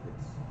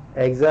 It's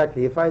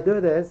Exactly. If I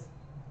do this,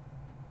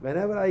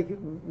 whenever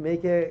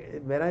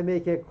when I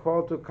make a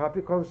call to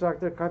copy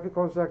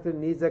constructor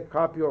needs a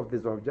copy of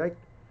this object,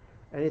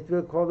 and it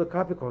will call the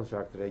copy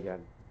constructor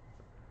again.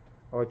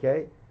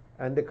 Okay,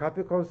 and the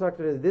copy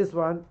constructor is this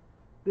one.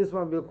 This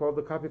one will call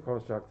the copy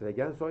constructor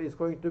again. So it's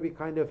going to be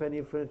kind of an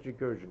infinite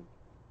recursion,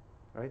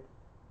 right?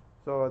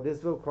 So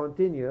this will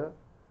continue.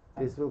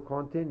 This will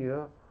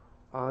continue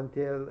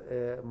until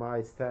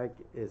my stack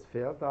is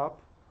filled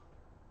up,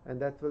 and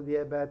that will be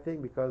a bad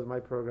thing because my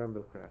program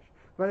will crash.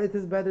 But it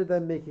is better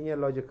than making a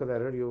logical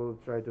error. You will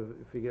try to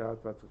figure out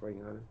what's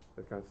going on,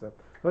 that kind of stuff.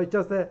 So it's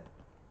just a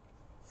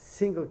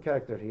single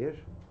character here.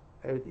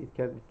 It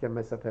can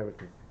mess up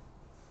everything.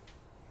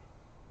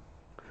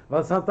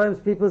 Well, sometimes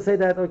people say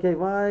that, okay,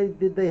 why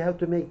did they have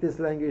to make this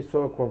language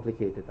so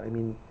complicated? I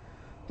mean,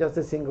 just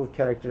a single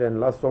character and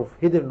lots of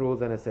hidden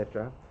rules and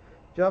etc.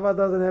 Java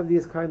doesn't have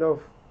these kind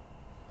of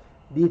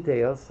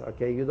details.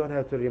 Okay, you don't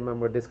have to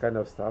remember this kind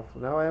of stuff.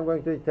 Now I am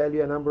going to tell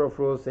you a number of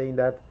rules saying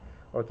that,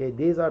 okay,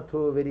 these are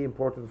two very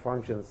important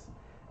functions: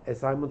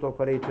 assignment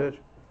operator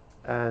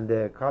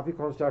and copy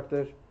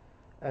constructor,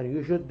 and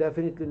you should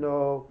definitely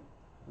know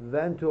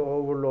when to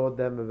overload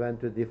them and when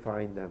to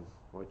define them.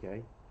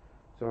 Okay,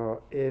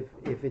 so if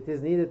it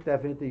is needed,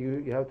 definitely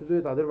you have to do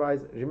it.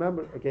 Otherwise,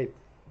 remember, okay,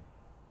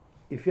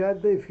 if you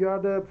are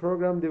the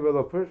program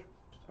developer,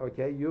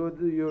 okay,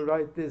 you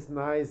write this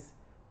nice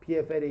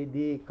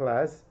PFRAD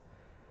class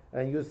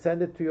and you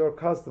send it to your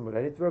customer,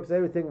 and it works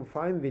everything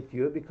fine with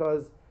you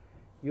because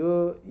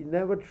you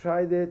never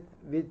tried it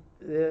with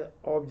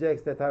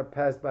objects that are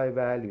passed by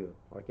value,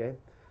 okay,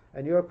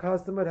 and your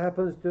customer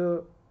happens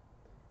to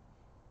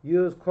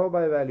use call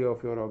by value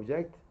of your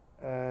object,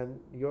 and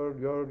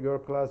your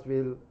class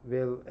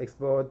will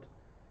explode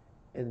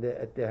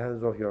at the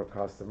hands of your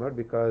customer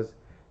because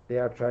they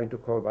are trying to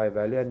call by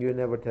value and you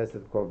never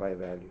tested call by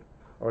value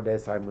or the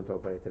assignment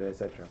operator,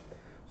 etc.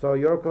 So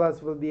your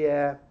class will be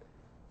a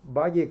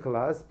buggy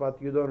class,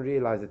 but you don't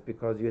realize it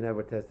because you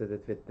never tested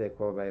it with the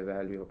call by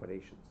value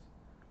operations.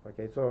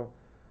 Okay, so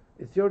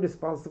it's your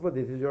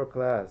responsibility. This is your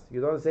class.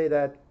 You don't say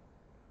that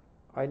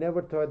I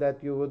never thought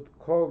that you would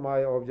call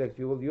my objects,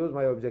 you will use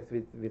my objects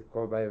with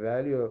call by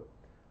value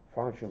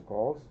function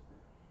calls,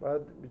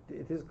 but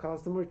it is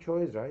customer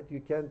choice, right?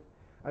 You can't,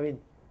 I mean,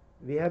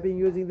 we have been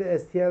using the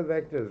STL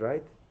vectors,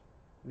 right?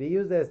 We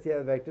use the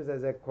STL vectors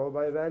as a call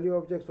by value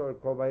objects or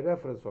call by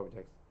reference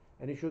objects,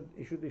 and it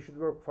should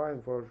work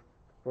fine for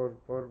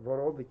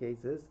all the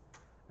cases,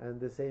 and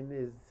the same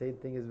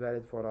thing is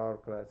valid for our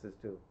classes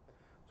too.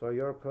 So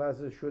your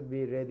classes should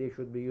be ready,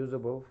 should be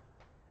usable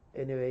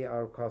anyway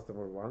our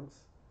customer wants,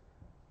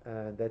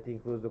 and that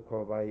includes the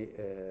call by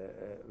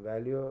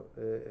value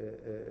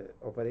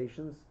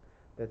operations,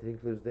 that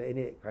includes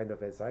any kind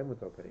of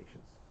assignment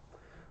operations.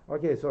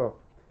 Okay, so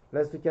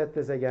let's look at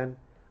this again.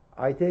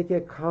 I take a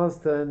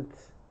constant,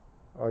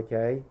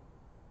 okay,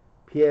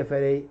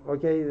 PFRA.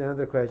 Okay,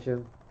 another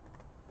question.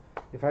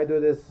 If I do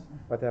this,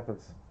 what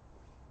happens?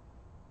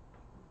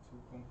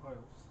 It will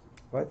compile.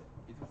 What?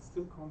 It will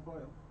still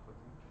compile.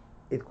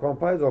 It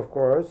compiles, of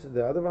course.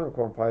 The other one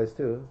compiles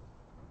too.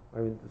 I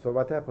mean, so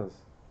what happens?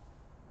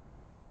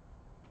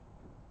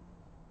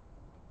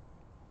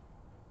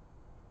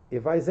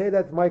 If I say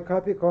that my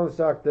copy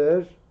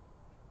constructor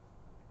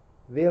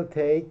will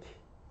take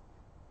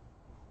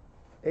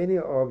any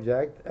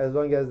object as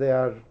long as they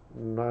are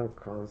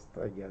non-const,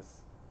 I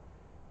guess.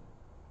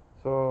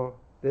 So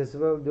this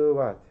will do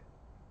what?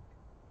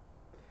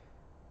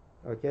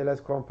 Okay, let's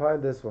compile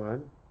this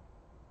one.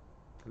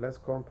 Let's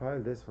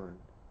compile this one.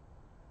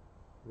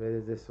 Where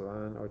is this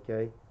one?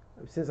 Okay.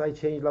 Since I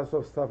changed lots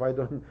of stuff, I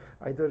don't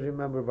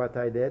remember what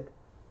I did.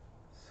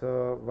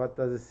 So what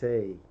does it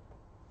say?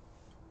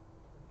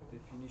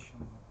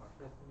 Definition.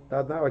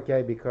 That's not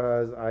okay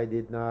because I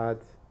did not.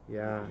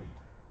 Yeah,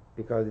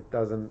 because it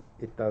doesn't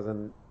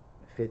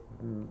fit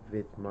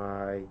with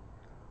my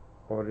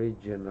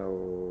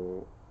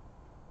original.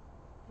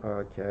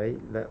 Okay.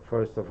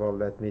 First of all,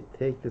 let me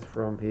take this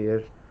from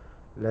here.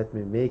 Let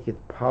me make it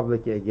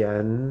public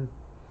again.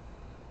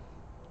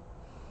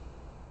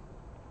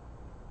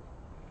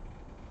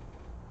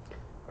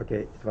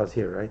 Okay, it was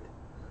here, right?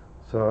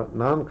 So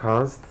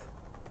non-const.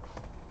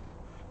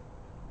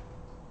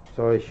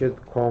 So I should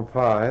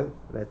compile.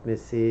 Let me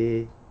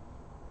see.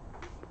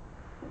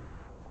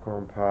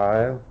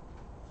 Compile.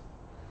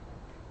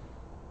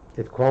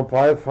 It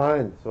compiled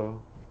fine.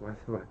 So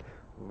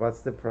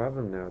what's the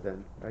problem now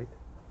then, right?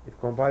 It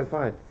compiled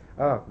fine.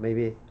 Ah,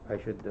 maybe I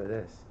should do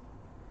this.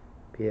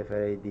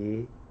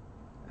 PFRAD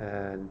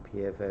and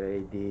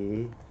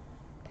PFRAD.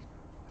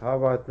 How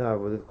about now?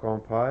 Will it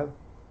compile?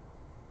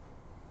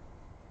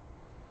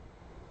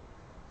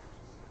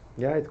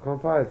 Yeah, it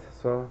compiled.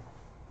 So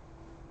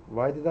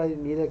why did I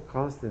need a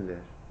const in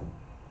there?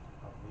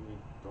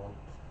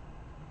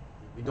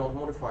 We don't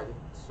modify it,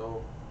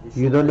 so we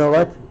You should don't know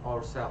what? listen to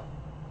ourselves.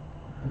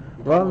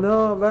 We don't Well, modify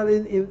no. it. Well,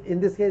 in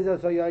this case,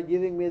 also you are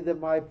giving me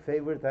my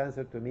favorite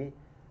answer to me,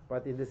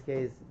 but in this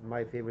case,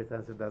 my favorite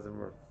answer doesn't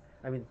work.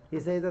 I mean, he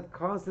says that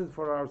constant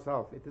for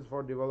ourselves. It is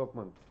for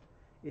development.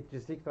 It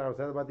restricts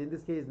ourselves, but in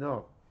this case,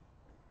 no.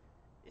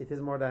 It is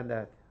more than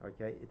that.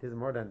 Okay, it is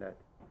more than that.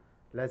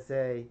 Let's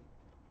say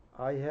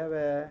I have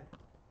a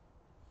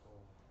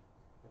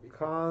Maybe it's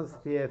const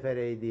not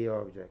PFRAD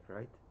object,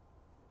 right?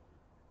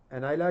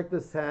 And I like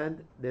to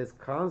send this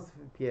const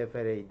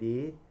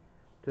PFRAD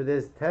to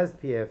this test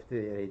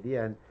PFRAD,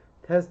 and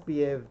test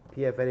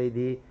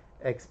PFRAD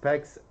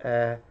expects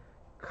a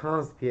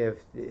const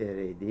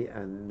PFRAD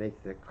and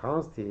makes a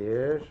const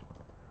here.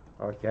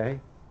 Okay,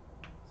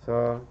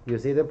 so you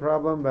see the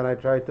problem when I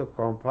try to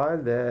compile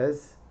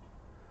this,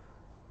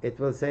 it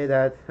will say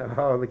that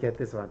oh, look at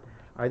this one.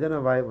 I don't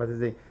know what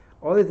is it.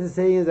 All it is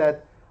saying is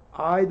that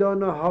I don't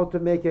know how to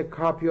make a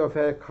copy of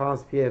a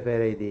const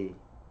PFRAD.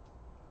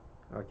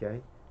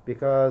 Okay,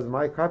 because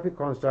my copy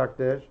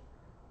constructor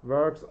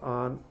works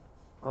on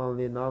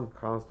only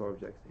non-const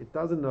objects. It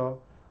doesn't know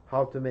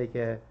how to make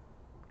a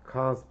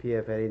const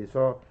PFRAD.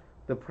 So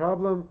the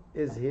problem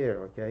is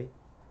here. Okay,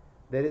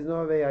 there is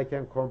no way I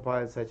can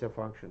compile such a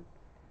function.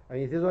 I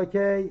mean, it is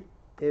okay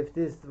if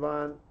this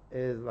one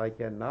is like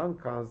a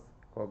non-const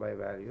call by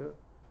value.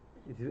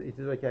 It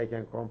is okay, I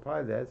can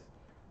compile this,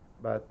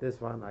 but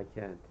this one I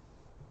can't.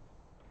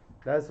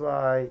 That's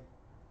why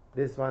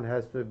this one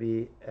has to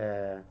be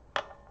a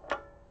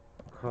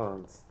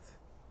const.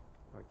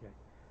 Okay,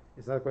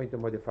 it's not going to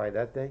modify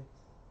that thing,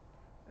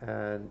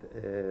 and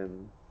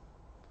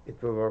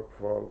it will work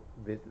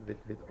with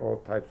all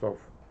types of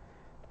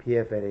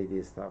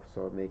PFRAD stuff.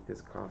 So make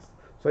this const.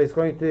 So it's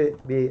going to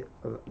be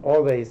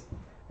always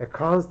a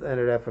const, and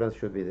a reference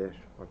should be there.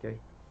 Okay.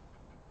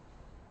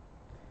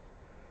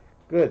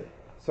 Good.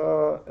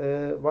 So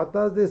what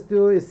does this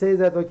do? It says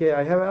that okay,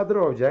 I have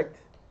other object.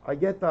 I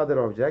get the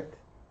other object.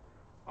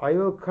 I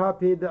will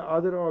copy the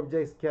other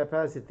object's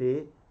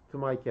capacity to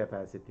my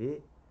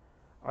capacity.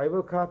 I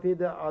will copy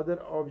the other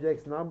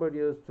object's number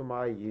used to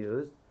my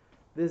used.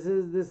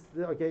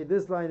 Okay,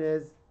 this line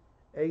is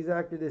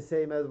exactly the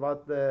same as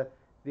what the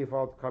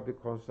default copy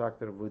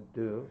constructor would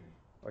do.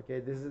 Okay,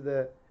 this is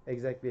the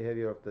exact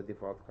behavior of the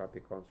default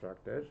copy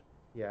constructor.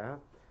 Yeah.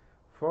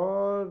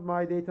 For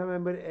my data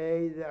member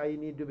A, I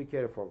need to be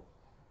careful.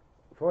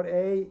 For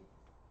A,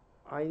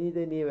 I need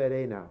a new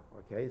array now.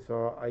 Okay,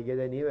 so I get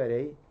a new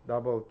array,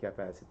 double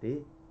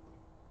capacity.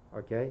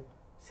 Okay,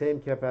 same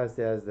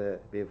capacity as the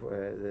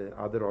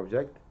other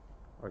object.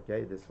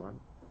 Okay, this one.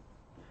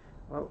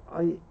 Well,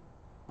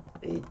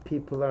 8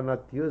 people are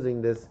not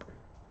using this.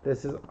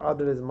 This is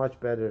other is much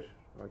better.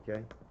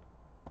 Okay,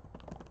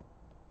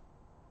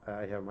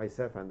 I have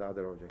myself and the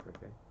other object.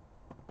 Okay,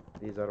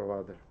 these are all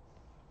other.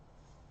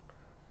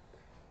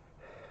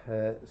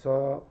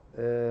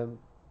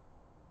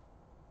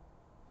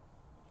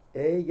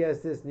 A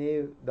gets this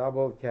new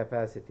double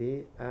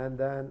capacity, and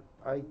then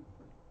I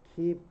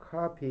keep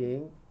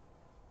copying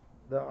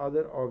the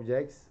other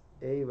objects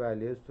A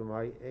values to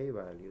my A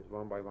values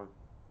one by one.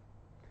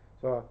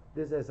 So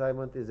this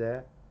assignment is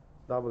a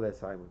double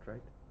assignment,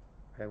 right?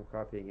 I am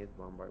copying it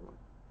one by one.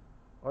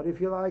 Or if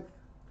you like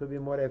to be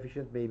more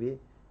efficient, maybe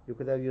you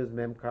could have used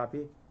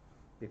memcopy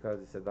because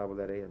it's a double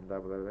array and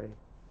double array.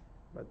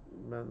 But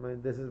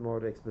this is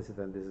more explicit,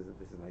 and this is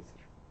nicer.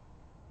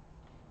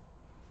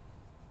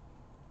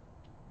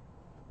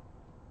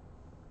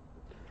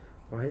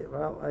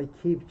 Well, I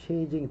keep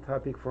changing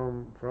topic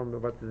from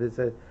but this is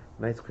a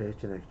nice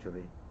question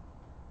actually.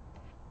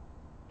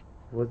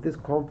 Was this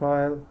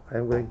compile?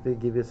 I'm going to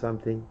give you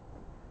something.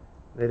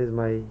 Where is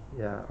my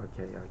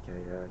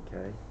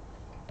okay.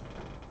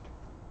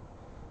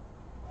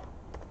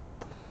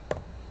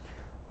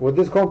 Would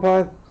this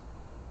compile?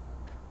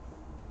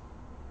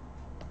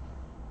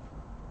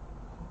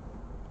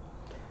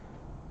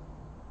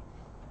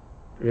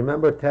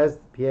 Remember, test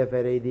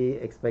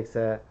PFRAD expects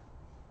a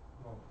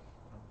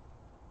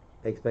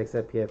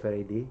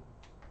PFRAD. Yes.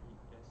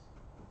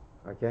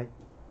 Okay.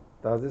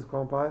 Does this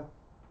compile?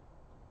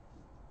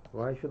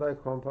 Why should I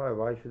compile?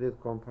 Why should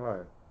it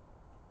compile?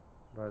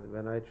 But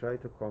when I try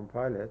to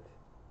compile it,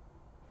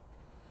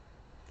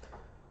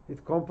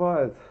 it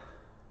compiled.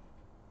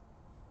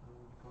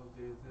 Because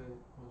there is a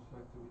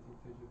constructor with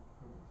integer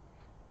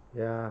parameter.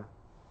 Yeah.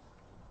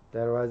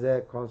 There was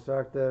a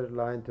constructor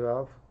line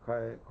 12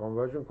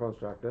 conversion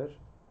constructor,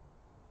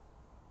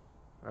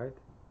 right?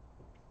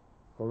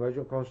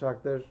 Conversion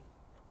constructor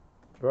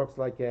works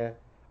like a,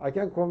 I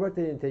can convert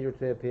an integer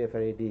to a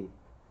PFRAD.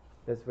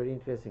 That's very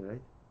interesting,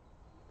 right?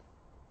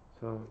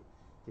 So,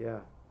 yeah.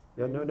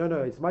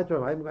 No, it's my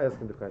turn. I'm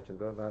asking the question.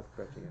 Don't ask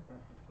the question yet.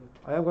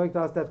 I am going to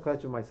ask that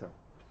question myself.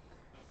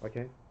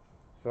 Okay?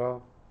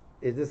 So,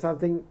 is this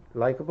something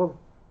likable?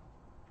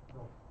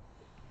 No.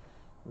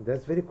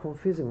 That's very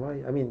confusing.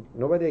 Why? I mean,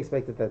 nobody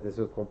expected that this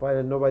would compile,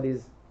 and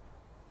nobody's.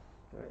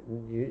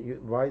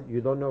 Why?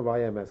 You don't know why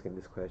I'm asking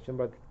this question,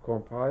 but it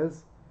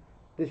compiles.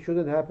 This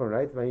shouldn't happen,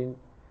 right? I mean,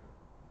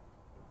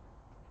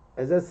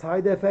 as a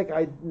side effect,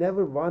 I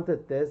never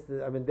wanted this.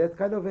 I mean, that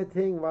kind of a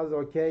thing was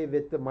okay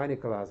with the minor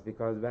class,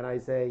 because when I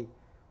say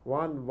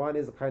one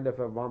is kind of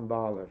a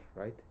 $1,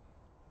 right?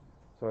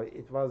 So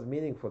it was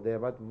meaningful there,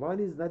 but one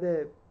is not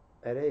a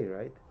array,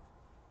 right?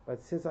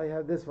 But since I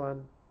have this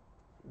one,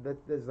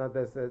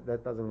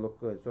 that doesn't look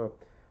good. So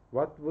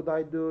what would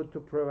I do to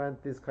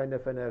prevent this kind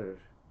of an error?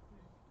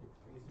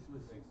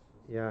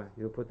 Yeah,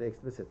 you put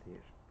explicit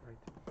here,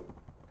 right?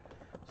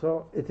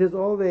 So it is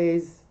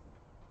always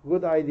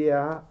good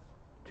idea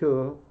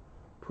to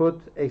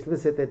put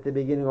explicit at the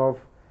beginning of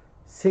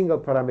single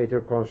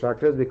parameter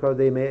constructors, because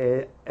they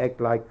may act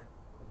like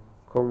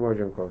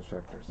conversion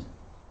constructors.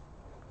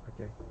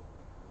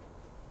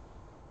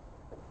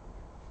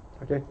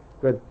 Okay,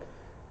 good.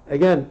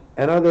 Again,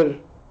 another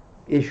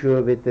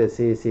issue with the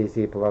C,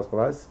 C++,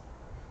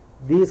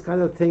 these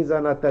kind of things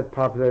are not that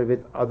popular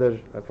with other,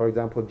 for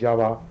example,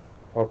 Java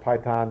or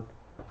Python.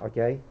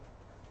 Okay,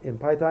 in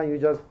Python you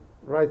just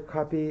write,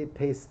 copy,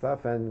 paste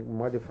stuff and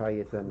modify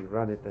it and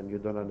run it, and you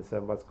don't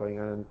understand what's going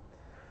on.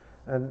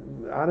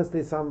 And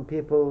honestly, some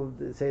people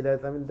say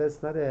that, I mean,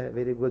 that's not a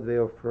very good way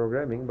of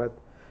programming, but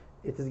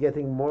it is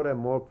getting more and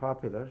more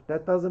popular.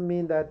 That doesn't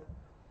mean that,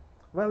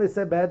 well, it's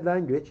a bad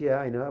language, yeah,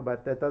 I know,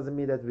 but that doesn't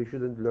mean that we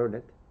shouldn't learn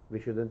it, we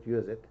shouldn't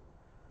use it.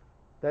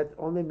 That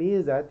only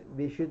means that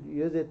we should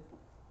use it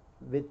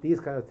with these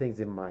kind of things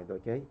in mind,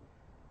 okay?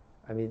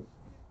 I mean,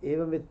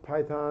 even with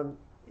Python,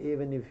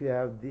 even if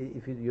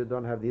you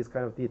don't have these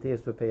kind of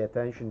details to pay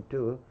attention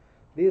to,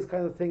 these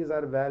kind of things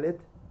are valid,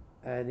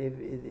 and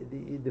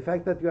if the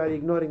fact that you are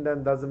ignoring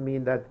them doesn't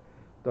mean that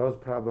those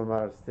problems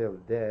are still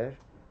there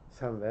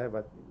somewhere,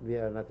 but we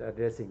are not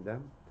addressing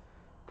them.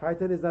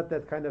 Python is not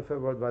that kind of a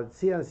word, but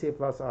C and C++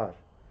 are.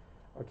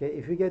 Okay,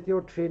 if you get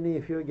your training,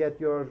 if you get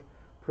your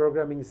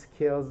programming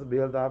skills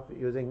built up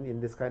using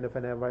in this kind of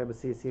an environment,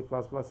 C, C++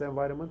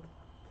 environment,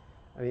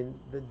 I mean,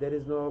 there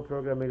is no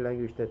programming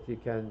language that you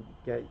can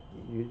get,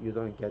 you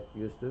don't get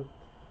used to.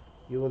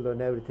 You will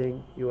learn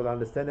everything, you will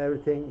understand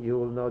everything, you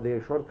will know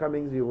their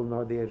shortcomings, you will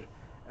know their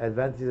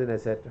advantages, and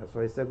etc.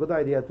 So it's a good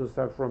idea to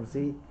start from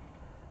C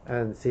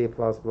and C++,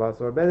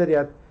 or better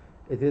yet,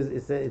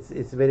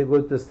 it's very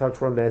good to start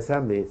from the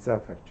assembly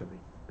itself, actually,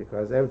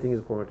 because everything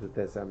is converted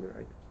to assembly,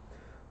 right?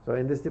 So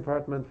in this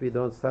department, we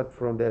don't start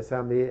from the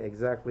assembly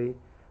exactly.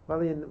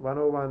 Well, in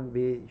 101,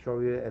 we show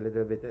you a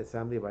little bit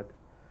assembly, but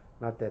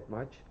not that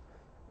much.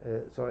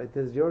 So it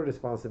is your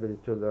responsibility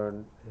to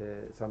learn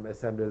some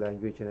assembly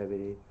language in a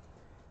very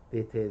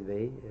detailed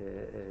way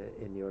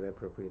in your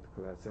appropriate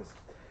classes.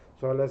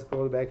 So let's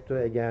go back to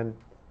again.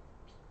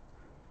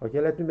 Okay,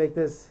 let me make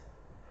this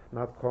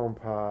not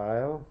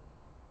compile.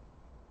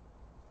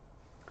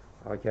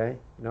 Okay,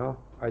 no,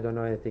 I don't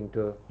know anything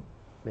to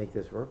make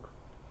this work.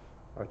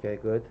 Okay,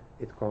 good,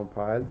 it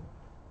compiled.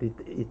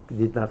 It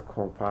did not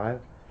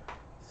compile.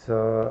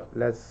 So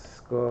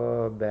let's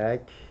go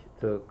back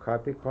to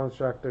copy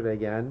constructor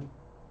again.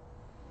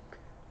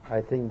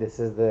 I think this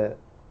is the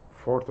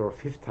 4th or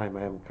 5th time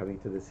I am coming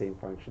to the same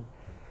function.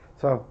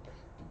 So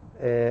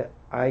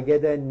I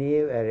get a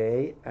new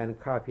array and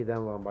copy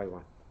them one by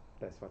one.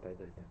 That's what I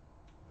did.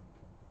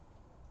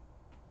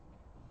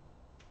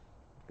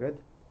 Good.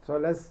 So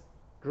let's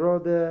draw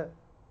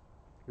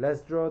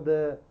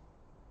the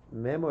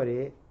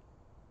memory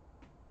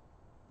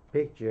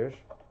picture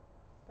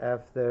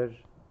after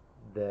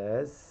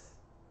this.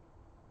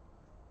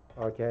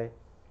 Okay,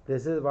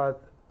 this is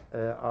what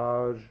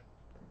our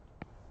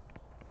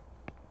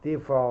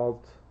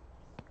default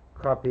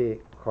copy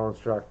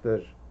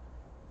constructor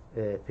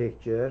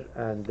picture,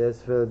 and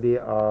this will be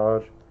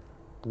our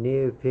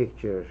new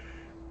picture.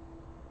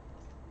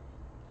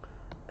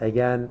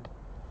 Again,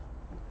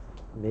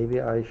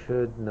 maybe I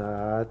should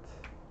not,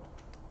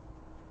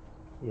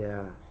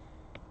 yeah,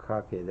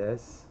 copy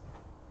this.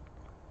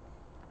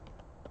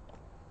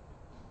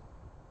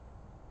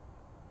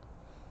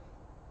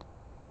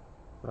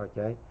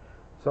 Okay,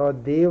 so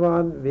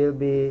D1 will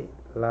be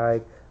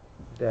like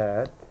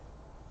that.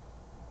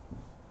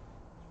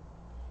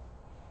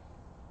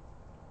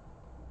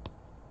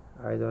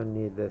 I don't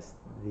need this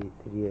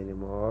D3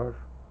 anymore.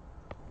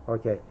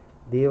 Okay,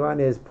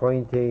 D1 is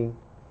pointing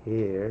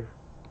here.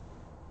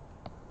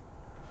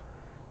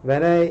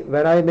 When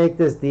I make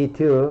this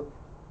D2,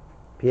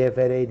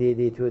 PFRAD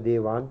D2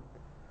 D1,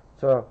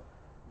 so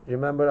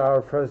remember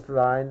our first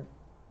line,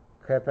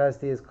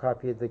 capacity is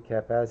copied to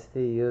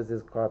capacity, used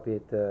is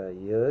copied to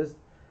used,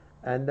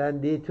 and then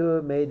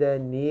D2 made a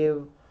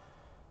new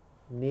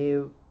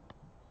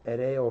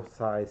array of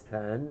size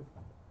 10.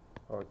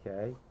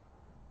 Okay,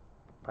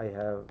 I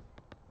have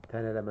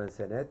 10 elements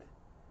in it,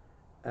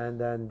 and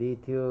then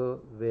D2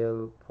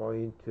 will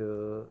point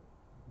to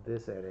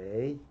this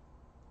array,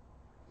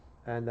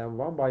 and then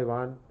one by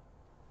one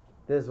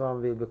this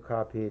one will be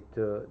copied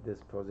to this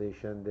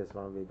position, this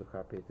one will be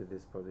copied to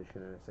this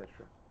position,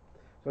 etc.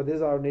 So this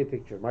is our new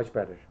picture, much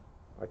better.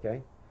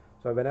 Okay,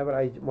 so whenever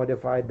I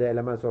modify the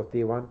elements of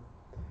D1,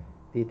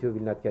 D2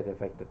 will not get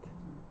affected.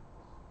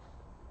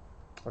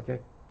 Okay,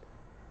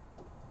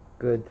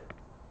 good.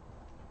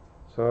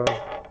 So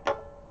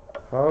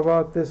how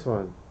about this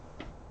one?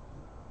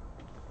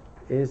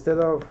 Instead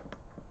of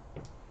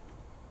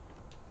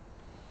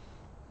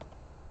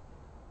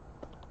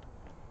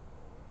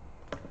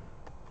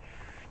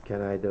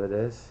can I do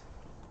this?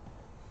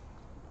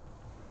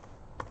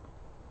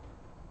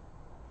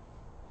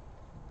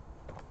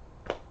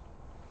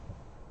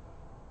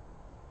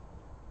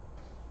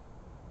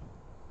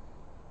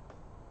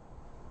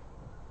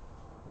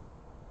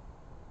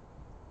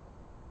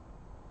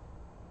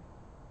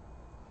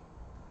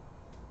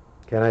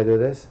 Can I do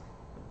this?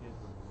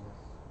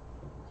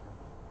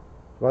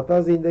 What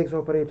does the index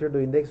operator do?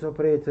 Index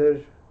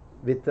operator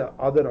with the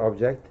other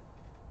object,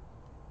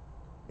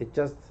 it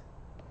just,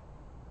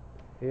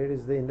 here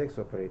is the index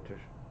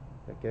operator.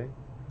 Okay,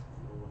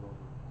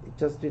 it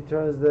just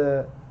returns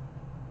the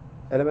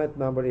element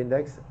number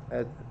index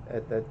at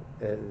the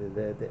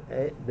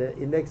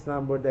index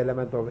number, the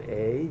element of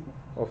A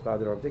of the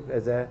other object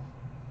as a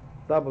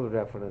double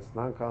reference,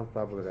 non-count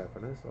double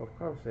reference. Of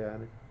course, yeah.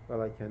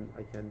 Well, I can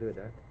do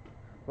that.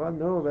 Well,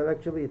 no. Well,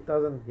 actually, it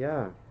doesn't.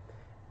 Yeah.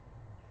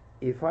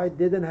 If I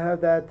didn't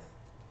have that,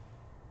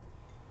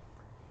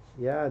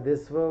 yeah,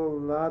 this will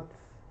not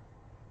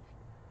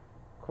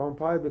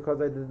compile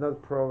because I did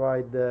not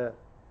provide the.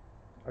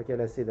 Okay,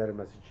 let's see the error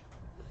message.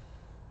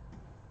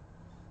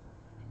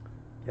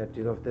 Get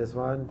rid of this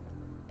one.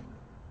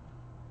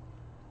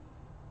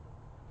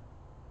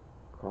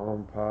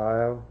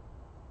 Compile.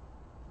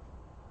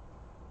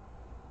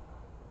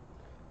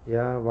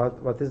 Yeah,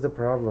 what is the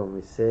problem?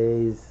 It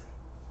says,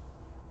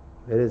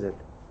 where is it?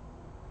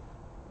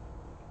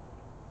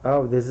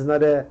 Oh, this is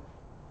not a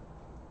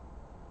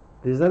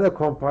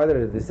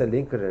compiler, this is a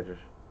linker error.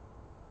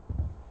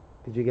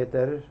 Did you get the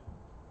error?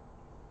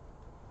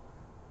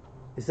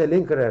 It's a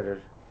linker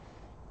error.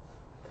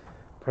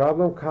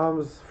 Problem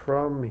comes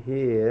from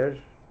here.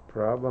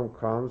 Problem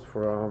comes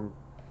from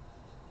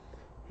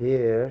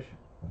here.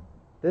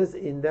 This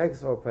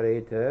index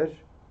operator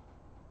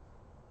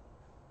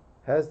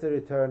has to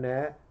return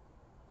a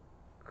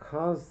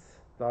const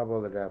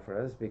double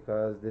reference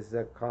because this is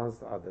a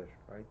const other,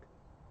 right?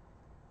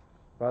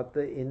 But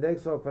the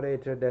index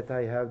operator that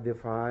I have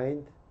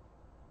defined,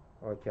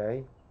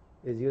 okay,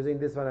 is using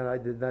this one, and I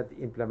did not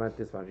implement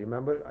this one.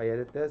 Remember, I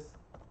added this.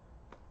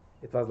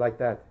 It was like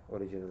that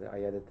originally.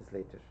 I added this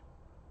later.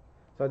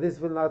 So this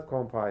will not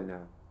compile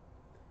now.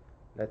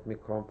 Let me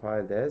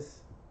compile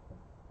this.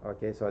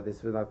 Okay, so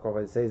this will not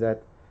compile. It says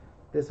that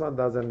this one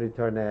doesn't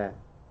return a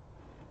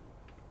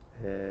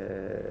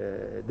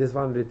this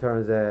one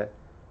returns a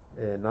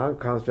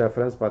non-const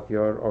reference, but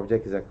your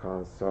object is a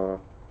const.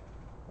 So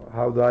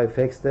how do I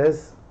fix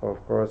this? Of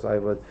course, I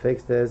would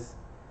fix this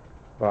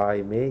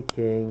by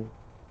making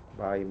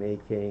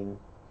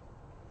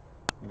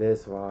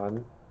this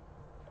one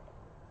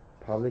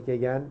public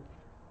again,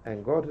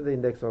 and go to the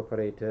index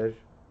operator.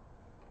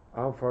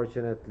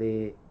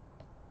 Unfortunately,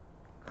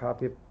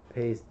 copy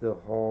paste the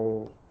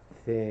whole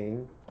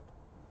thing.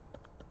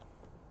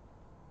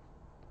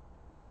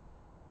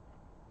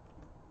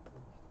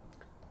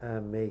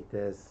 And make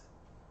this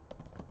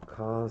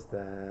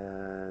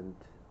constant.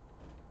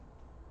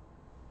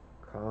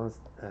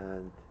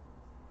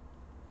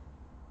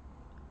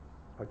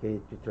 Okay,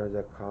 it returns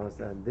a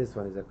const, and this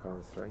one is a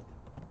const, right?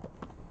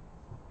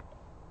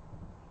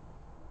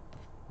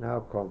 Now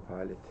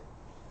compile it.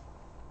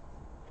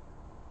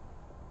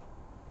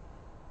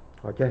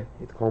 Okay,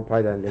 it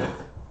compiled and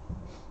linked.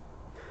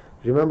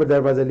 Remember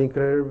there was a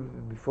linker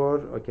before.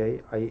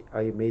 Okay,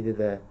 I made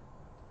it a.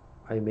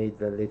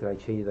 Later I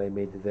changed. I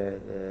made it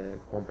a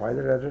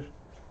compiler error,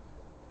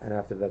 and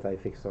after that I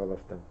fixed all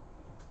of them.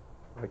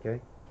 Okay,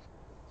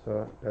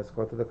 so let's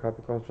go to the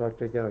copy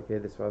constructor again. Okay,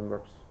 this one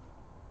works.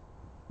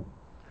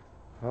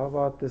 How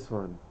about this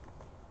one?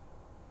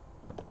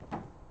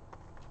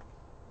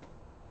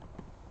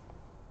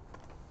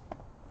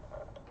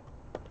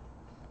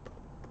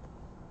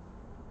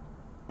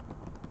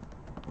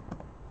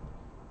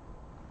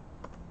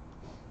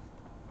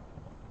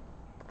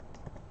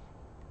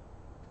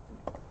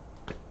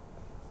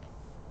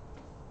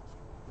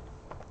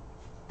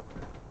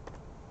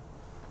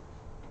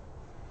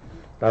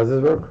 Does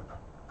this work?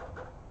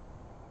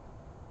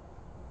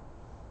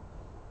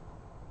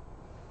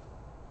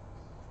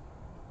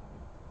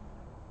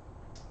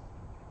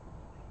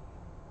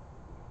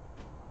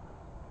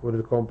 Would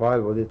it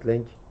compile? Would it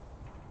link?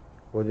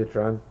 Would it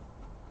run?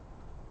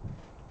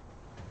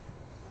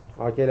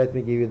 Okay, let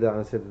me give you the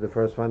answer to the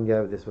first one.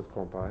 Yeah, this would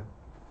compile.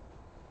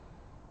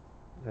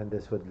 and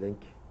this would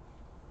link.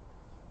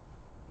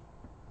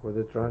 Would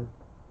it run?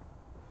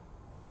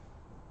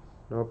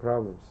 No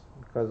problems,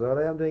 because all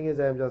I am doing is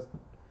I am just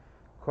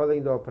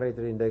calling the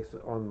operator index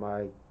on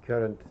my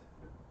current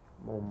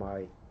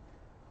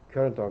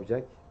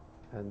object,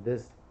 and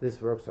this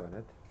works on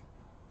it,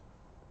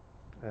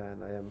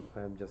 and I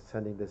am just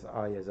sending this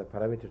I as a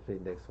parameter to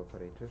index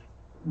operator.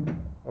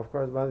 Of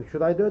course, but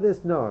should I do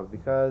this? No,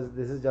 because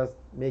this is just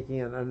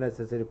making an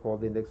unnecessary call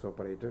the index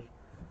operator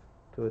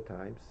 2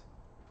 times.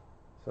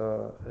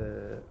 So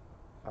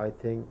I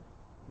think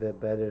the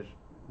better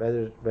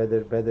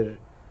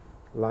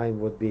line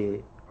would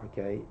be,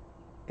 okay,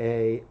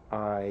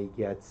 AI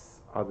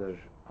gets other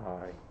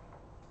I.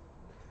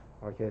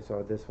 Okay,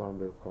 so this one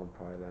will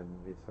compile, and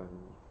with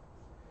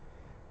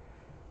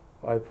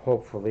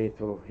hopefully it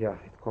will, yeah,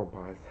 it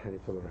compiles and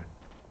it will run.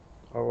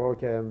 Oh,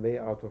 okay, I'm way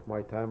out of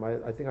my time.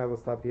 I think I will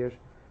stop here.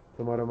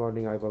 Tomorrow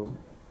morning I will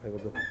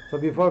do. So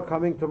before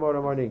coming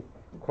tomorrow morning,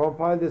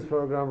 compile this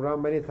program,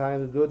 run many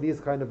times, do these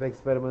kind of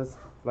experiments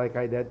like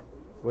I did.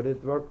 Would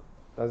it work?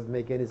 Does it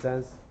make any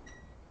sense?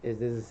 Is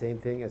this the same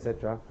thing,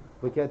 etc.?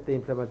 Look at the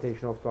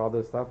implementation of the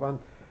other stuff and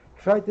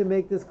try to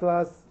make this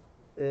class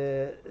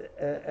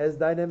as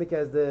dynamic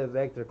as the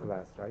vector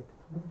class, right?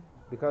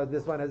 Because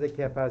this one has a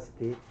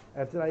capacity.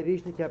 After I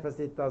reach the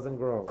capacity, it doesn't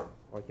grow,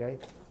 okay?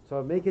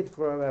 So make it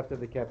grow after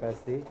the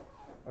capacity.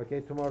 Okay,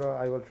 tomorrow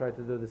I will try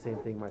to do the same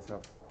thing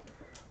myself.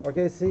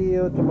 Okay, see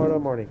you tomorrow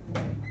morning.